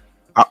 yo,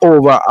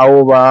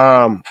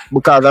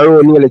 because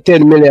around nearly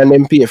 10 million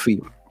them pay for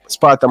him.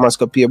 Sparta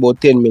must pay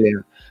about 10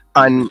 million.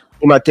 And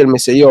he might tell me,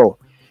 say, yo,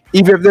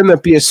 even if them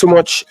pay so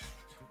much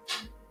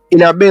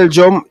in a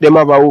Belgium, them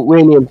have a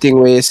winning thing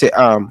where you say,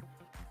 how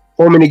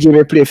many games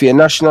you play for your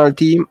national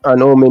team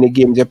and how many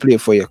games you play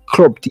for your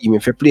club team.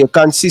 If you play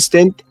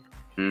consistent,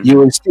 you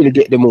will still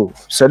get the move.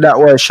 So that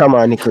was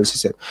Shaman Nichols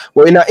said.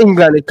 But in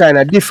England, it's kind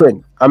of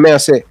different. I may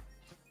say,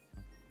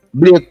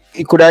 Blake,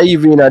 he could have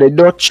even in the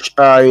Dutch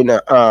or in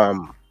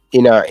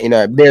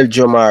a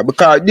Belgium, or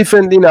because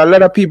different. A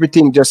lot of people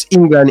think just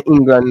England,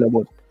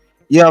 but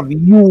you have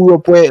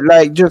Europe where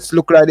like just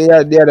look like they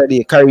had the other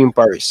day, Karim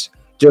Paris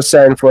just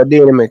signed for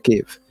Dynamo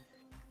Cave,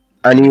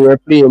 and he were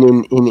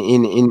playing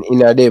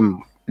in a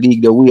them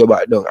league the way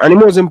back down, and he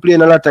wasn't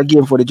playing a lot of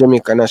game for the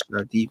Jamaica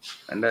national team.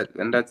 And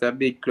that's a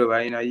big club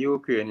in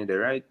Ukraine,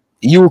 right?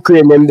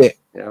 Ukraine them there.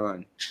 Yeah,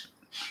 man.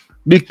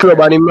 Big club,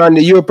 and him on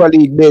the Europa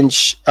League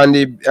bench and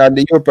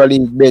the Europa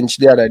League bench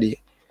the other day.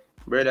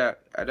 Brother,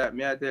 that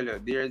me I tell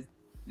you,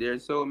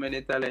 there's so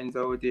many talents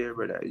out here,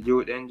 brother.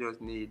 You then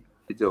just need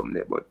to jump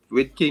there. But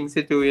with King's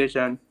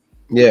situation,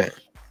 yeah,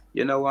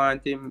 you don't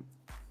want him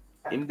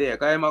there,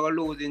 because I'm gonna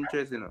lose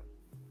interest, you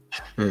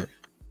know.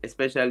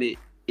 Especially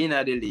in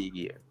the league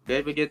here.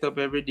 If you get up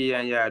every day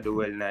and you do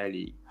well in the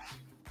league,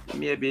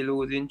 maybe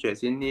lose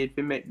interest. You need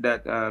to make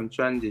that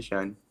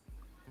transition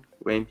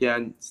when you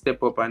can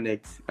step up a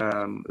next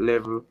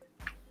level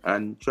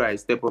and try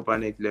step up a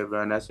next level,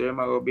 and that's where I'm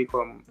gonna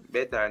become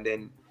better. And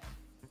then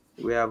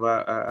we have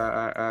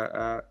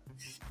a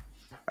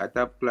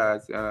top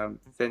class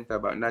centre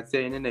back. Not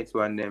saying the next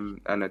one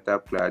them and a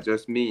top class,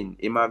 just mean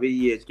him have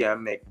age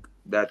can make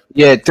that.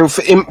 Yeah, to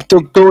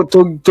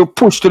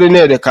push to the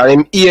net, because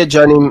him age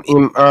and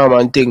him arm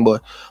and thing.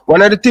 But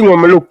one of the things when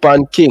I look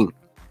on King,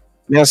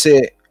 I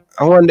say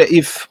I wonder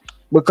if,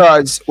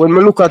 because when I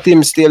look at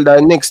him still,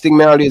 the next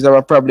thing I always have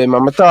a problem.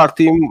 And I talk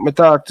to him, I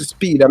talk to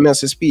Speed, and I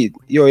say, Speed,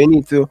 yo, you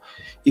need to,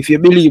 if you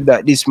believe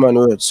that this man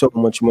worth so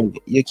much money,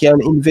 you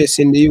can invest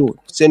in the youth.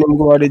 Send him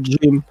go to the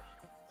gym.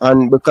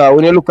 And because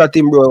when you look at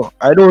him, bro,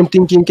 I don't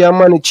think he can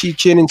manage cheat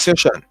training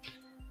session.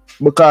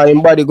 Because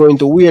his body going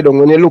to weird.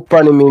 When you look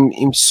at him,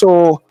 him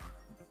so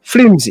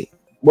flimsy.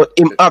 But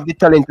him have the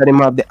talent and him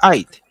have the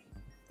height.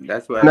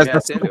 That's why and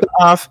that's the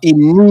half, he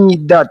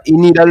need that. He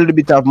need a little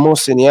bit of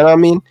muscle, you know what I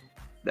mean?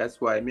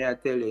 That's why I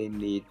tell you, he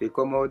need to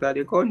come out of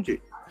the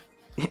country.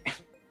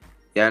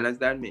 You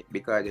understand me?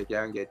 Because you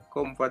can get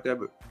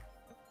comfortable.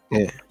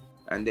 Yeah.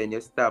 And then you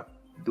stop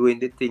doing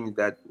the things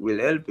that will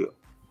help you.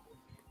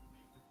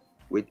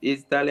 With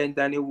his talent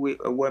and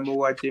when we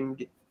watch him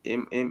do,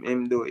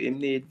 he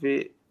need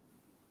to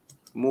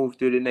move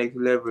to the next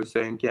level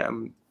so he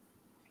can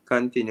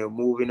continue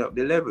moving up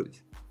the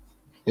levels.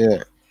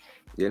 Yeah.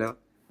 You know?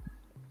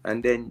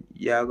 And then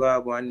you go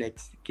have one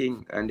next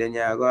King, and then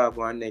you go have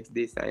one next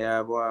this, and you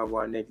go have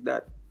one next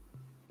that.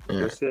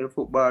 Just say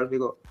football, we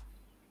go.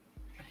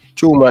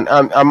 True, man.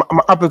 I'm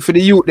happy for the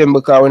youth then,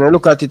 because when I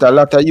look at it, a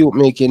lot of youth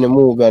making the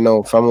move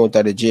now from out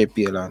of the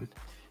JPL, and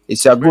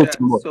it's a good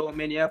thing. So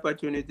many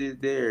opportunities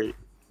there.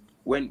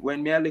 When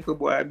me a little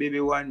boy, a baby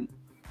one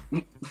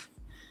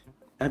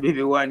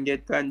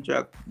get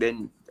contract,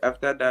 then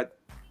after that,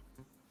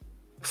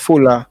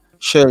 Fuller,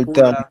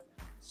 Shelton,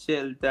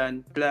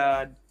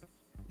 Claude,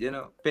 you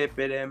know,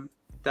 pepper them,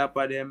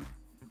 tapper them,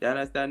 you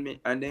understand me?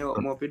 And then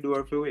open up the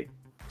door for we.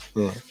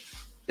 Yeah.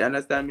 You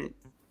understand me?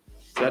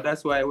 So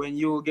that's why when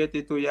you get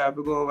it to, you have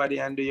to go over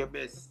there and do your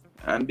best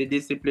and be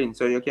disciplined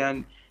so you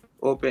can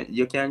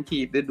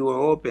keep the door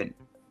open.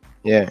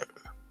 Yeah.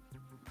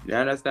 You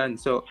understand?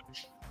 So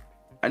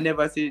I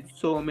never see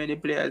so many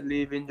players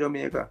leave in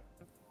Jamaica.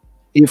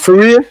 For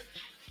real?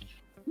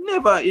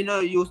 Never, you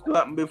know, it used to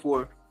happen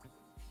before.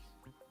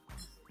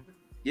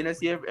 You know,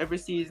 see every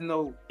season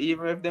now,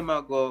 even if them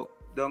go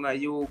down a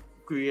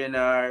Ukraine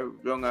or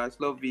down a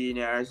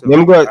Slovenia or something.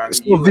 Them go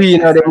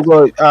Slovenia, them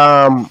go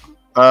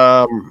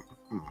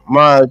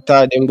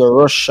Malta, them go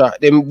Russia,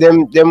 them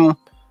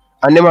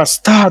and them a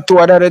start to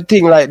another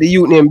thing like the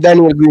youth named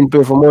Daniel Green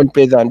play for Mount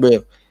Pleasant,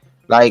 bro.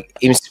 Like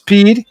him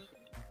speed,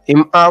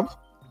 him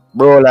up,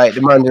 bro, like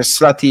the man just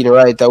slot in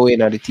right away in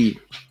the team.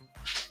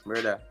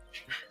 Brother,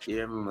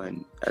 hear me,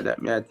 man.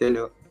 That me I tell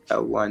you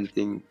one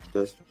thing,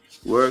 just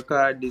work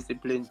hard,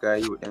 discipline,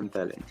 because you them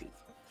talented.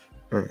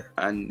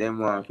 And them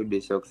want to be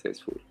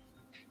successful.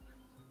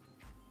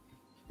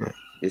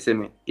 You see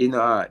me? It's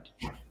not hard.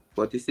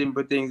 But the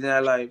simple things in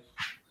our life,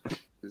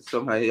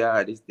 some of the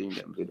hardest things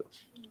them to do.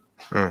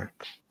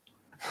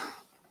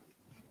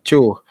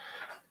 True.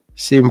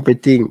 Simple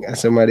thing and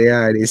some of the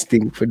hardest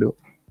thing to do.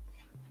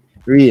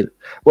 Real.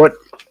 But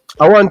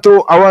I want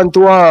to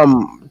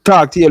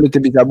talk to you a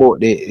little bit about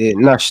the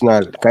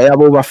national. Because you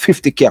have over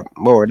 50 cap.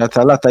 Bro, that's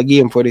a lot of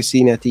game for the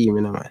senior team,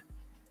 you know, man.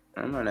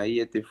 I'm on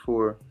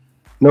 84.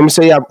 No, I'm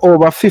saying you have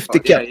over 50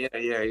 cap.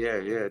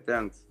 Yeah,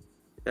 thanks.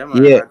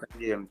 Man, yeah.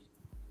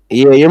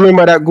 Yeah, you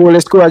remember that goal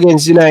they scored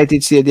against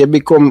United States?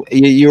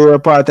 You were a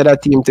part of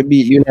that team to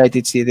beat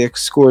United States. They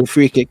scored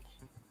free kick.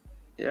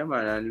 Yeah,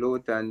 man, and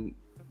Luton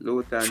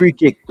free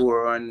kick.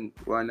 Score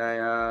one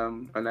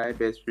I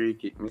best free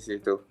kick, me say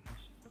too.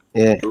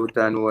 Yeah.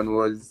 Luton one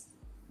was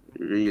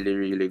really,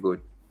 really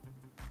good.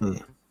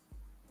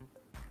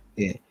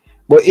 Yeah.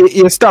 But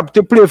you stopped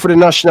to play for the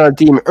national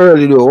team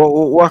early though.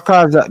 What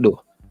caused that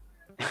though?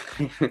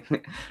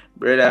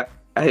 Brother,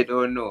 I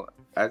don't know.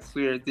 I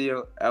swear to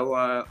you, I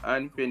want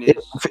unfinished.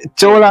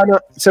 So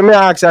me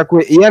ask a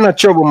question, you're not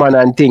trouble man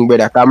and thing,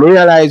 brother. Cause I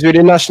realize with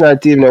the national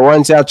team,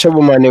 once you're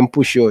trouble man, them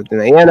push out.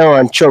 You're not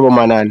one trouble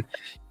man and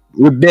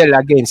rebel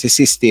against the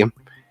system.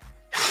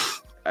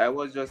 I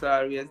was just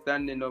always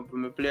standing up for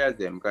my players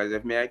them, because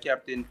if me a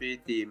captain for the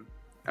team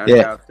and we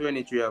have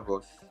 23 of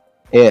us,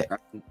 and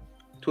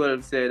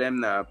 12 say them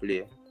now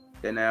play,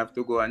 then I have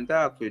to go and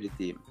talk for the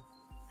team.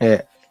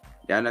 Yeah.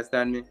 You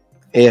understand me?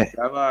 Yeah.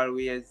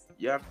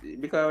 You have to,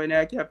 because when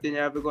you're a captain, you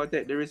have to go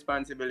take the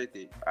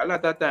responsibility. A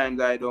lot of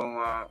times I don't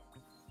want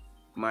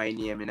my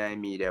name in the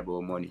media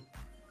about money.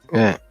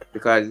 Yeah.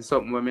 Because it's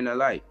something I don't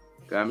like.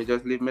 Because I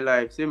just live my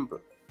life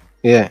simple.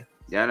 Yeah.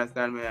 You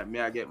understand me?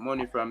 I get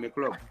money from my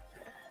club.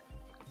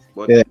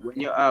 But when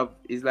you have,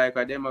 it's like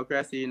a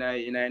democracy in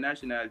a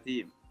national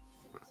team.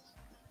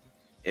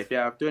 If you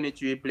have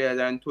 23 players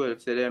and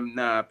 12 say them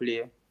not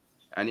play,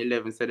 and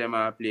 11 say them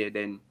not play,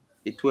 then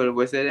the 12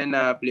 will say them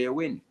not play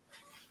win.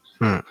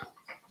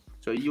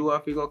 So you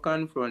have to go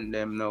confront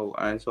them now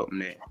and something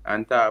there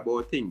and talk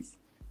about things.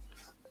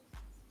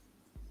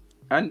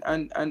 And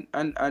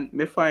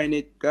me find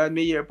it, cause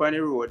me here on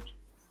the road.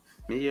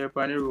 Me here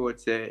on the road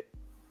say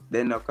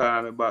they not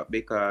call me back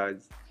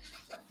because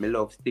me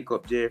love stick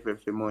up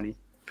JFF for money.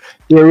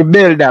 You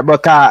rebel that,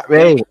 but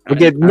hey, we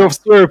get enough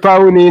story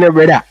for you,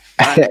 brother.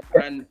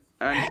 and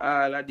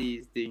all of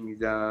these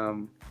things.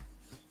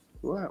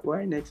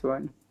 Why next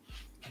one?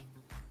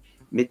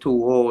 Me too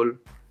old,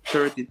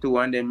 32,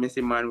 and then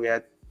Missy man we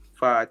at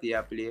 40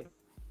 a play.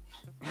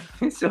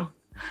 So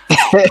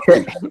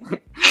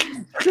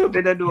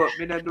better do.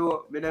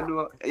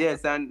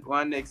 Yes, and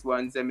one next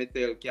one say me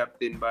tell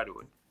Captain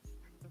Badwood.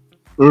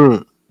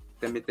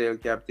 Say me tell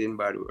Captain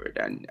Badwood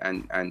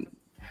and.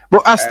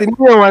 But Austin,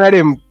 you know one of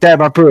them type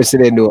of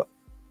person they do.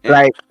 Yeah.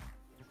 Like,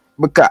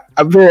 because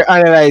I very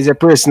analyze your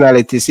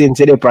personality since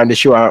you're up on the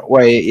show.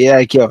 Why you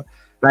like you?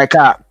 Like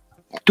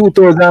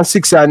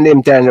 2006 and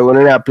them time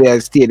when I play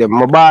at stadium,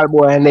 my ball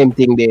boy and them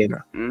thing there. You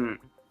know?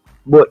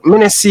 But I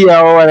don't see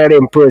how one of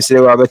them person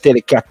who go tell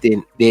the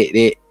captain,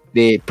 the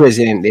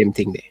president, them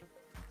thing there.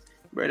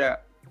 Brother,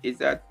 is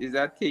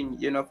that thing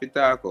you know to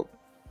talk up.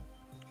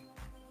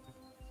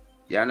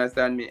 You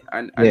understand me?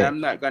 And I'm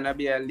not gonna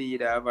be a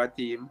leader of a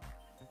team.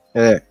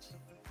 Yeah.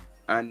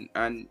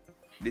 And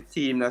the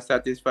team not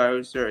satisfied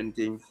with certain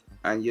things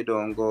and you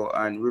don't go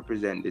and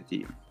represent the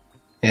team.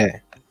 Yeah.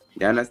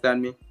 You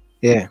understand me?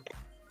 Yeah.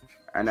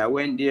 And I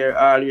went there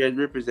always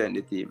represent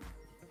the team.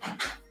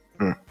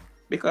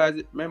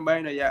 Because remember,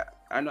 you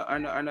know,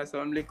 I know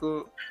some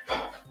little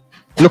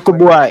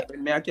boy.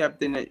 When me a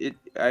captain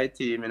a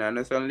team, and I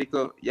know some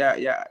little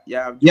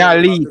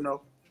lead.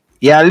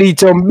 Yeah, lead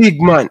some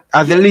big man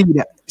as a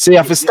leader. So you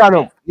have to stand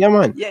up. Yeah,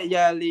 man.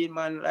 Yeah, lead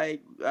man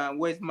like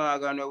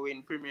Westmark gonna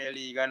win Premier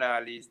League and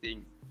all these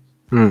things.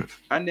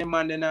 And them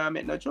man they not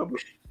make no trouble.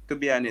 To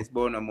be honest,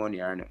 about no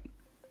money or nothing.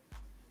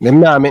 Them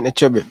not make no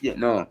trouble. Yeah,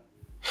 no.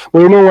 But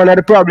you know one of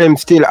the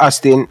problems still,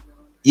 Austin,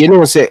 you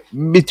know, say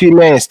between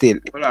me and still.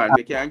 Hold on,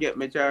 I can get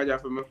my charger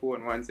from my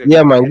phone 1 second.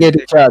 Yeah, man, get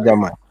the charger,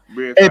 man.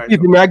 Hey,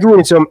 people, I'm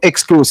giving some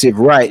exclusive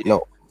right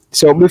now.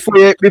 So before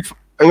you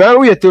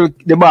wait till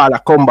the ball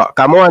come back,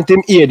 I want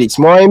him hear this.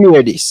 I want him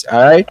hear this,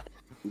 all right?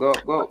 Go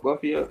for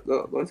you.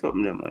 Go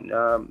something,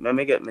 man. Let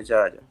me get my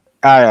charger.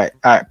 All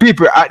right.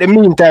 People, at the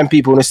meantime,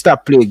 people, when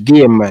stop playing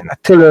game, man. I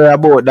tell you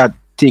about that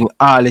thing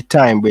all the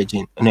time,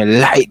 Bridget. And I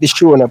like the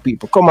show now,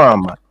 people. Come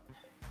on, man.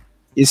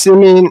 You see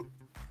me?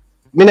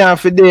 Me now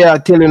for day I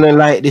tell you I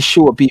like the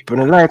show,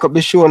 people. I like up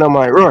the show now,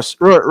 man.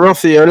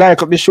 Ruffy, you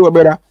like up the show,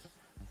 brother?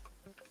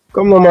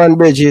 Come on, man,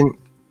 Bridget.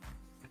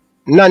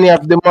 Nanny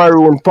of the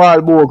Maroon,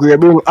 Paul Bogle,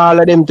 bring all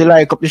of them to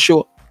like up the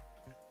show.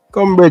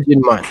 Come, Bridget,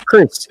 man.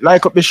 Chris,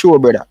 like up the show,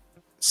 brother.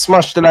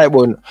 Smash the like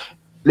button.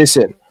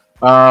 Listen,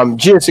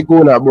 JC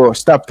Guna, bro.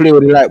 Stop playing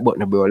with the like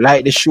button, bro.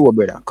 Like the show,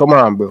 brother. Come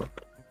on, bro.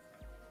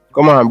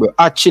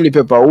 At Chili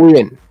Pepper,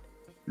 win.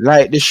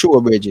 Like the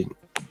show, Bridget.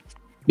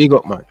 Big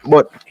up, man.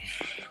 But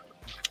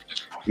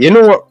you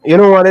know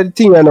what the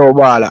thing I know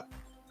about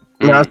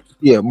that?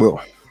 Yeah,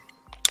 bro.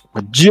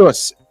 But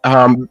just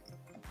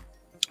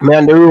me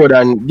on the road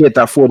and get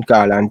a phone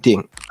call and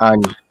thing.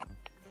 And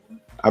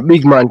a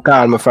big man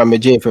call me from the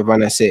JFF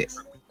and I say,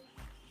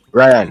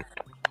 Ryan,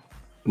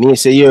 me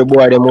say your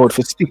boy them out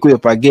for stick with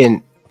up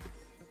again.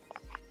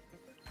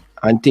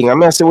 And thing.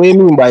 I say, what you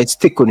mean by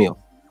stick on you?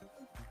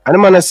 And the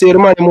man I say the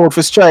man them out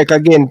for strike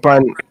again,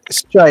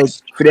 strike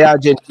for the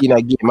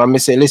Argentina game. And I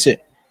say, listen,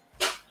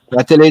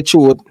 I tell you the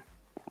truth,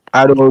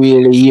 I don't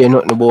really hear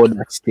nothing about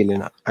that still, you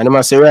know. And the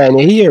man say, Ryan,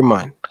 you hear,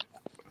 man?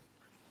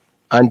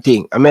 And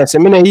thing. I say,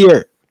 me not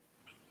hear.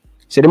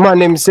 So the man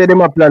them say them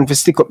a plan to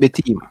stick up the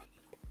team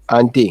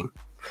and thing.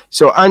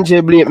 So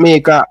Andre Blake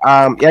make a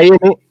you hear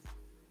me?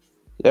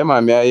 Yeah,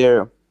 man, I hear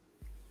you.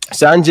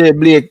 So Andre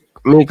Blake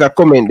make a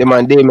comment, the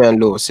man Damian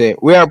Lowe say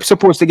we are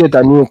supposed to get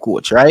a new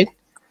coach, right?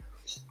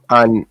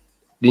 And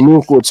the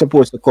new coach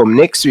supposed to come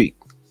next week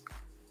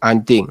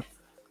and thing.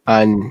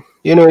 And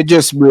you know, it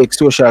just break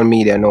social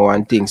media now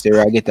and things. They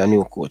will get a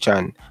new coach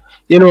and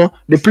you know,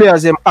 the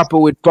players them happy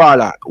with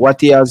Paula,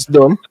 what he has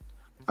done,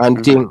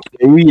 and think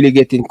they're really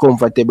getting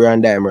comfortable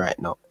on them right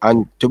now.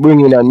 And to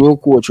bring in a new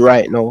coach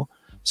right now,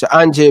 so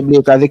Andre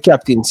Blake as the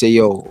captain say,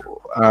 yo,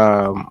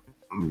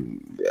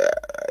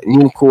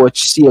 new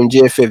coach, same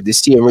JFF, the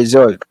same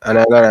result, and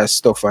a lot of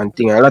stuff and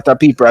thing. A lot of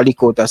people are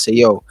look out and say,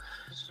 yo,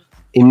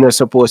 he's not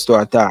supposed to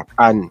attack.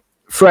 And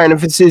friend,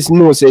 if it says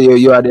no, say, yo,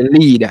 you are the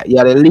leader. You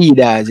are the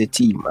leader as a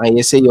team. And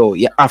you say, yo,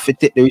 you have to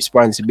take the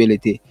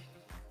responsibility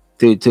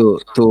to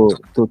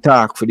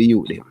talk for the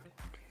youth. Them.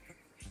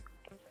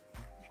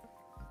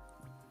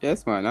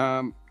 Yes,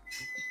 man.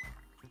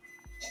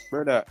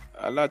 Brother,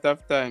 a lot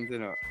of times, you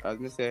know, as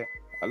me say,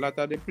 a lot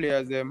of the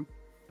players, them,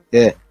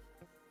 yeah,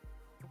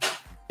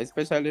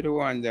 especially the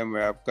ones them who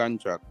have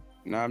contract,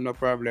 now have no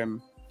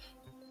problem.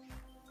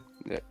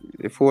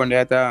 The phone they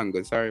at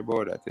angle, sorry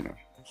about that, you know.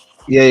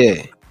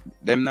 Yeah.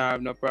 Them now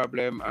have no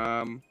problem.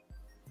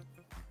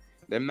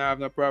 Them now have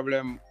no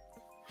problem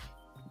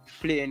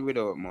playing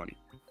without money.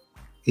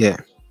 Yeah.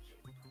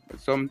 But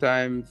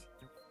sometimes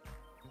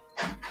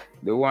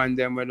the ones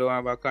them we don't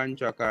have a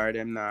contract or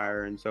them not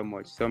earn so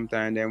much.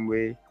 Sometimes them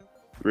we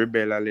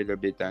rebel a little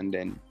bit and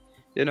then,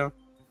 you know.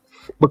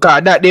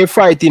 Because that they're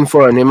fighting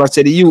for, and they must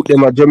say the youth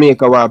them at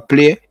Jamaica want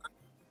play,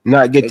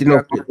 not getting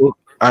Exactly. up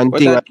and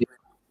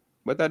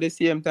but at the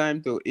same time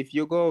too, if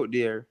you go out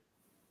there,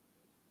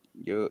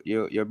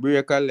 you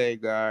break a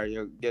leg or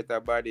you get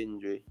a bad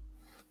injury,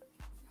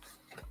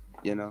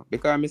 you know,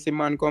 because I see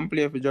man come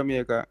play for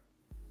Jamaica,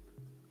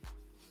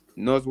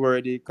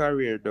 newsworthy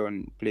career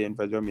done playing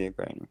for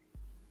Jamaica. You know?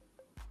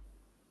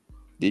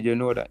 Did you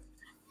know that?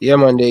 Yeah,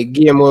 man, the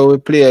game where we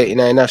play in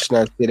a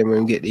national stadium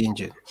when we get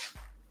injured.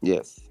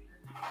 Yes.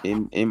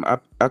 Him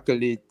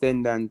actually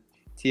tendon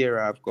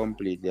tear off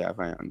completely off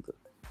my ankle.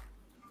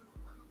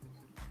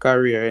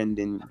 Career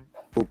ending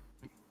poop.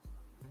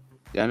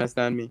 You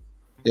understand me?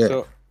 Yeah.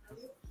 So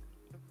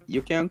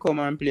you can come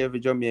and play for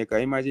Jamaica.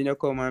 Imagine you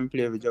come and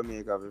play for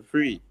Jamaica for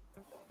free.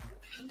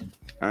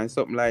 And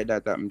something like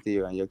that happen to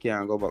you and you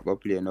can't go back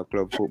and play no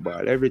club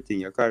football.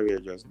 Everything, your career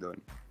just done.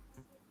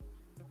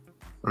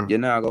 You're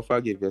not gonna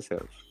forgive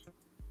yourself.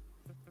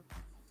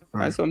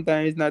 And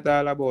sometimes it's not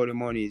all about the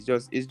money. It's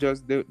just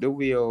the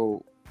way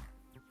how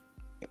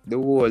the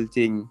whole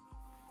thing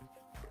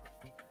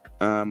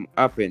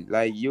happened.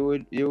 Like you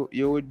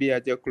would be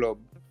at your club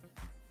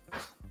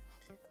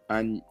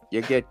and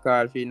you get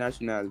called for your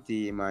national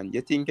team and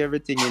you think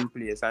everything in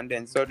place and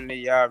then suddenly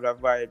you have the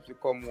vibe to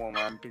come home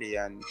and play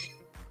and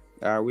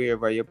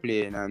wherever you're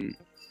playing and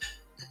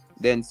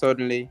then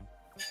suddenly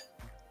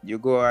you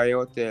go to a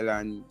hotel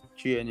and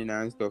training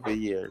and stuff a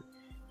year.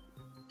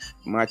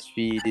 Match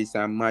fee this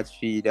and match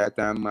fee that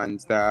and man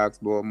start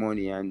ask about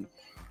money and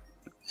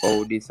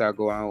how this I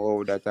go and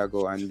how that I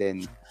go and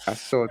then I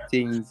saw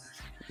things,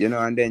 you know,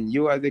 and then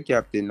you as the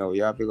captain now,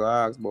 you have to go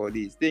ask about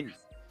these things.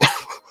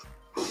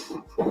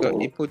 So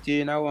it put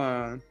you in a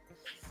one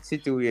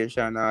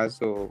situation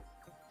also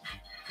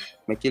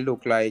make it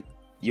look like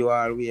you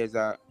always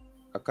a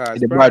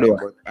cause problem,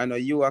 but I know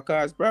you a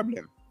cause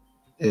problem.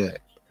 Yeah.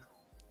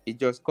 It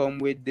just come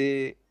with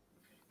the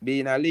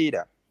being a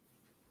leader.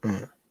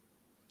 You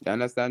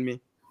understand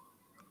me?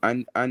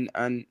 And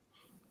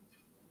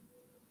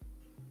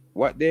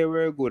what they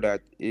were good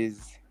at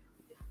is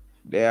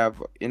they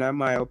have, in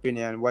my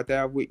opinion, what I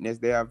have witnessed,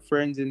 they have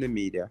friends in the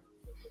media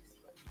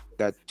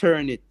that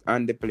turn it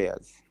on the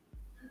players.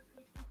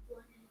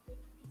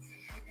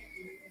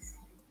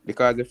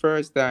 Because the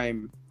first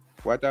time,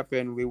 what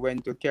happened, we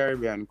went to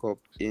Caribbean Cup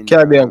in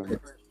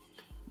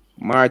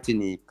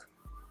Martinique.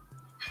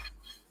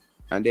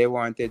 And they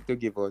wanted to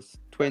give us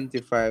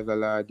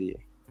 $25 a day.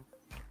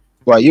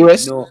 What,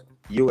 US? No,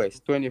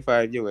 US,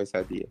 25 US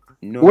a day.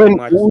 No when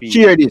match who fee.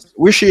 share this?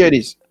 We share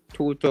this.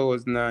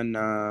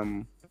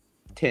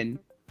 2010.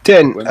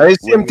 10. The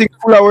same thing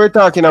we're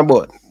talking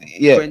about.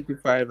 Yeah.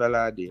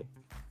 $25 a day.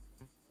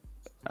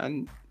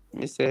 And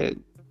me said,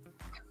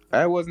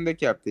 I wasn't the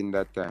captain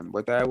that time,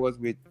 but I was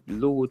with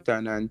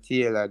Luton and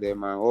Taylor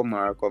them and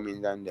Omar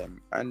Cummings and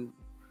them. And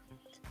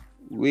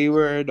we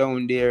were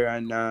down there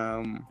and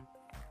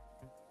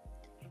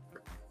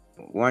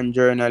one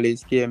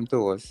journalist came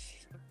to us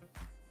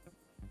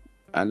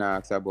and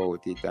asked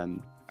about it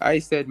and I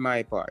said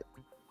my part.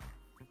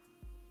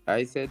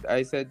 I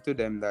said to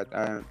them that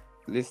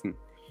listen,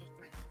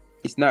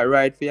 it's not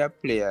right for a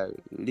player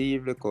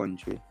leave the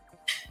country,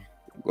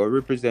 go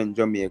represent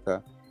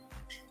Jamaica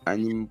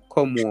and him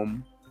come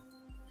home,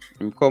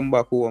 him come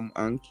back home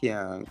and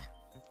can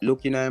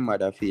look in her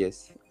mother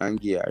face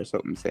and give her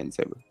something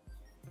sensible.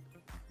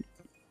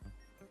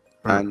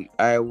 And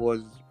I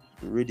was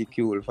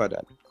ridiculed for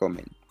that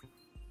comment.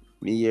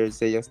 Me here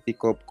say you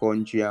stick up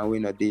country and we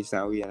not this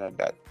and we not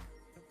that.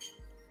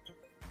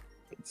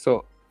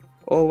 So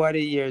over the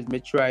years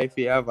me try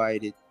to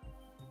avoid it.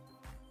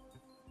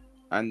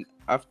 And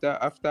after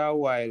a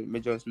while me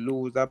just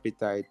lose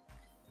appetite.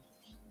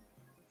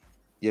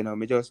 You know,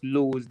 me just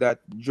lose that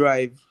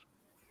drive.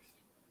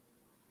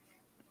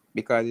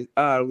 Because it's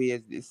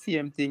always the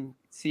same thing.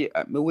 See,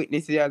 me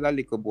witness it as a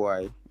little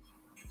boy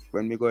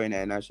when we go in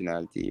a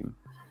national team.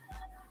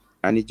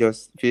 And it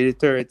just for the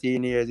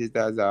 13 years it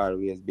has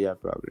always been a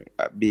problem.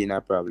 Been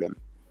a problem.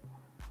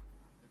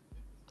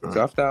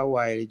 So after a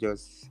while it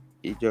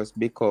just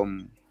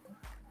become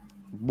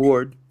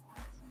bored.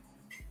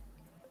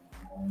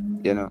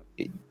 You know,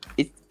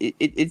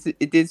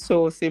 it is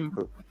so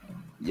simple.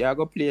 You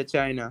go play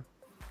China.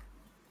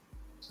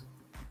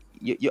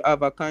 You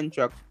have a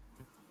contract,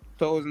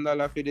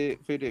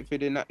 $1,000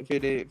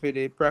 for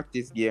the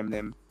practice game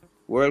them.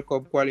 World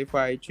Cup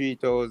qualify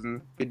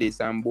 3,000 for this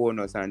and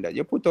bonus and that.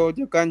 You put out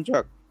your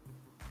contract.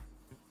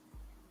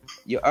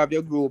 You have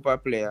your group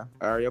of player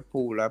or your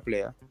pool of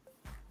player,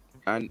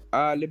 and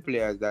all the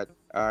players that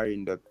are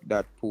in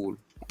that pool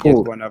get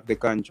one of the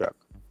contract.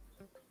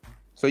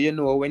 So you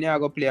know when you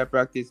go play a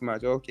practice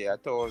match, okay,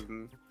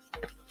 $1,000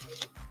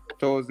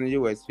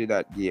 US for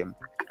that game,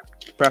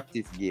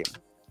 practice game.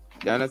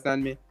 You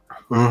understand me?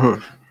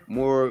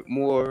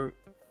 More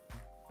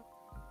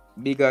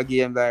bigger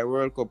games like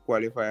World Cup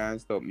qualifier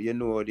and stuff, you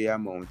know the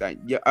amount,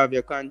 and you have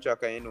your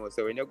contract, and you know.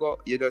 So when you go,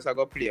 you just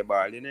go play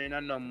ball. You know, it's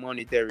not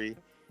monetary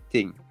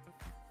thing.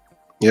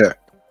 Yeah.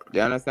 Do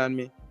you understand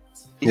me?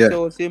 It's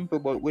so simple,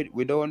 but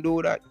we don't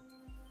do that.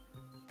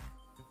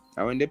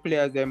 And when the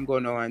players them go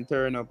now and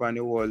turn up on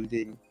the whole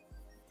thing,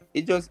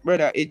 it just,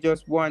 brother, it's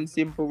just one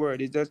simple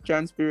word. It's just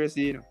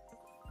transparency, you know.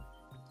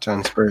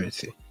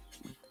 Transparency,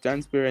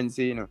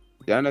 you know.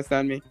 You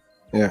understand me?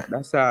 Yeah.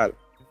 That's all.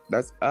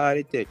 That's all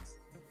it takes.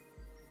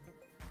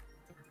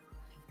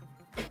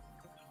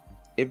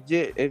 If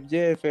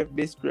JFF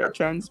be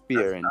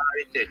transparent,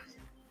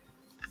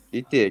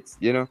 it takes,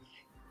 you know.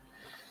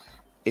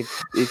 If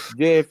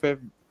JFF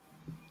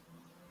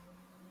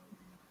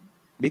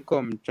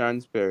become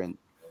transparent,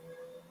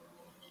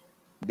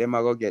 them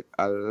are gonna get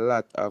a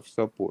lot of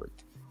support.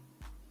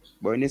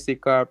 But when you see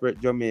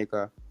corporate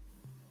Jamaica,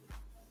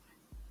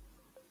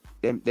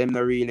 them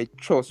not really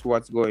trust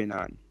what's going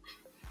on.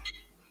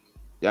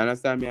 You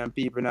understand me? And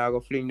people now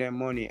go fling their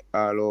money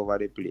all over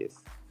the place,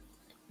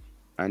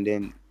 and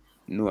then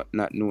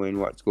not knowing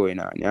what's going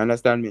on. You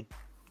understand me?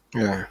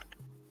 Yeah.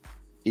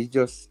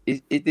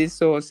 It is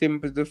so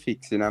simple to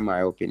fix, in my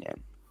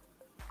opinion.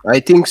 I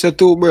think so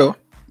too, bro.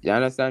 You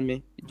understand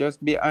me?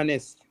 Just be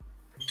honest.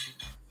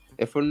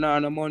 If you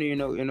not no money, you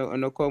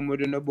know, come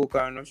with in the book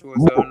and no show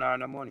so not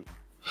no money.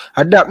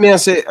 And that me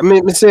say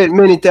it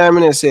many times,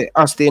 and I say,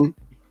 Austin,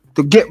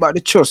 to get back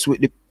the trust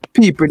with the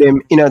people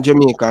them in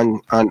Jamaica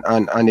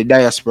and the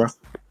diaspora,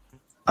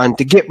 and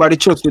to get back the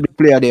trust with the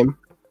player them,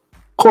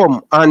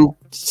 come and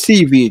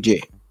see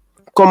VJ.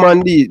 Come on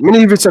these. Me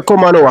even say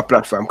come on our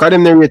platform, because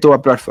them rate our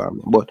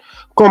platform. But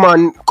come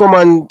on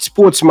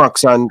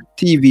Sportsmax and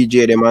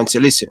TVJ them and say,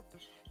 listen,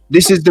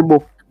 this is the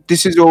book,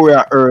 this is how we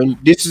are earned,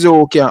 this is how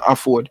we can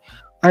afford.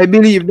 I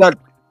believe that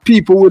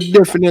people would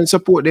definitely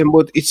support them,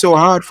 but it's so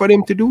hard for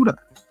them to do that.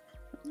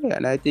 Yeah,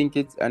 and I think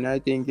it's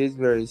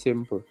very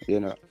simple,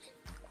 you know.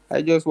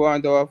 I just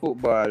want our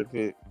football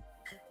to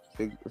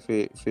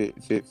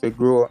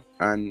grow,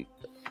 and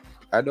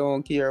I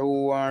don't care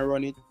who want to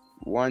run it.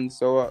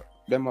 Once our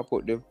them I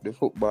put the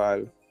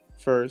football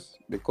first,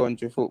 the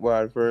country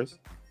football first.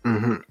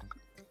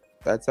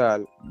 That's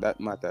all that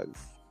matters.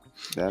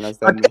 You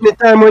understand me? At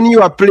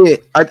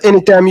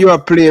any time you are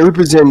play,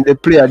 represent the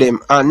player them,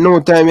 and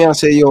no time you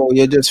say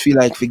you just feel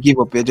like to give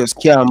up, you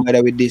just can't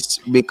bother with this,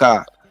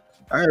 because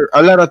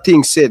a lot of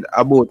things said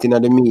about in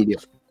the media,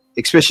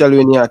 especially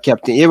when you're a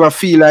captain. You ever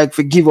feel like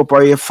to give up,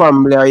 or your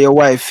family or your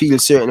wife feel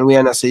certain way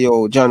and I say,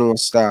 John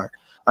was star,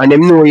 and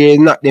them know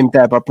you're not them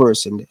type of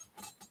person there.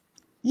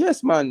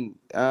 Yes, man.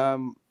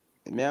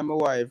 Me and my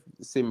wife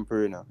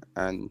simple, you know,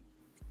 and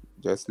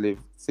just live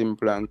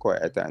simple and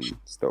quiet and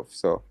stuff.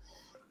 So,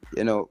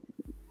 you know,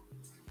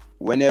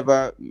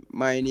 whenever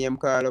my name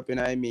call up in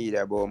the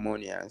media about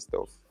money and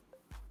stuff,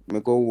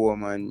 me go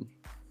home, and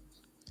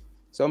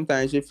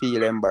sometimes she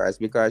feel embarrassed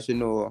because she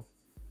know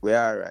we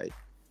are right,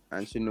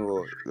 and she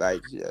know,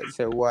 like, she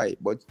say why,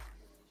 but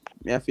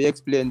me have to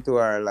explain to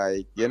her,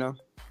 like, you know,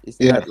 it's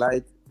not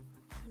like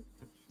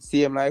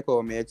same like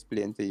how me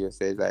explain to you,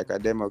 say it's like a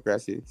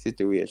democracy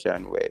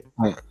situation where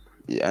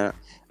yeah,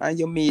 and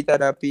you meet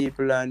other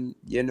people, and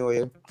you know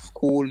you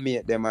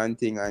schoolmate them and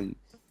thing, and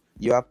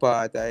you are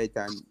part of it,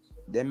 and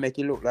they make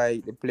it look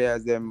like the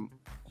players them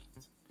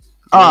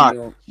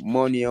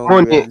money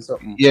and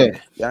something. Yeah.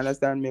 You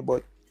understand me?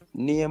 But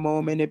name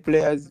how many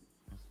players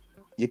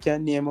you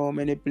can name how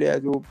many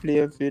players who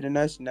play for the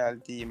national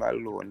team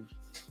alone.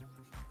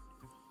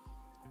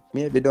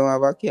 Maybe don't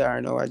have a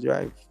car now a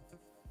drive,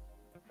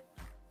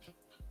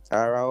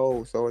 or a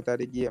house out of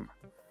the game.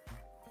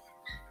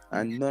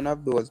 And none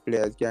of those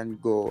players can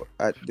go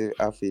at the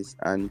office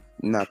and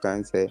knock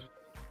and say,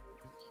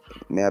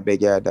 may I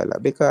beg you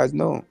 $1? Because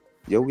no,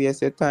 you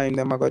waste your time,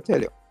 them I go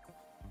tell you.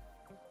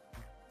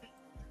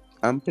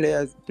 And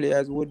players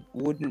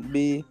wouldn't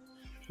be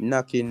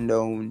knocking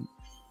down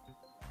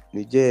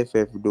the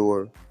JFF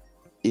door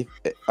if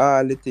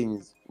all the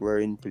things were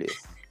in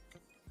place.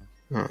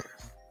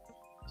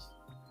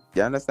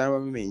 You understand what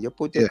I mean? You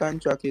put your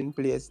contract in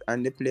place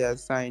and the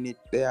players sign it,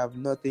 they have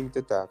nothing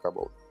to talk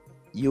about.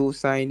 You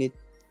sign it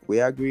We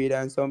agreed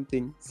on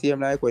something, same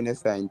like when you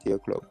sign to your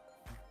club.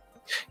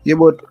 Yeah,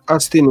 but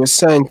Austin, we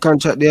signed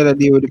contract the other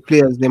day with the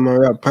players, them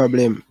are a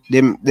problem.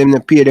 Them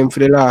not pay them for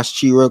the last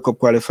 3 World Cup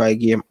qualifier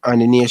game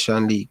and the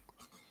Nation League.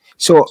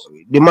 So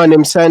the man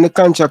them signed the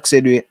contract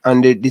said we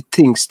and the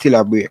thing still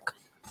a break.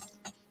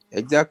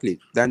 Exactly.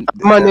 Then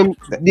Man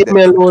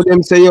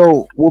them say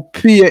yo, we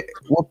pay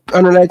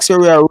and like say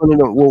we are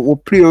running we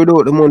play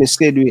without the money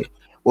said we.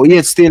 But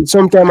yet still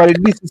sometimes the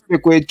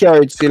disrespect we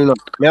carry it still not.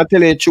 May I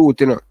tell you the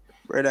truth, you know.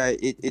 Brother,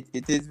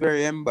 it is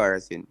very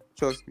embarrassing.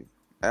 Trust me.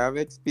 I have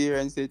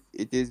experienced it.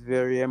 It is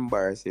very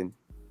embarrassing.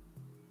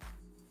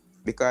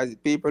 Because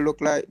people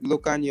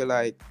look on you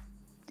like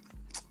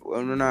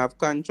when you have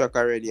contract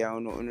already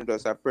and you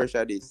just a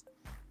pressure this.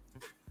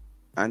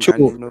 And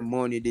you know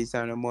money this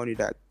and money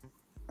that.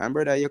 And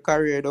brother, your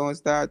career don't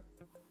start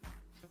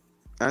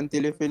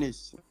until you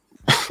finish.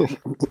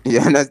 You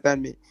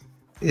understand me?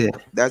 Yeah.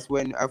 That's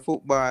when a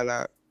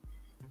footballer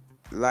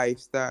life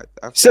starts.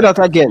 Say that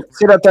again.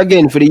 Say that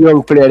again for the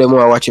young player that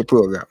want to watch your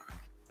program.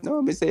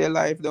 No, me say your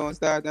life don't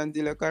start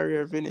until your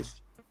career finish.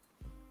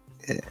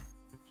 Yeah.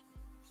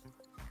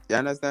 You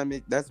understand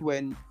me? That's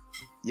when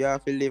you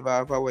have to live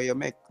off of what you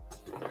make.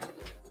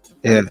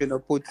 Yeah. And if you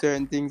don't put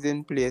certain things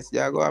in place, you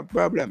have a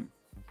problem.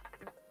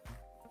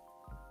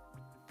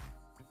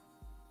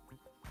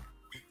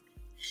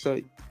 So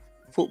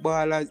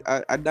footballers,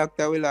 a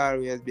doctor will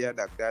always be a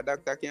doctor. A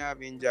doctor can have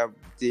a job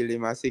till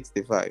he's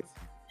 65.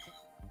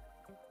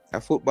 A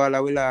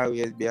footballer will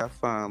always be a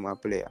farmer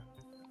player.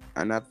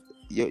 And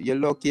you're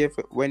lucky if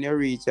when you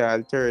reach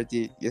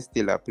 30, you're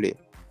still a player.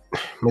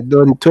 I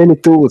done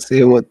 22,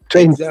 say what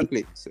 20.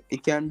 Exactly. So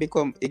it can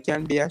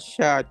be a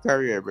short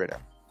career,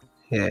 brother.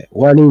 Yeah,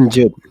 one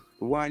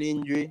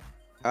injury,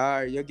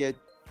 or you get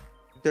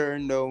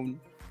turned down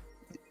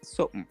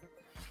something.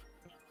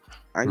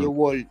 And your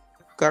whole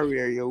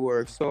career you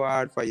work so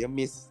hard for, you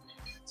miss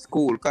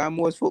school. Because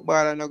most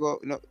footballers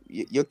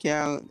you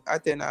can't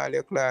attend all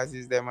your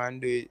classes them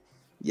and do it.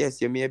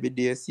 Yes, you maybe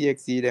do your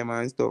CXC them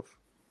and stuff.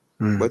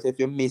 But if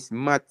you miss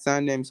maths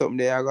and them something,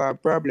 they have got a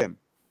problem.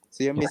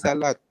 So you miss a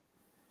lot.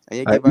 And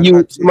you give a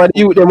lot. Some of the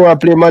youth them want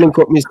to play Manning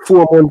Cup, miss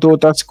 4 months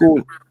out of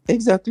school.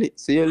 Exactly.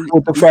 So you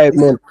 4 to 5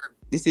 months.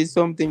 This is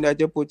something that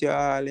you put your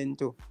all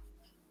into.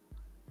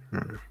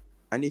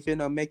 And if you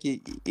don't make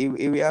it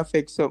will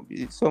affect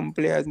some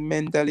players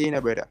mentally, you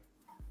know, brother.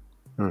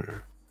 But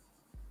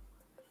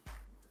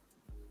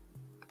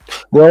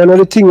one of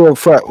the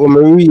things what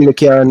we really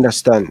can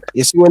understand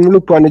is when we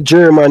look on the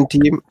German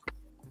team,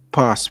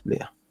 pass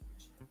player.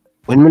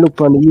 When we look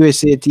on the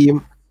USA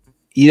team,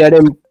 either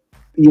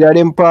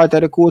them part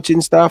of the coaching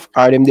staff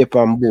or them dip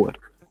on board.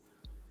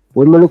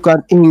 When we look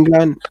at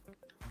England,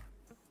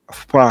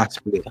 pass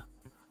player.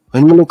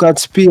 When we look at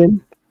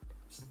Spain,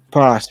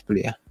 pass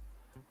player.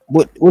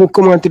 But when it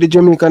comes on to the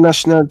Jamaica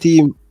national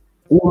team,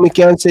 we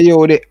can say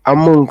yo they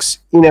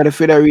amongst in the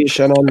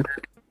federation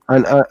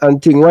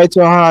and thing. Why it's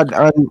so hard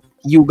and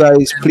you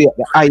guys play at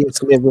the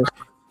highest level,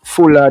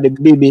 full of the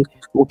baby.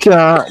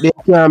 They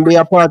can't be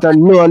a part of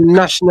no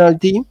national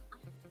team.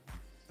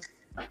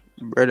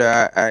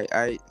 Brother,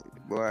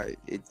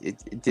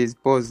 it is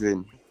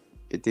puzzling.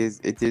 It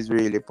is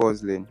really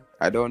puzzling.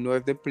 I don't know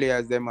if the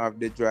players them have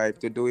the drive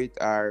to do it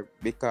or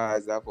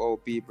because of how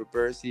people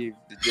perceive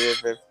the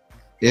JFF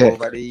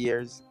over the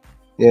years.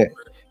 Yeah.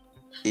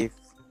 If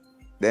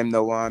them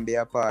don't want to be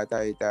a part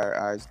of it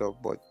or stuff,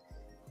 but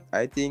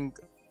I think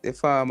the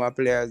former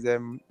players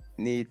them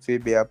need to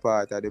be a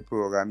part of the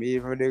program,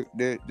 even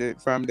the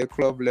from the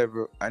club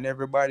level, and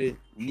everybody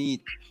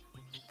need.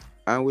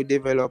 And we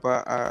develop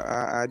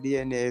a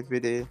DNA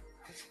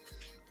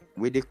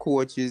with the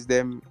coaches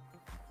them.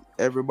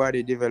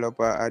 Everybody develop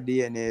a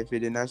DNA for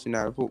the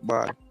national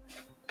football.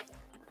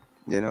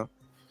 You know,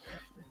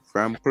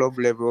 from club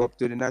level up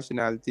to the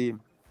national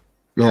team.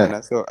 Yeah.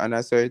 And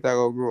I saw it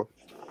will grow.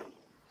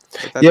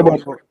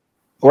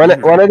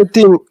 But one of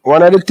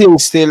the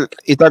things still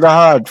it a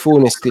hard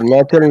phone still.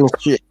 Me telling you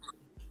straight.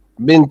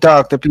 Been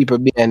talk to people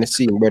behind the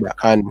scene, brother.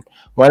 And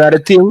one of the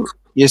things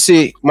you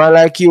see, man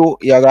like you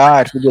got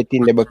hard to get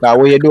in there because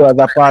what you do as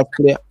a part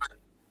player,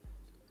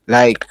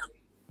 like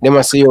they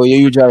must say you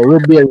usually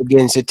rebel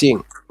against the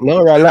thing.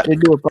 No, I like to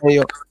do upon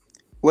you.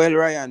 Well,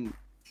 Ryan,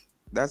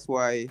 that's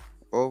why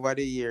over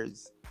the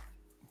years,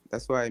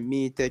 that's why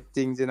me take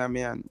things in a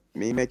me and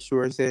me make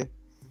sure say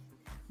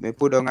me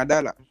put on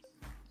 $1.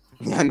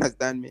 You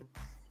understand me?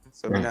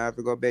 So me not have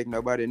to go beg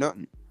nobody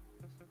nothing.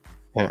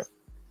 Yeah.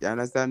 You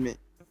understand me?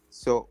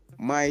 So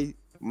me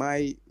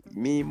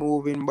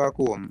moving back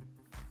home,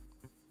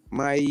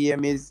 my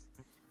aim is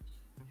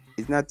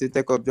not to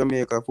take up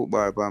Jamaica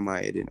football for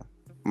my head, you know.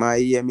 My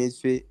aim is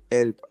to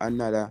help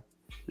another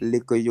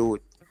little youth.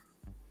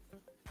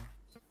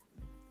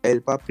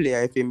 Help a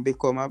player. If he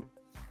become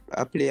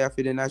a player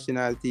for the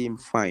national team,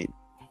 fine.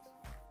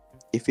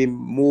 If he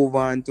move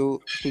on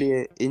to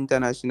play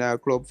international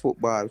club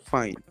football,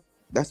 fine.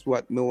 That's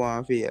what me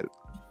want to help.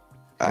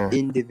 An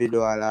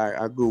individual or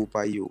a group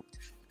of youth.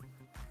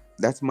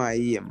 That's my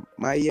aim.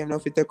 My aim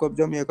not to take up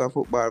Jamaica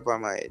football for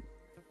my head.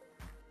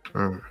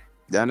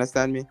 You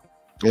understand me?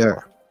 Yeah.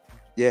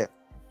 Yeah.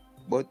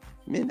 But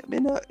me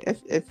no,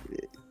 if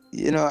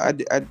you know,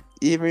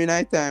 even in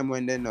that time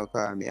when they no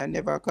call me, I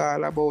never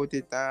call about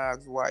it and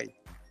ask why.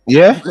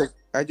 Yeah?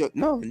 I just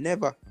no,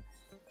 never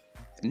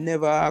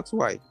ask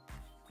why.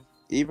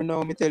 Even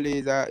though me tell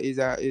you is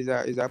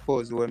a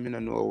puzzle when me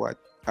don't know what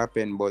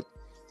happened, but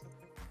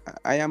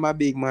I am a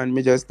big man.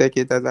 Me just take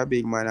it as a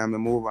big man and me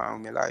move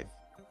on with my life.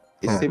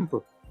 It's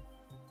simple.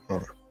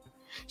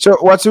 So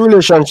what's the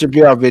relationship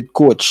you have with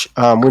Coach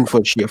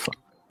Winford Schaefer?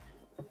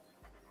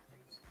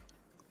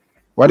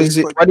 What is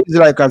it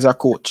like as a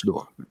coach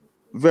though?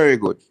 Very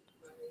good.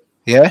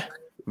 Yeah?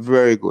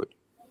 Very good.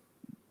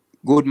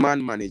 Good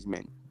man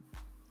management.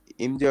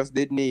 Him just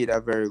did need a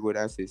very good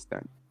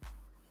assistant.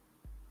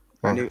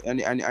 And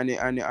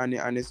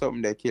it's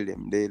something that kill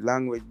him. The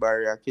language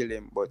barrier kill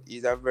him, but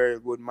he's a very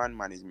good man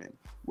management.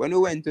 When we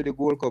went to the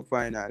Gold Cup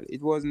final,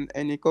 it wasn't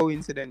any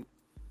coincidence.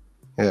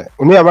 Yeah.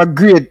 We have a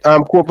great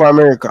Copa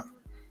America.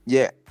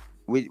 Yeah.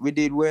 We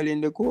did well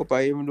in the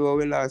Copa, even though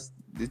we lost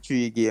the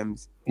 3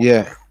 games.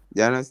 Yeah.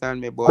 You understand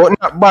me? But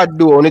not bad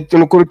though.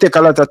 You could take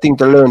a lot of things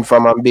to learn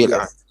from and build.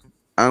 Yes.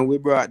 And we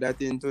brought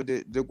that into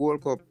the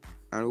Gold Cup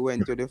and we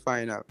went to the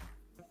final.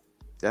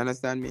 You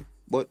understand me?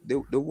 But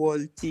the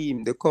whole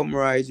team, the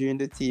camaraderie in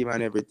the team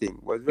and everything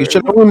was very. You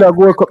should have won the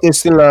Gold Cup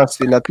still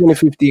last in the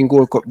 2015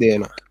 Gold Cup there.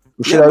 No?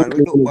 We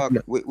look back.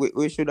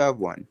 We should have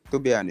won, to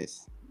be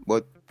honest.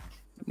 But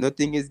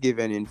nothing is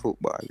given in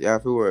football. You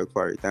have to work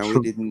for it, and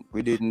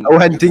we didn't.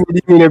 One thing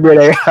you mean,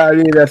 brother,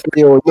 nothing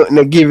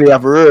to give, you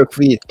have to work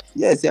for it.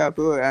 Yes, you have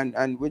to work,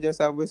 and we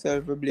just have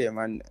ourselves to blame,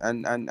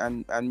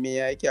 and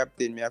me, I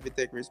captain, me have to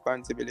take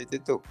responsibility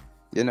too.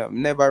 You know,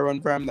 never run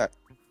from that.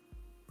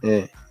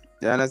 Yeah.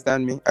 You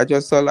understand me? I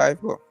just saw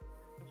life go.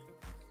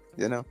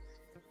 You know,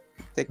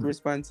 take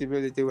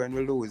responsibility when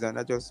we lose, and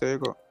I just say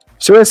go.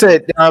 So I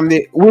said,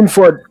 the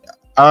Winford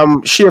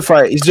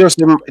Schaefer is just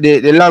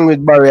the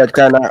language barrier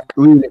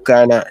really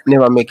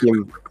never make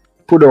him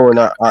put on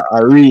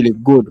a really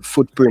good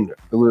footprint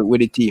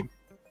with the team.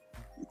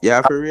 You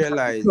have to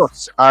realize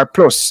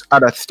plus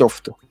other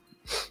stuff too.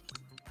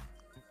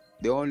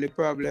 The only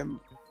problem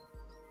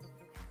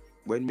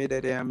when me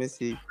that I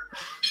see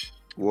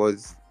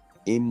was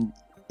him.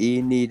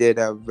 He needed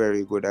a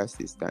very good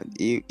assistant.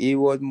 He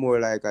was more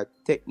like a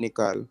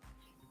technical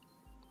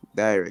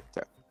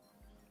director.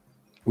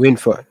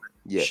 Winford.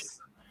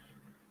 Yes.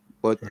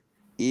 But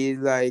he's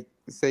like,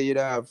 say you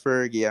have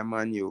Fergie and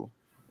Manu.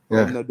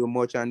 Yeah. He not do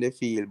much on the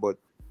field, but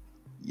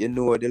you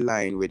know the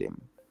line with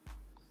him.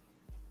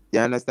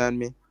 You understand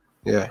me?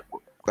 Yeah.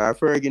 Because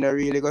Fergie not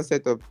really go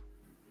set up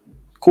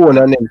Cone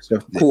and them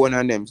stuff. Cone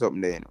and them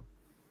something there, you know.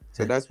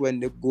 So that's when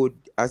the good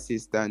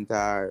assistant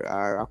or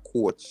a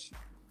coach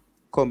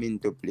come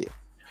into play.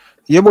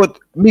 Yeah, but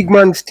big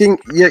man think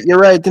you're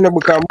right, you know,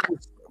 because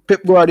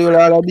Pep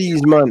Guardiola, all of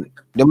these man,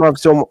 they have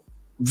some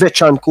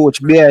veteran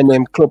coach behind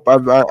them, Klopp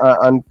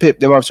and Pep,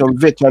 they have some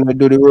veteran who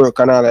do the work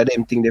and all of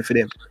them things there for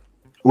them.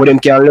 What them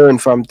can learn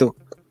from too.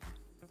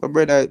 But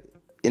brother,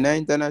 in a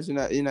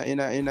international,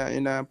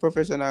 in a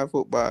professional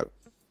football,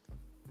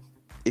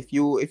 if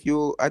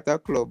you at a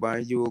club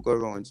and you go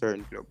around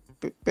certain club,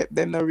 Pep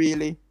them not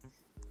really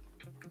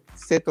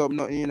set up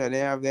nothing, you know. They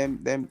have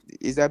them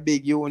it's a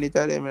big unit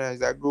of them, you know.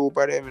 It's a group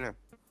of them, you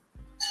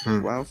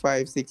know. 1,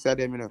 5, 6 of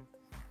them, you know.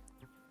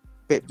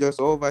 Pep just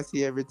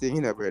oversee everything,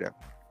 you know, brother.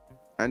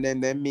 And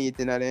then them meet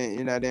in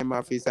them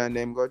office and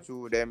them go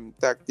through them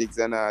tactics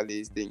and all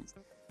these things.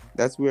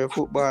 That's where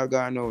football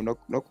gone now.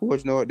 No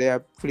coach now they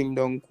have fling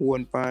down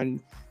cone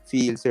pan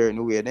field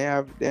certain way. They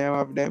have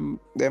them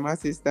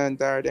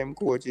assistant or them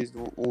coaches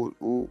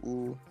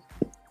who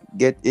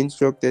get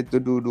instructed to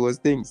do those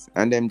things,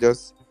 and them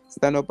just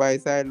stand up by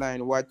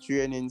sideline, watch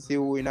training, see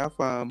who in a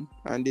farm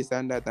and this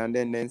and that, and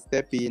then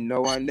step in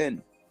now and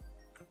then.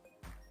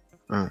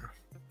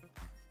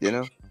 You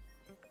know?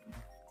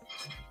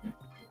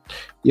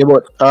 Yeah,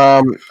 but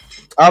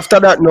after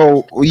that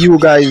now, you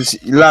guys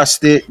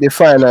lost the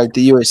final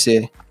to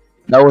USA.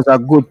 That was a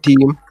good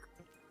team.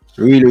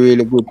 Really,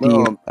 really good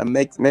team.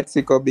 No,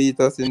 Mexico beat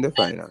us in the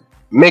final.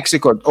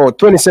 Mexico.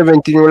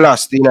 2017 we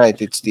lost the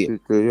United States.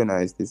 To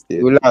United States.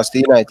 We lost the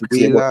United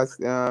States. We lost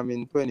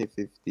in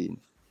 2015.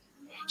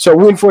 So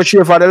Winford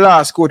Schaefer the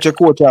last coach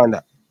on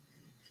that.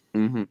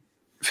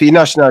 For the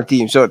national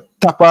team. So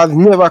Tapa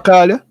never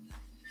called you?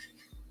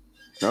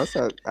 No,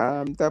 sir.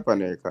 Tapa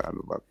never called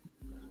me back.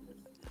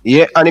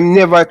 Yeah, and him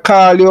never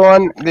call you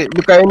on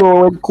because you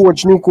know when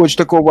new coach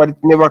take over, it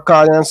never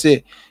call you and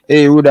say,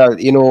 hey Rudolph,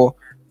 you know,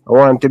 I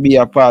want to be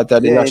a part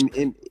of the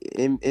national.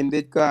 Him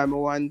did call me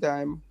one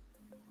time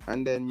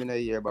and then me not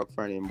hear back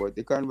from him. But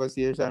the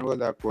conversation was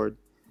awkward.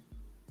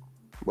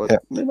 But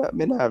me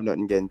not have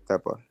nothing against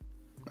Tapa.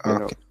 You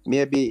know,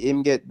 maybe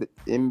him get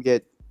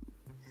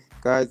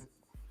because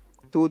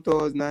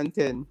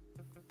 2010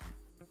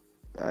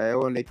 I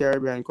won the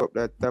Caribbean Cup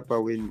that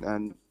Tapa win,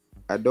 and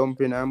a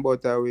dumpling and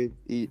butter we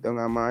eat on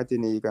a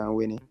Martinique and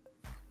win it.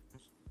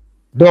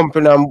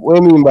 Dumpling and what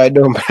do you mean by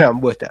dumpling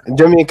and butter?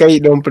 Jamaica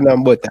eat dumpling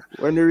and butter.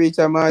 When we reach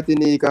a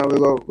Martinique and we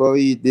go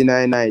eat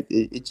dinner night,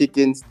 the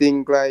chicken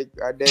stink like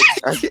a dead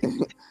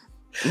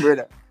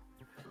brother.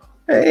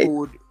 Hey.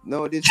 Food,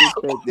 no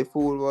disrespect, the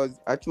food was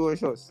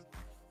atrocious.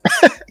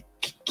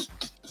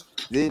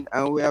 Then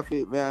and we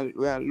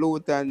are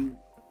Luton.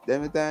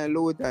 Every time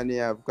Luton they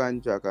have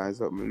contract and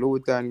something.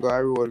 Luton go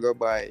a road go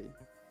buy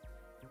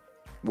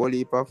whole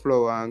heap of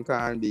flour and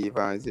canned beef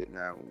and sit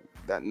now.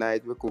 That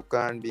night we cook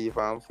canned beef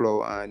and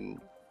flour, and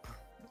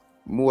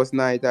most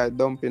night I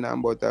dumpling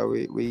and butter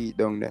we eat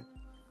down there.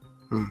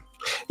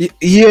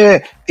 Yeah,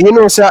 you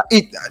know, sir,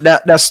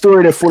 that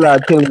story the full I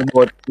tell you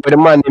about where the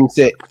man him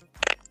say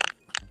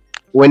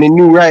when the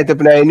new write up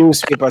in the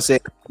newspaper say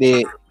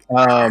the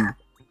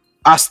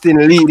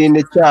Aston leading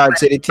the charge,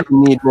 say the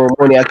team need more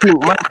money. I think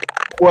man,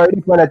 why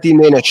the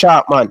team in a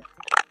sharp man.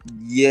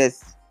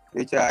 Yes.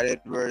 Richard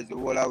Edwards,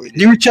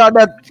 Richard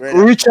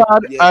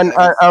yes, and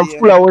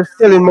Fuller was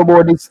telling me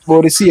about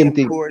the same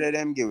thing. Tour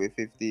them give me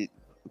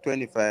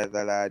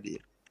 $25 a day.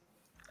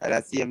 And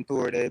that same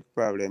tour the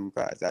problem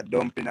cause I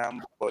dumping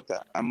and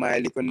butter. And my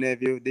little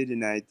nephew did the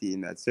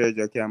 19 at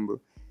Sergio Campbell.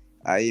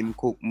 I him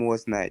cook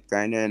most night,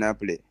 kind of in a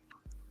play.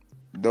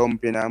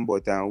 Dumping and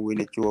butter and win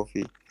the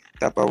trophy.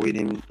 Tapa with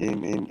him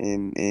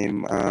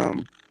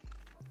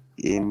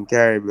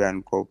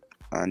Caribbean Cup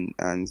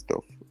and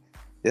stuff.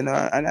 You know,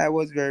 and I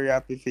was very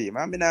happy for him.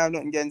 I mean, I have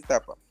nothing against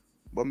Tapa,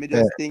 but me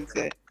just think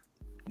that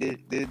the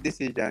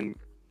decision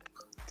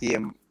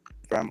came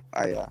from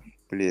higher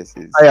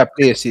places. Higher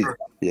places.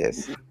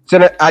 Yes. So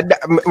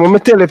when I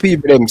tell the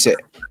people them say,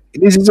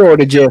 this is all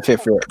the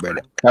JFF work,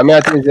 brother. I mean,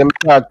 I think them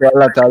talk to a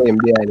lot of them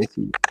behind the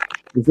scene.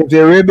 If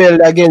you rebel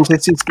against the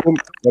system,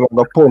 they're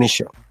gonna punish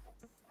you.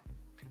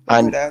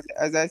 And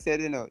as I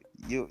said, you know,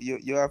 you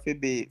have to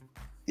be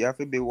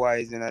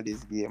wise in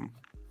this game.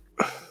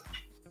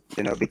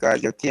 You know,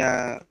 because you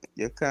can't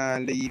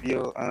leave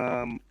your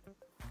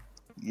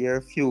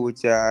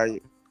future.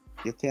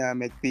 You can't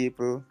make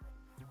people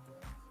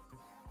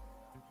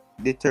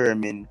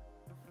determine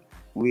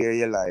where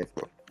your life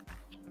goes.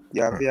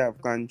 You have to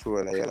have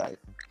control of your life.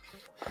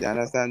 You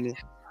understand me?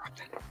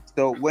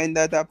 So when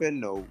that happened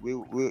now, we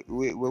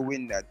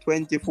win that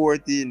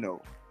 2014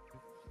 now.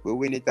 We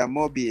win it at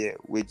Mobile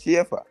with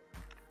Schaefer.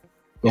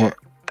 Yeah.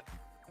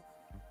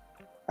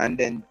 And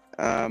then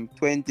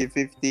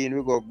 2015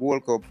 we got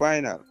World Cup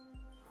final.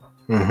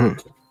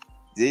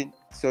 Mm-hmm.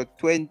 So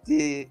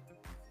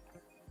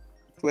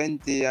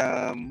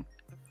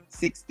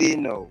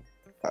 2016 now.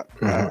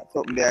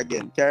 Something there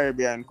again,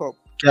 Caribbean Cup.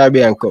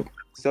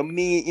 So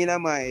me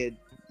in my head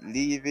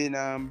leaving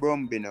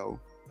Brumby now.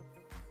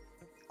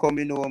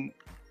 Coming home,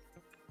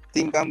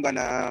 think I'm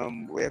gonna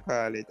what you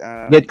call it?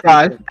 Get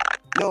called?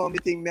 No, me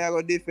think me I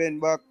go defend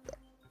back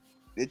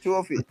the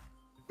trophy.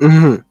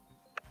 Mm-hmm.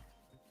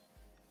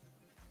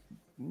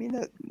 Me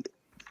not,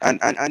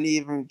 and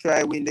even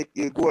try win the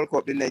World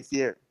Cup the next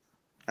year,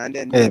 and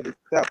then maybe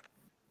stop.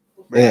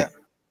 Yeah.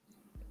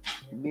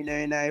 Me know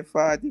in a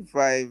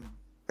 45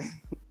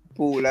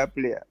 pool a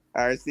player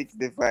or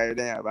 65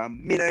 they have,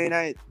 and me know in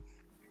it.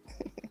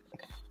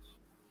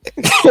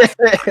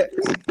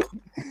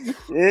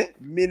 Yeah,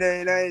 me know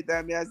in it,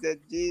 and me I said,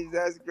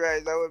 Jesus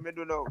Christ, how will me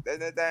do now? That's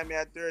the time me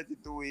at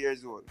 32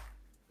 years old.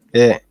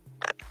 Yeah.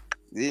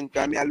 Then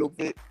come here look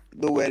for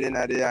do well in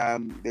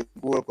the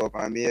World Cup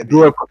and maybe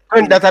World Cup.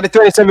 That's at the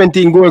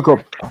 2017 World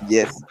Cup.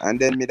 Yes, and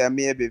then me that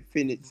maybe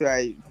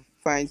try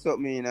find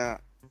something in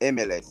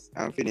MLS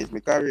and finish my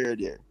career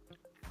there.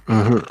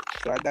 Mm-hmm.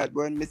 So at that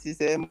point, me see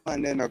say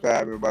man then no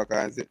call me back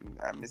and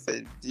me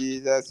say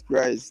Jesus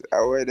Christ,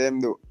 how will them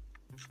do?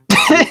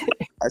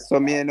 I saw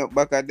me end up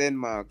back at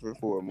Denmark for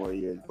 4 more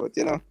years, but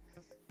you know,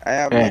 I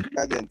have nothing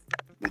against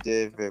the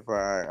JFF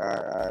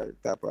or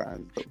Tapa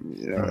and stuff.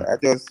 You know, I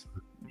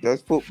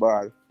just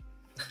football.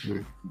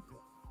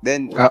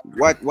 Then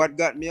what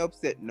got me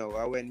upset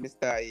now when me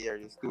start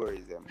hearing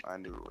stories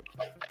on the road.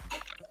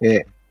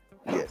 Yeah.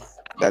 Yes,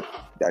 that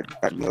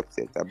got me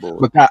upset about.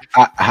 Because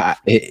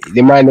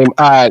the man named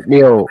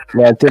me I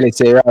tell you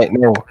say right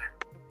now,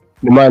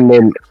 the man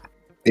named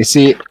you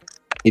see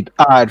it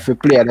hard for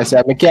player. That's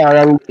why I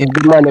can't if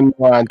the man them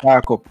want to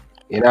talk up.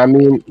 You know what I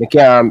mean? I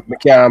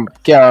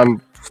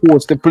can't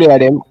force the player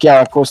them,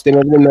 can't cost them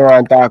if they don't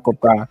want to talk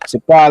up. So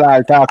Paul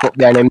I'll talk up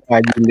there and them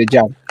not give him the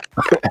job.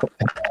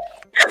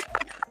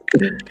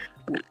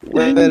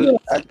 Well,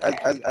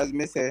 as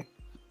me say,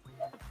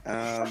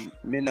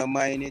 me no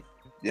mind it,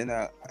 you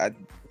know.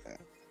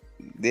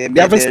 They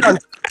have a stand,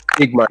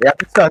 big man. You have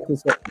to stand to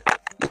something.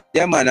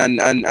 Yeah, man,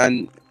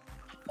 and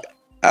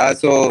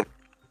also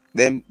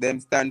them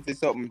stand for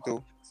something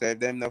too. So if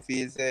them no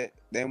feel say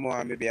them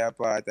want me be a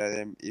part of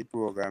them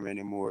program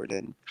anymore,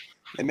 then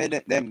they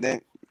make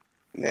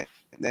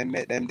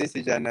them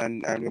decision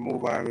and we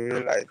move on with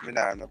real life. Me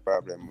not have no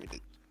problem with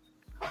it.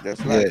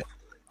 Just like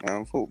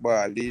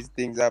football, these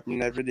things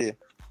happen every day.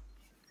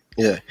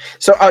 Yeah.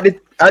 So at the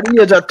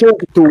age of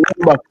 32, went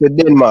back to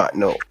Denmark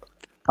now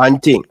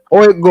and think,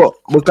 how it go?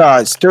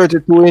 Because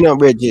 32 in a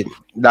Bridget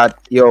that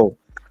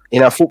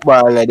in a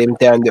football like them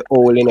time the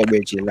whole in a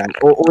bridging and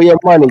or your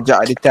manager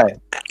at the time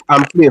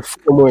and play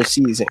 4 more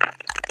seasons.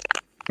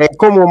 And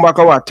come home back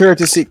at what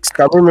 36.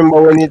 Can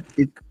remember when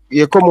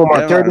you come home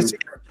at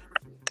 36?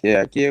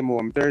 Yeah, I came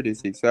home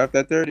 36. So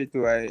after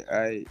 32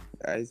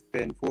 I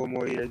spent 4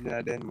 more years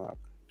in Denmark.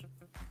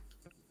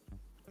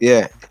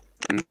 Yeah.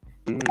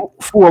 Mm-hmm.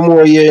 4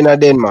 more years in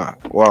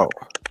Denmark. Wow.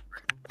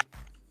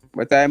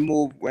 But I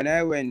moved when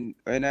I went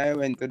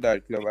to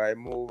that club.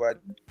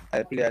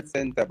 I played at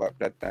centre back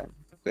that time,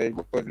 so it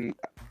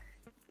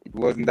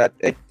wasn't that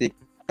hectic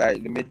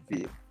like the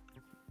midfield.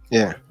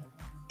 Yeah.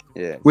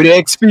 Yeah. With the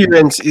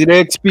experience,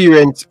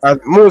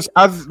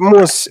 as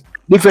most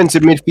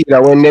defensive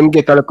midfielder when them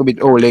get a little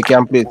bit old, they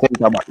can play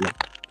centre back now.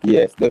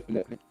 Yes,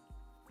 definitely.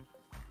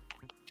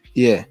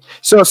 Yeah.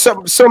 So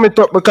sum it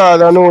up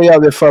because I know you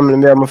have a family,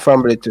 me have my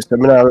family too, so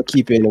I'm not gonna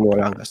keep you any more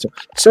longer. So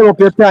sum up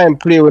your time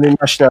play with the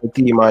national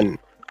team and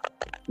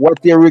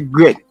what you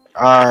regret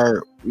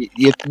or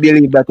you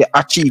believe that you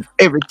achieve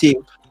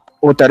everything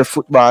out of the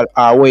football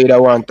or where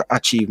you want to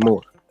achieve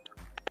more.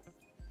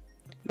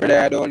 But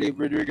I don't live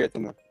with regret,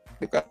 you know,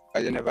 because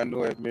you never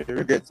know if me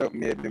regret something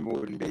maybe me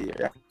wouldn't be here.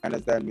 You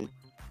understand me?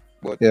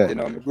 But yeah. you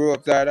know, me grew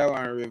up side of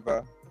one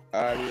river,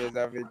 always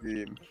have a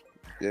dream.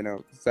 You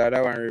know, side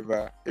of one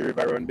river, the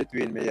river run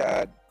between my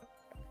yard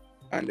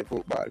and the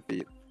football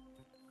field.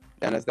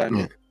 You understand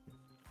me?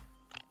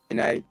 In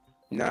I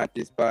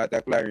northeast part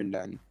of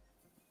Clarendon.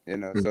 You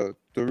know, so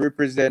to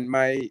represent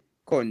my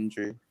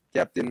country,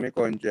 captain my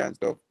country and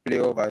stuff, play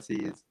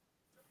overseas,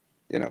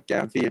 you know,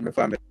 can feed my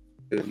family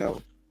now.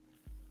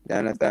 You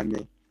understand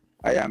me?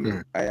 I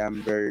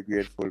am very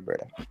grateful,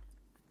 brother.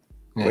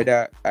 Yeah.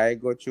 Whether I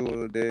go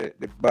through the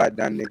bad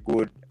and the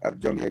good of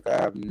Jamaica,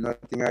 I have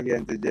nothing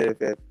against the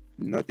JFF,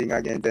 nothing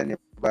against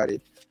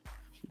anybody.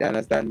 You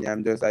understand me?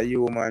 I'm just a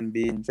human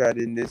being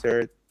treading this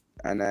earth,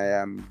 and I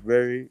am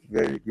very,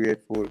 very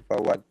grateful for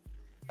what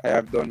I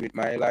have done with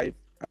my life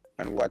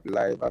and what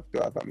life have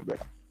to offer me,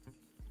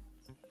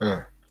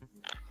 brother.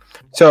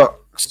 So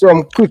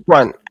some quick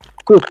one.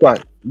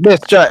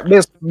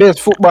 Best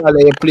footballer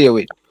you play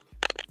with,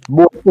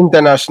 both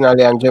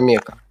internationally and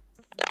Jamaica.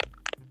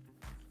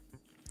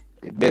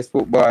 The best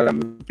footballer I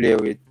play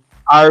with.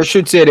 I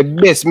should say the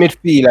best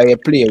midfielder you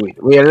play with.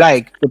 We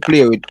like to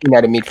play with in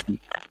the midfield.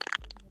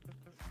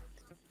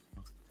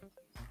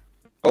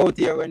 Out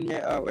here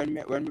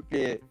when we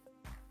play,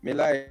 me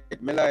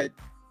like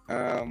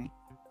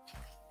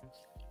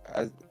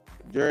as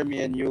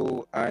Jeremy and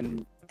you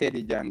and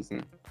Teddy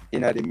Johnson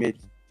in the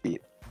midfield.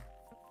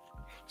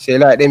 So you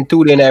like them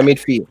two in the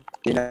midfield?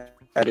 In the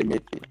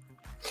midfield.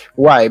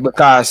 Why?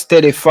 Because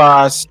Teddy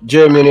fast,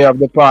 Germany have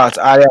the pass,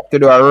 I have to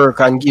do a work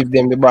and give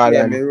them the ball.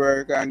 Yeah, me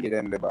work and give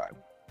them the ball.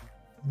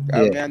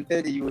 Yeah. Me and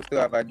Teddy used to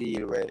have a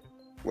deal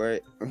where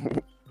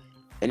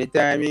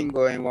anytime he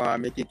going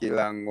want me kick it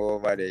long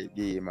over the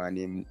game and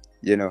him,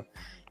 you know,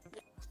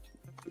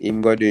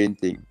 him go doing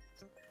things.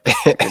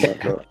 You know,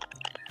 so.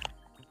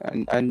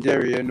 And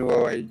Jerry, you know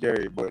how I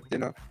Jerry, but you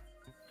know,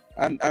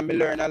 and me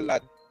learn a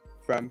lot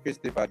from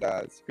Christopher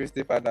Dawes.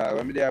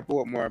 When me there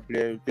put more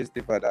play with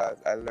Christopher Dawes,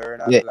 I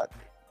learn a lot.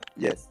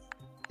 Yes.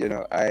 You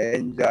know, I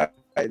enjoy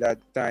that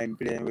time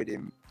playing with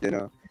him, you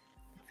know.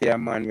 Here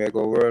man we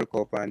go World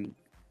Cup and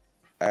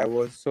I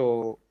was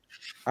so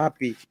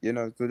happy, you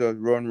know, to just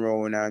run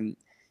round and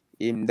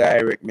him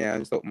direct me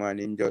and something and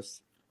him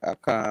just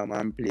calm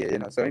and play, you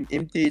know. So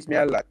him teach me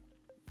a lot.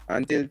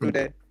 Until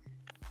today.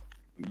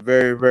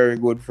 Very, very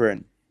good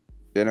friend.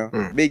 You know,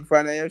 big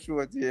fan of your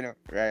show, you know,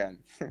 Ryan.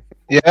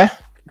 Yeah?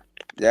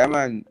 Yeah,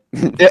 man.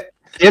 Yeah.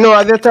 You know,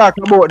 as they talk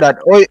about that,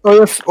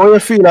 how you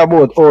feel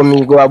about how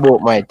me go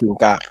about my thing?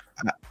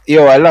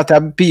 Yo, a lot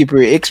of people,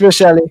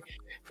 especially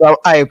from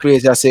high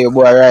places, say,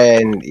 boy,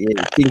 Ryan, you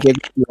think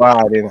it's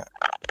hard, you know.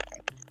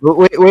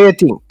 What do you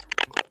think?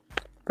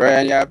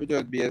 Ryan, you have to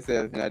just be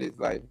yourself in this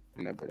life,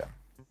 you know, brother.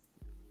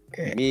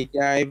 Okay. Me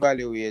can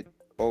evaluate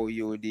how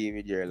you deal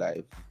with your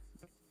life.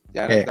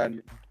 You understand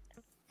me?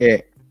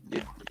 Yeah.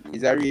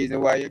 It's a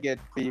reason why you get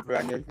people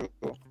on your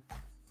show.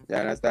 You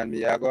understand me?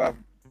 You go have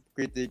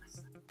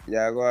critics, you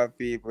go have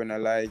people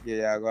not like you,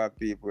 you go have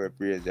people who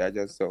praise you.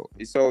 Just so.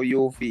 It's how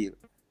you feel.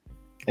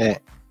 Yeah.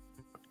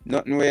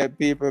 Nothing where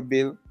people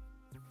build,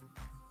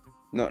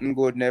 nothing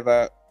good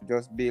never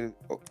just build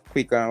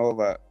quick and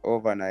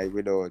overnight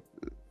without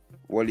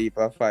a heap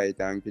of fight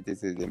and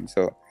criticism.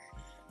 So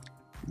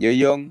you're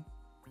young,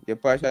 you're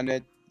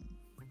passionate.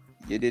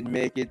 You didn't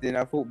make it in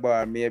a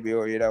football, maybe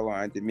or you don't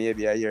want it,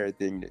 maybe a year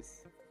thing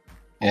this.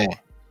 Yeah.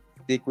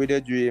 Stick with your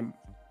dream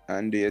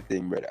and do your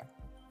thing, brother.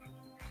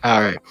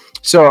 Alright.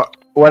 So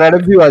one of the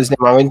viewers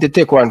them I want to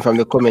take one from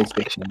the comment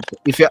section.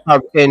 If you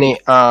have any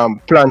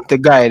plan to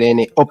guide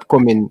any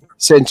upcoming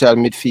central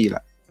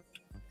midfielder.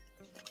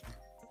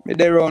 Me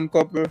they run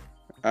couple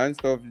and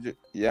stuff,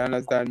 you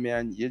understand me,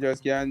 and you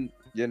just can,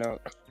 you know,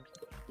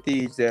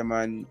 teach them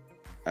and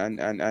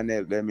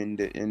help them in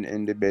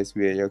the best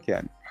way you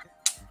can.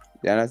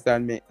 You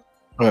understand me?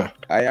 Yeah.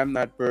 I am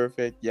not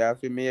perfect. You have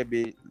to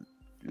maybe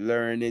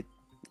learn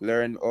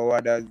how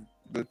others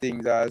do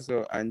things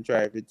also and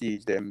try to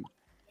teach them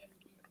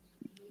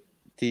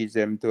teach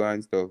them to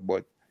and stuff.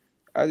 But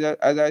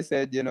as I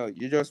said, you know,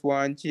 you just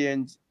want to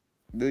change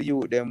the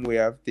youth them way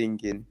of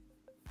thinking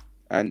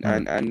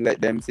and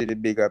let them see the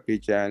bigger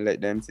picture and let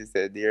them see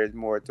that there's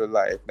more to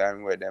life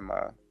than where them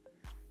are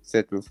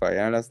settled for. You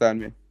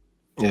understand me?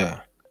 Yeah.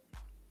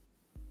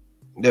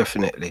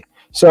 Definitely.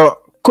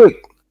 So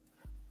quick,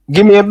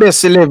 give me a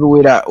best level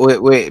with that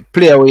with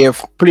player where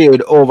you've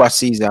played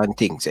overseas and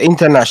things.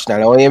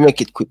 International, or you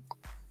make it quick.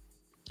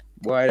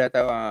 Boy, that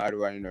I want hard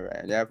one, you know,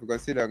 right? You have to go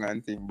sit down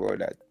and think about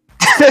that.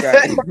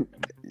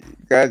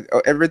 Because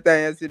every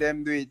time you see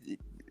them do it,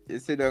 you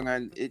sit down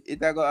and it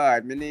go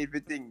hard. Me need to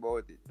think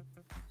about it.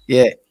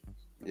 Yeah.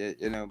 Yeah,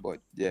 you know, but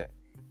yeah.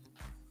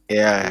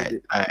 Yeah.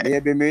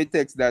 Maybe me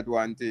text that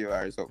one to you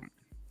or something.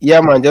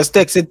 Yeah, man, just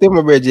text it to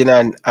me, Bridget,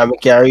 and I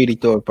can read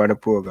it out on the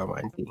program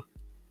and thing.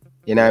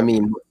 You know what I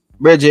mean?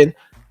 Bridget,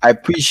 I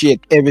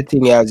appreciate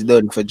everything he has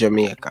done for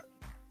Jamaica.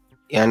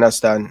 You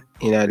understand?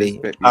 You know,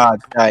 the hard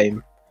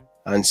time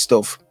and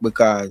stuff,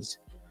 because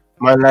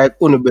man like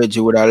Uno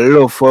Bridget would have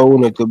loved for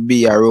Uno to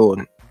be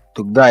around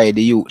to guide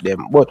the youth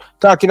them. But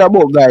talking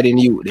about guiding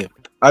the youth them,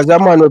 as a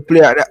man who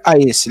play at the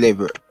highest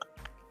level,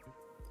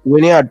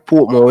 when you had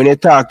Portmore, when they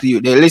talk to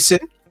you, they listen,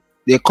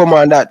 they come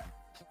on that,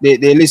 they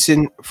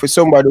listen for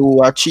somebody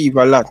who achieve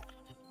a lot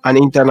on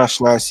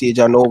international stage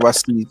and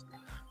overseas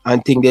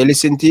and think they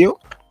listen to you.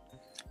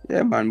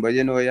 Yeah, man, but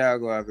you know, you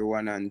go have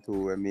 1 and 2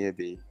 where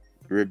maybe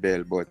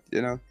rebel, but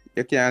you know,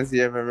 you can't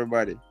save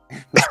everybody.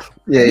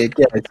 Yeah, you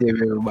can't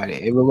save everybody.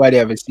 Everybody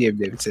have to save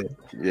themselves.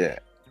 Yeah.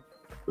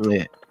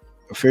 Yeah.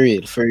 For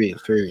real.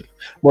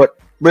 But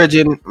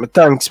Bridget,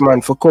 thanks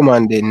man for coming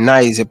on the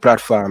nice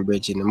platform,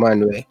 Bridget,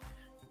 man way.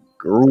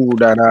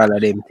 Rude and all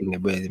of them things,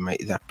 Bridget.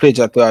 It's a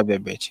pleasure to have you,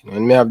 Bridget.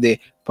 When me have the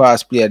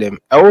past player them,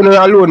 I only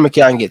alone me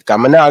can get, because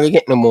I'm not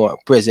get no more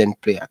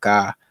present player,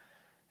 because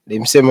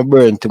them say me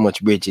burn too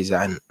much bridges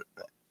and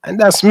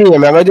that's me,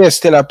 man. I just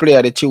still a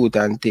player the truth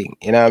and thing.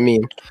 You know what I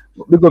mean?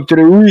 Big up to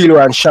the real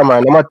one,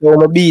 Shaman. No matter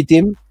how I beat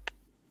him,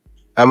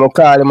 I'm going to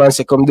call him and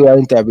say, come do an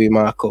interview,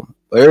 man, come.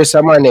 But there's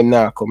a man them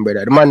now come,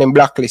 brother. The man them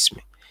blacklist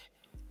me.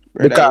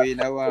 Brother, because we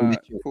now want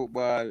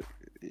football.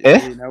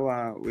 Eh?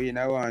 We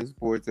now want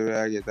sports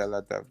where I get a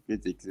lot of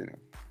critics, you know.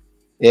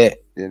 Yeah.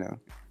 You know.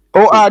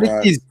 How hard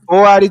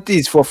it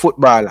is for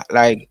football.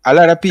 Like, a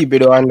lot of people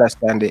don't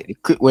understand it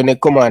when they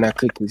come on and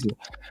criticism.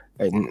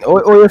 And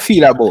how you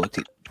feel about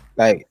it?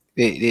 Like,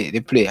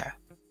 the player.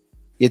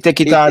 You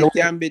take it on. It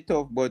can be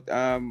tough, but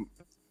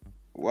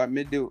what I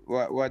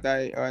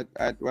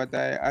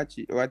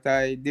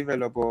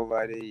develop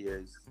over the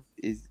years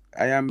is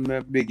I am my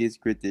biggest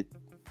critic,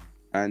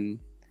 and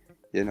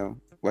you know,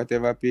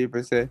 whatever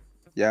people say,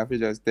 you have to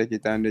just take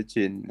it on the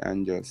chin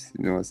and just,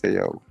 you know, say,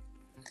 yo,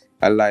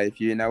 a life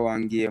you in a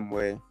one game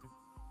where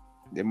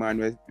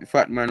the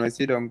fat man will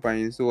sit down on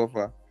his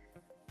sofa,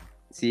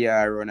 see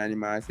her run, and he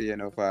might say, you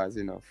know, fast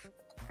enough.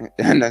 You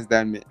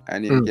understand me?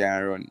 And he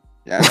can't run.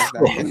 You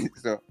understand me?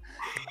 So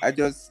I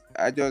just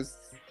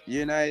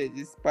you know,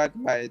 this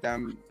spotlight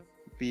and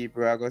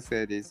people are gonna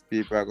say this,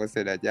 people are gonna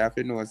say that. You have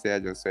to know, say I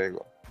just say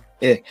go.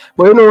 Yeah.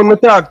 But you know, when I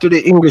talk to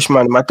the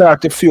Englishman, I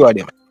talk to a few of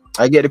them.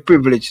 I get the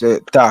privilege to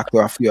talk to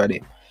a few of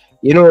them.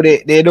 You know,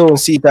 they don't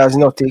see it as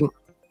nothing.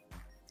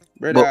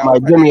 Brother,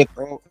 but my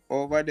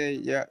over there,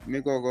 yeah,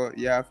 you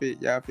have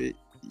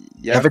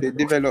to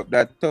develop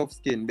that tough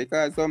skin,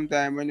 because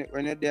sometimes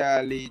when you're there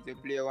at Leeds, you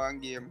play one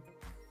game.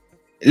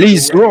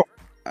 Leeds,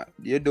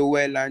 you do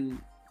well and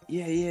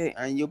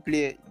and you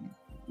play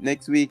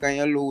next week and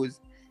you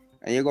lose,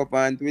 and you go up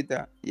on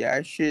Twitter,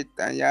 yeah, shit,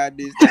 and yeah,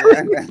 this,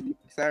 and that.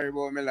 Sorry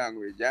about my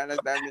language, you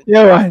understand me?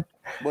 Yeah, man.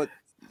 But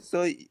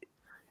so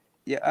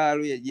you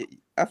always,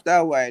 after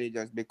a while, it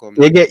just becomes.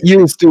 You get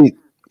used to it.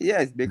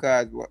 Yes,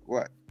 because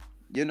what?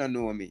 You don't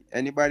know me.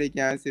 Anybody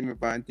can see me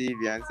on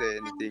TV and say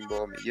anything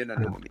about me. You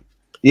don't know me.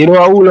 You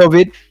know who love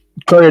it?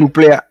 Current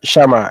player,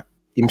 Shama.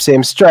 Him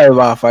same strive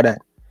after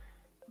that.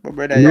 But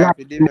brother, you have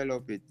to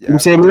develop it. Him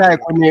same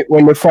like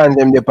when the fans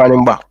them they on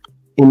him back.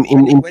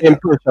 In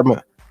pressure,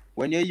 man.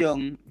 When you're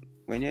young,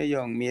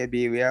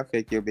 maybe we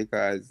affect you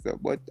because,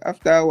 but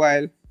after a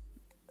while,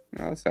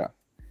 no sir.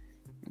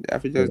 You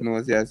have to just know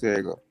that's where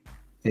you go.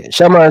 Yeah.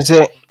 Shama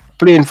say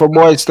playing for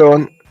Boys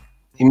Town.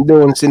 Him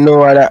don't see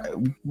no other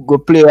go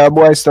play a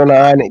Boys Town or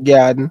Hornet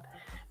Garden.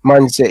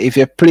 Man say if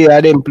you play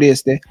at them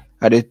place there,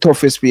 at the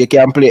toughest place you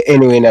can play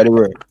anywhere in the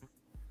world.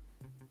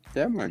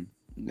 Yeah man.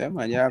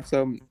 You have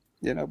some,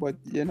 you know, but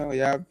you know,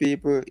 you have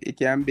people you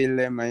can build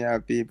them and you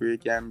have people you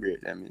can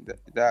break them.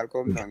 It all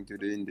comes down to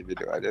the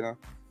individual, you know.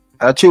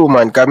 That's true,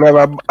 man, because I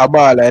have a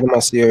ball like I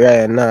see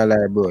Ryan now,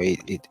 like bro,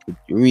 it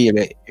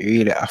really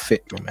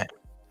affect me, man.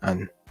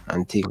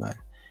 And thing, man.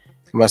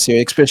 I must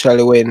say,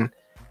 especially when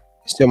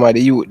some of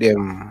the youth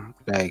them,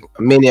 like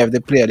many of the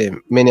people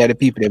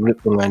them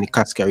look on the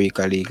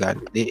Cascarica League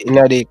and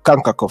they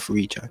Conquer Cup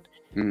region.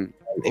 You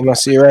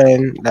must see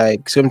Ryan,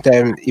 like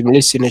sometimes even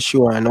listen to the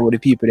show and all the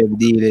people them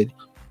dealing,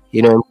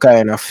 you know,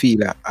 kind of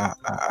feel a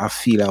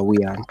way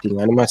and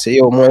thing. And I must say,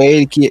 yo, more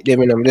educate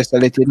them and I'm just to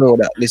let you know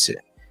that listen,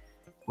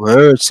 we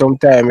hurt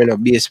sometime, you know,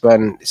 based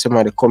on some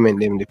of the comment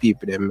them the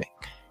people them make.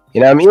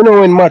 You know what I mean? You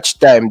know, when match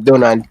time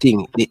done and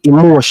thing, the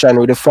emotion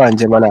with the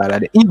fans and all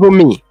that. Even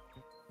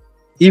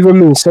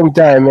me,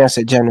 sometimes I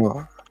say,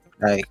 Jano,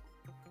 like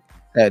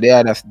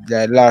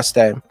the last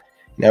time,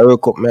 I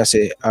woke up, I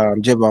say,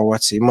 Jeba,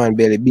 what's the man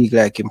belly big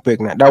like him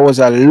pregnant. That was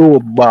a low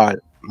ball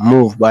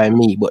move by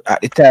me, but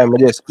at the time, I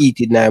just eat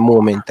it in a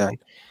moment. And,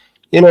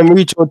 you know, I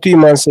reach out to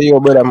him and say, yo,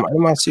 brother, I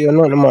must say,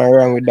 nothing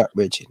wrong with that,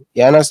 Bridget.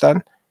 You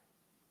understand?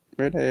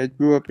 Brother, you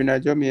grew up in a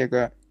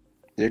Jamaica.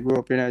 You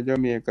go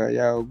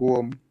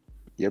home,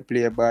 you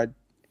play bad.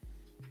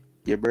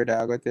 Your brother,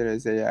 I got to tell you,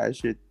 say, yeah,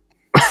 shit.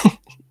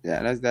 You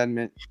understand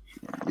me?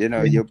 You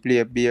know, you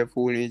be a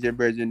fool with your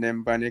brother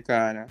them on the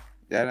corner.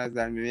 You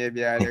understand me? Maybe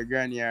your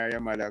granny or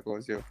your mother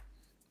calls you.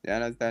 You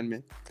understand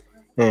me?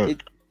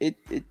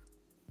 It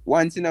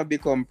once you know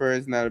become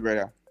personal,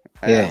 brother.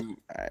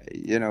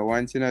 You know,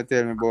 once you know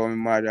tell me about my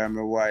mother and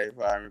my wife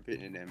or my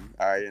picking them,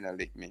 or you know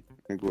lick me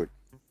good.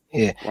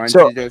 Yeah. Once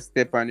you just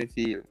step on the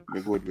field, be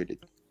good with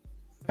it.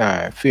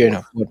 Alright, fair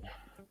enough. But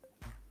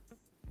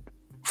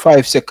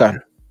 5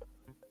 seconds.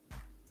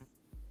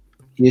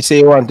 You say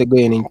you want to go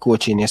in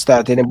coaching. You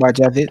start any badge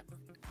of it?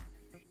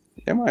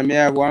 Yeah, man. I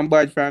have one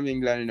badge from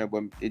England, you know,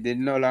 but it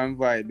didn't no long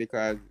vibe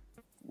because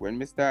when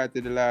we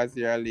started the last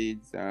year at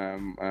Leeds,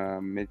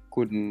 it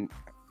couldn't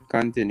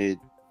continue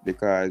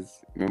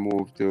because we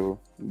moved to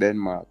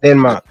Denmark.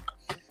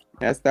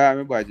 I start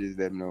my badges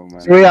them now,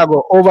 man. So you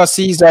go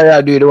overseas or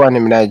you do the one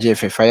in the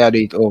JFF or you do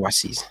it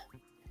overseas?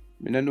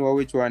 I don't know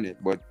which one it,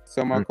 but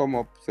some come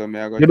up, so I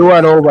got. You do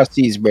one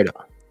overseas, brother.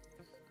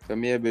 So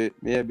maybe.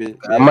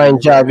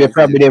 Mind job, you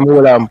probably them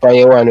hold on for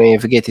you one when you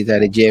forget it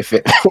at the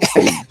JFF.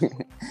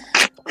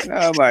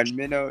 No man,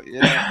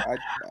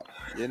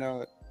 you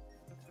know,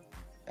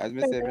 as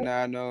me say,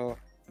 I know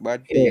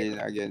bad feeling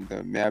against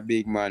them. Me a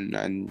big man,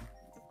 and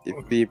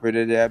if people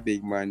that they are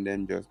big man,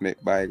 then just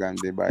make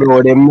bygones be bygones.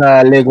 Bro, them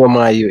not Lego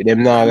man you.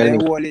 Them not They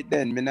hold it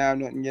then. Me not have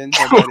nothing against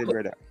somebody,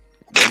 brother.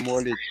 Them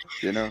hold it,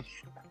 you know.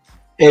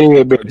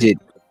 Anyway, Bridget,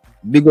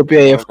 big up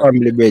your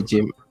family,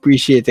 Bridget.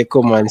 Appreciate it.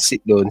 Come and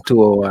sit down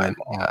 2 hours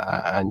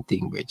and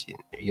think, Bridget.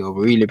 You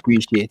really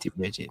appreciate it,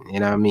 Bridget. You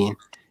know what I mean?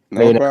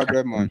 No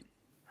problem, man.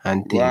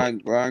 And go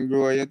and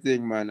grow your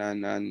thing, man,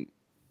 and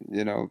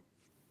you know,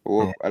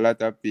 hope a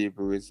lot of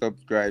people will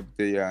subscribe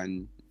to you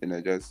and you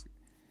know just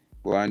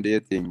go and do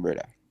your thing,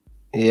 brother.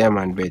 Yeah,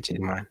 man,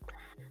 Bridget, man.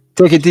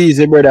 Take it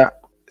easy, brother.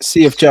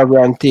 Safe travel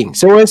and thing.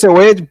 So when you say,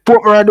 wait,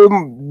 Portmore do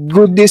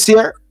good this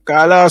year?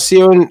 Because last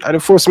year, at the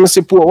first I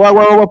support.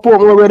 What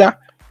Portmore, brother?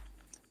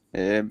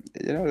 You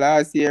know,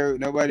 last year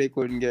nobody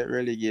couldn't get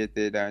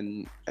relegated,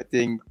 and I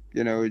think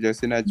you know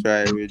just in a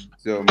try with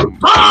some.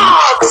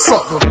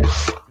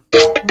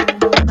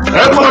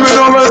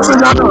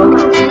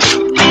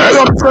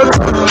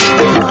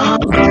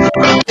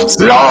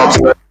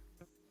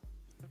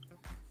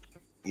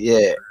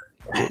 Yeah,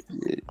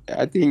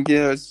 I think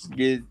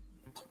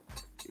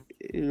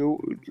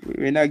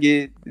when I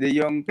get the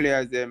young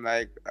players them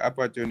like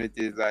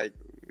opportunities, like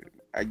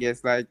I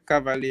guess like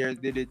Cavaliers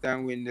did it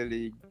and win the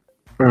league.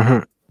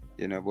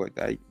 You know, but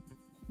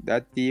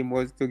that team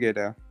was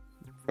together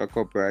for a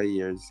couple of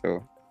years,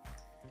 so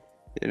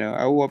you know,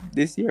 I hope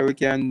this year we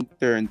can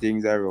turn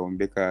things around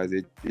because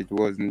it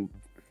wasn't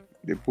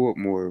the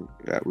Portmore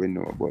that we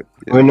know about.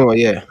 We know,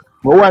 yeah.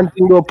 But one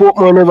thing though,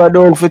 Portmore never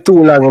done for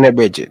too long in a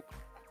budget.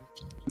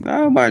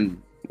 No,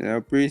 man. You know,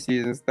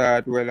 pre-season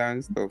start well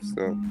and stuff,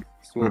 so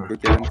hope we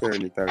can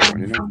turn it around,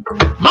 you know.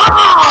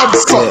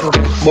 Yeah.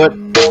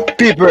 But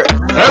people,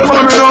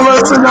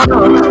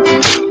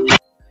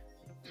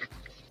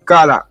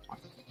 Carla.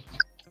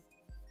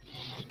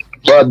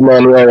 Bad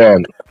man,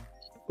 Ryan.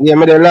 Yeah,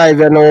 me the live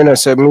you know,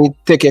 so me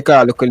take a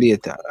call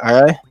later,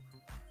 alright?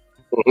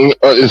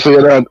 So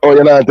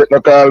you're not taking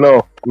a call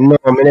now? No,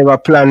 me never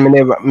plan,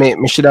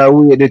 me should have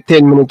waited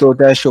 10 minutes out of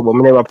the show, but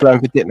me never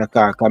plan to take the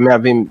call, because me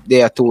have him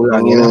there too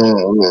long, you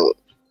know?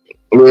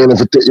 You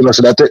know,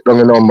 should I take down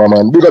your number,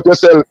 man? Big up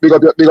yourself, big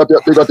up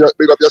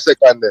your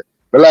second day.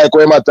 I like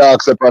when I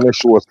talk on the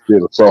show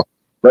still, so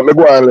let me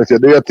go and let you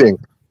do your thing.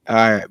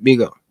 Alright,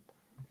 big up.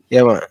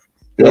 Yeah, man.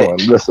 Yeah, man,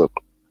 bless up.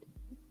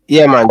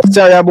 Yeah, man.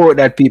 Sorry about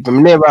that, people.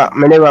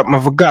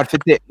 I forgot to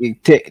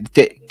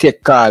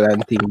take call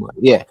and thing, but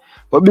yeah.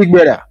 But big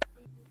brother,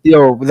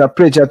 yo, it's a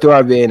pleasure to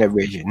have you in the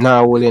bridge.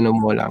 Now we'll no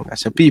more longer.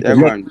 So people,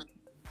 yeah, man.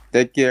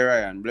 Take care,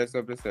 Ryan. Bless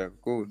up yourself.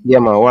 Cool. Yeah,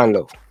 man. One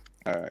love.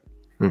 All right.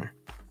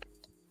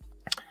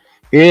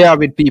 Yeah,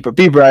 with people.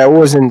 People, I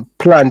wasn't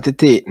planned to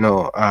take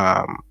no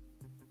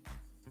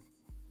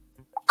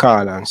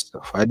call and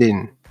stuff. I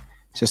didn't.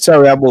 So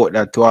sorry about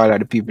that to all of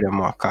the people that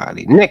are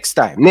calling. Next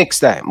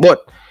time.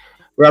 But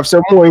we have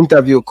some more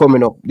interview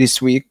coming up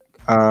this week.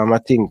 I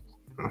think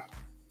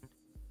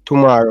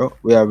tomorrow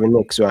we have the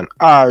next one.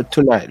 Or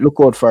tonight. Look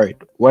out for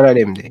it. One of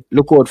them day.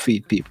 Look out for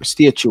it, people.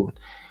 Stay tuned.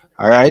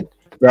 Alright?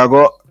 We are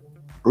going to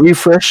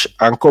refresh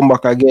and come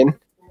back again.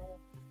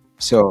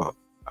 So,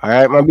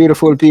 alright, my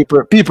beautiful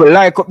people. People,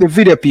 like up the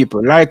video,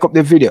 people. Like up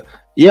the video.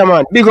 Yeah,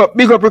 man. Big up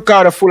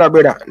Ricardo Fuller,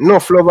 brother.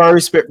 Enough love and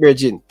respect,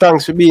 Virgin.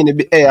 Thanks for being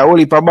the hey, I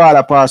only per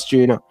baller past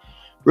you, you know.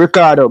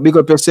 Ricardo, big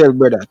up yourself,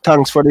 brother.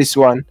 Thanks for this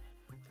one.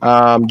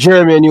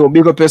 Jeremy, you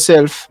big up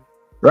yourself.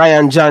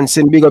 Ryan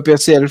Johnson, big up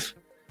yourself.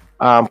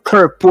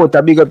 Kirk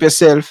Porter, big up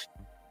yourself.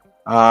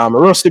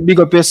 Rusty, big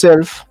up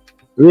yourself.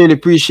 Really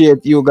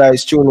appreciate you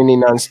guys tuning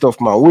in and stuff,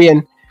 man.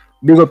 Wayne,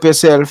 big up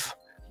yourself.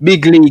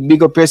 Big League,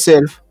 big up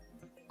yourself.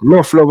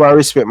 Enough love and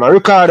respect, man.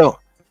 Ricardo,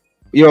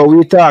 yo,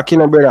 we talking,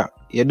 brother.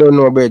 You don't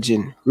know,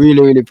 Virgin.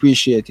 Really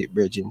appreciate it,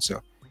 Virgin. So,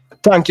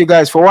 thank you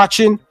guys for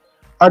watching.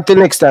 Until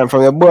next time,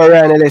 from your boy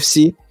Ryan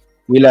LFC,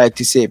 we like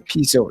to say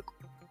peace out.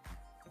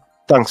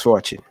 Thanks for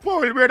watching.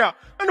 Paul, brother.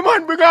 And the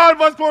man bring all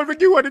of us, Paul, for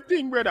give her the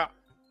thing, brother.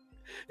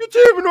 You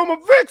don't even know my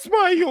vex,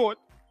 my youth.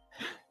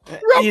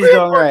 He's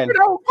done, Ryan.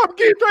 Come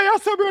give to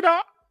yourself,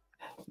 brother.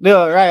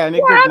 No, Ryan,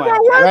 you good, man.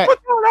 Why put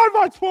all of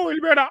us, Paul,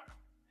 brother?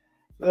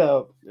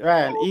 No,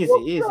 Ryan, easy.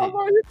 You don't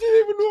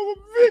even know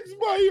my vex,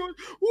 my youth.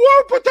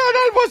 Why put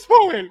all of us,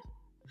 Paul?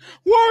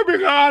 Why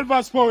bring all of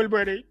us, Paul,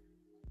 brother?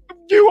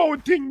 Give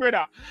out thing,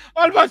 brother.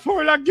 All of us,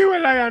 Paul, like give a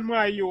lion,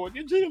 my youth.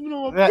 You don't even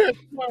know my vex,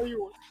 my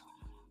youth.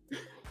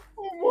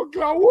 Oh my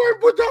God, why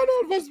put on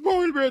all of us,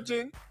 Paul,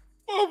 brother?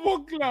 Oh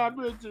my God,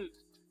 brother.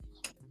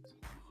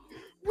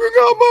 We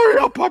gonna marry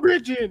up,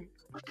 Bridging.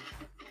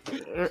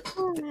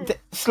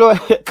 Slow,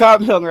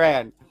 calm down,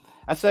 Ryan.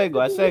 I say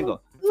go.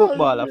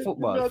 Football.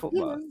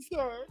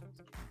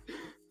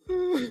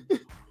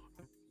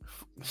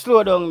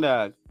 Slow down,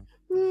 dog.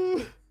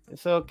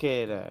 It's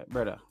okay,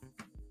 brother.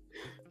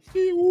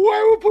 See,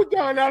 why we put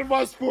down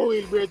Alpha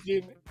Spoil,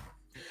 Bridging?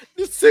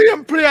 The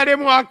same player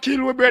them want to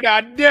kill with,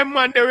 brother. Them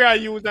man they were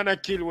used and a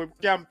kill with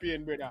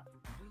campaign, brother.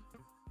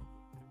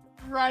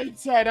 Right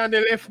side and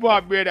the left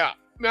back, brother.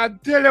 I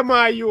tell you,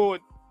 my youth.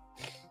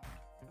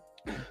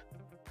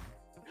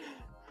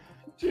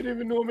 You don't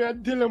even know me. I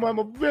tell him I'm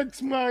a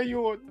vex, my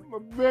youth. I'm a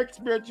vex,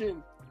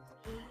 Bridging.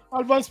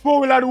 Alpha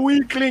Spoil had a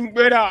weak link,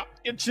 brother.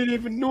 You shouldn't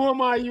even know,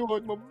 my youth.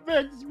 I'm a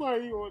vex, my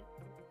youth.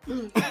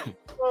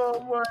 Oh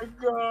my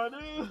God.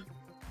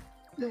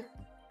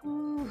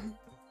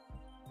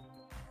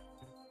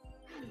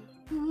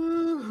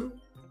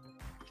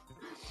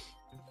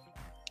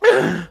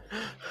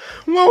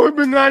 Why we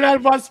bring on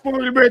Alpha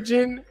Spoil,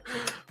 Bridging?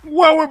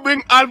 Why we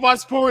bring Alpha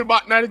Spoil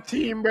back to the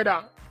team,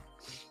 brother?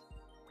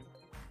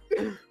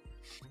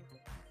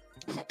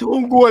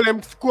 Don't go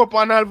them scope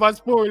on Alpha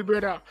Spoil,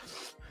 brother.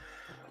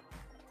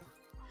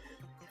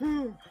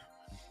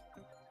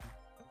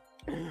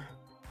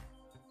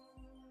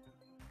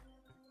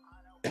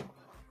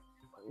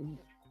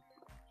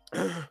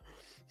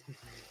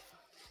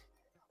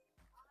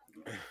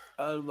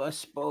 Alpha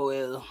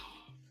Spoil.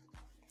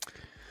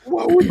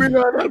 Why we bring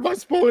on Alpha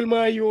Spoil,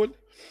 my youth?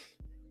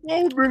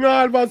 Why we bring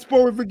on Alpha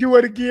Spoil if we give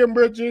her the game,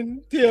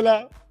 Bridging?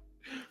 Taylor.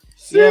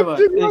 Same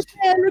thing we all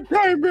the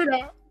time,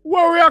 brother.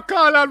 Why we are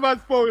call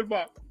Alpha Spoil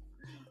back?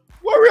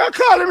 Why we are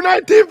calling him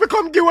 19 to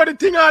come give her the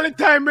thing all the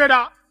time,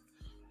 brother?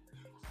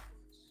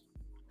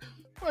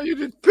 Why you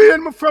just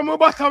pain me from the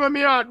bottom of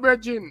my heart,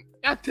 Bridging?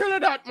 I tell you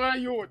that, my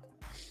youth.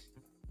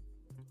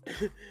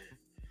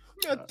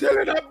 I tell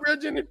you that,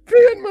 Bridging. It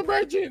pain me,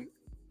 Bridging.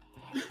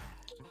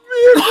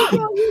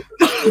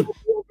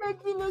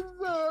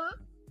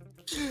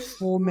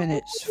 4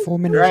 minutes. 4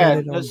 minutes.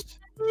 Ryan,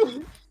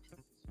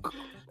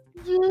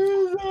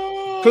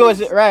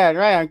 close it,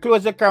 Ryan.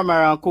 Close the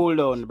camera and cool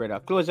down, brother.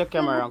 Close the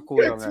camera and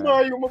cool down.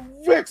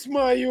 Vex,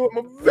 my youth.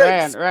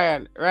 Vex.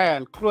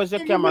 Ryan. Close the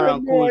camera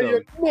and cool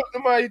down. Not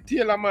my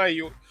Taylor, my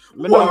youth.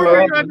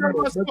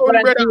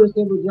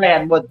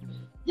 Ryan, but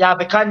you have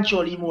to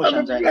control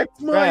emotions, right?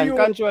 Ryan,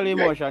 control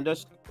emotion.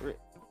 Just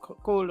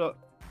cool down.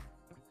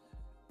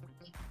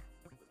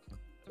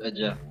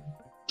 Yeah.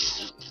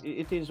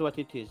 It is what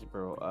it is,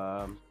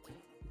 bro.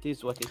 It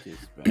is what it is,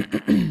 bro.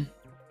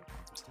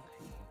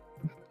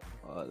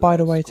 By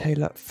the way,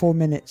 Taylor, 4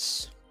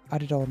 minutes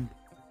added on.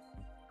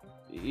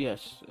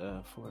 Yes,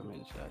 4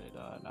 minutes added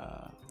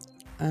on.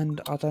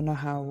 And I don't know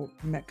how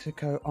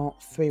Mexico aren't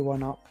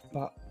 3-1 up,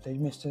 but they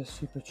missed a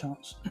super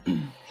chance.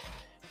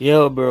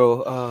 Yo,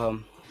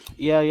 bro.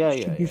 Yeah.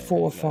 Should be 4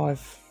 or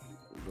 5.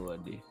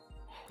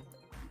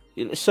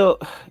 So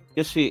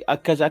you see,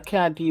 because I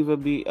can't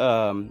even be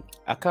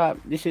I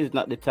can't. This is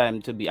not the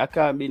time to be. I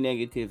can't be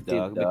negative,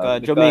 dog.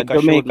 Because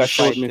Jamaica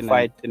showed me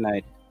fight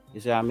tonight. You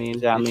see what I mean?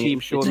 The team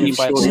showed me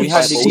fight. We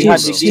had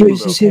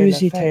the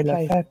Seriously,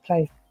 Taylor, fair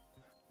play.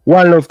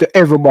 One love to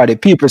everybody.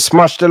 People,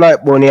 smash the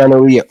like button and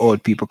away,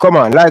 old people. Come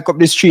on, like up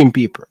the stream,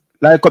 people.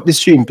 Like up the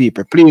stream,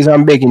 people. Please,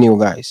 I'm begging you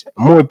guys.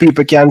 More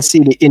people can see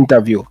the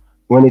interview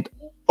when it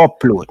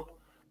upload.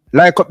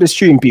 Like up the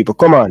stream, people.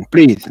 Come on,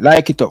 please,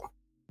 like it up.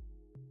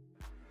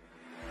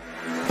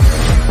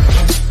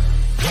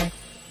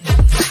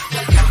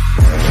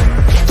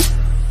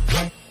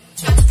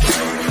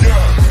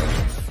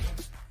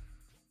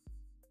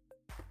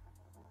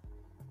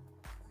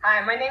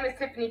 Hi, my name is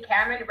Tiffany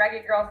Cameron,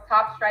 Reggae Girls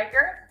top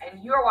striker,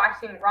 and you are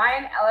watching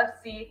Ryan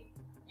LFC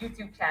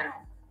YouTube channel.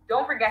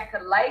 Don't forget to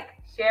like,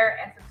 share,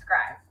 and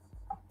subscribe.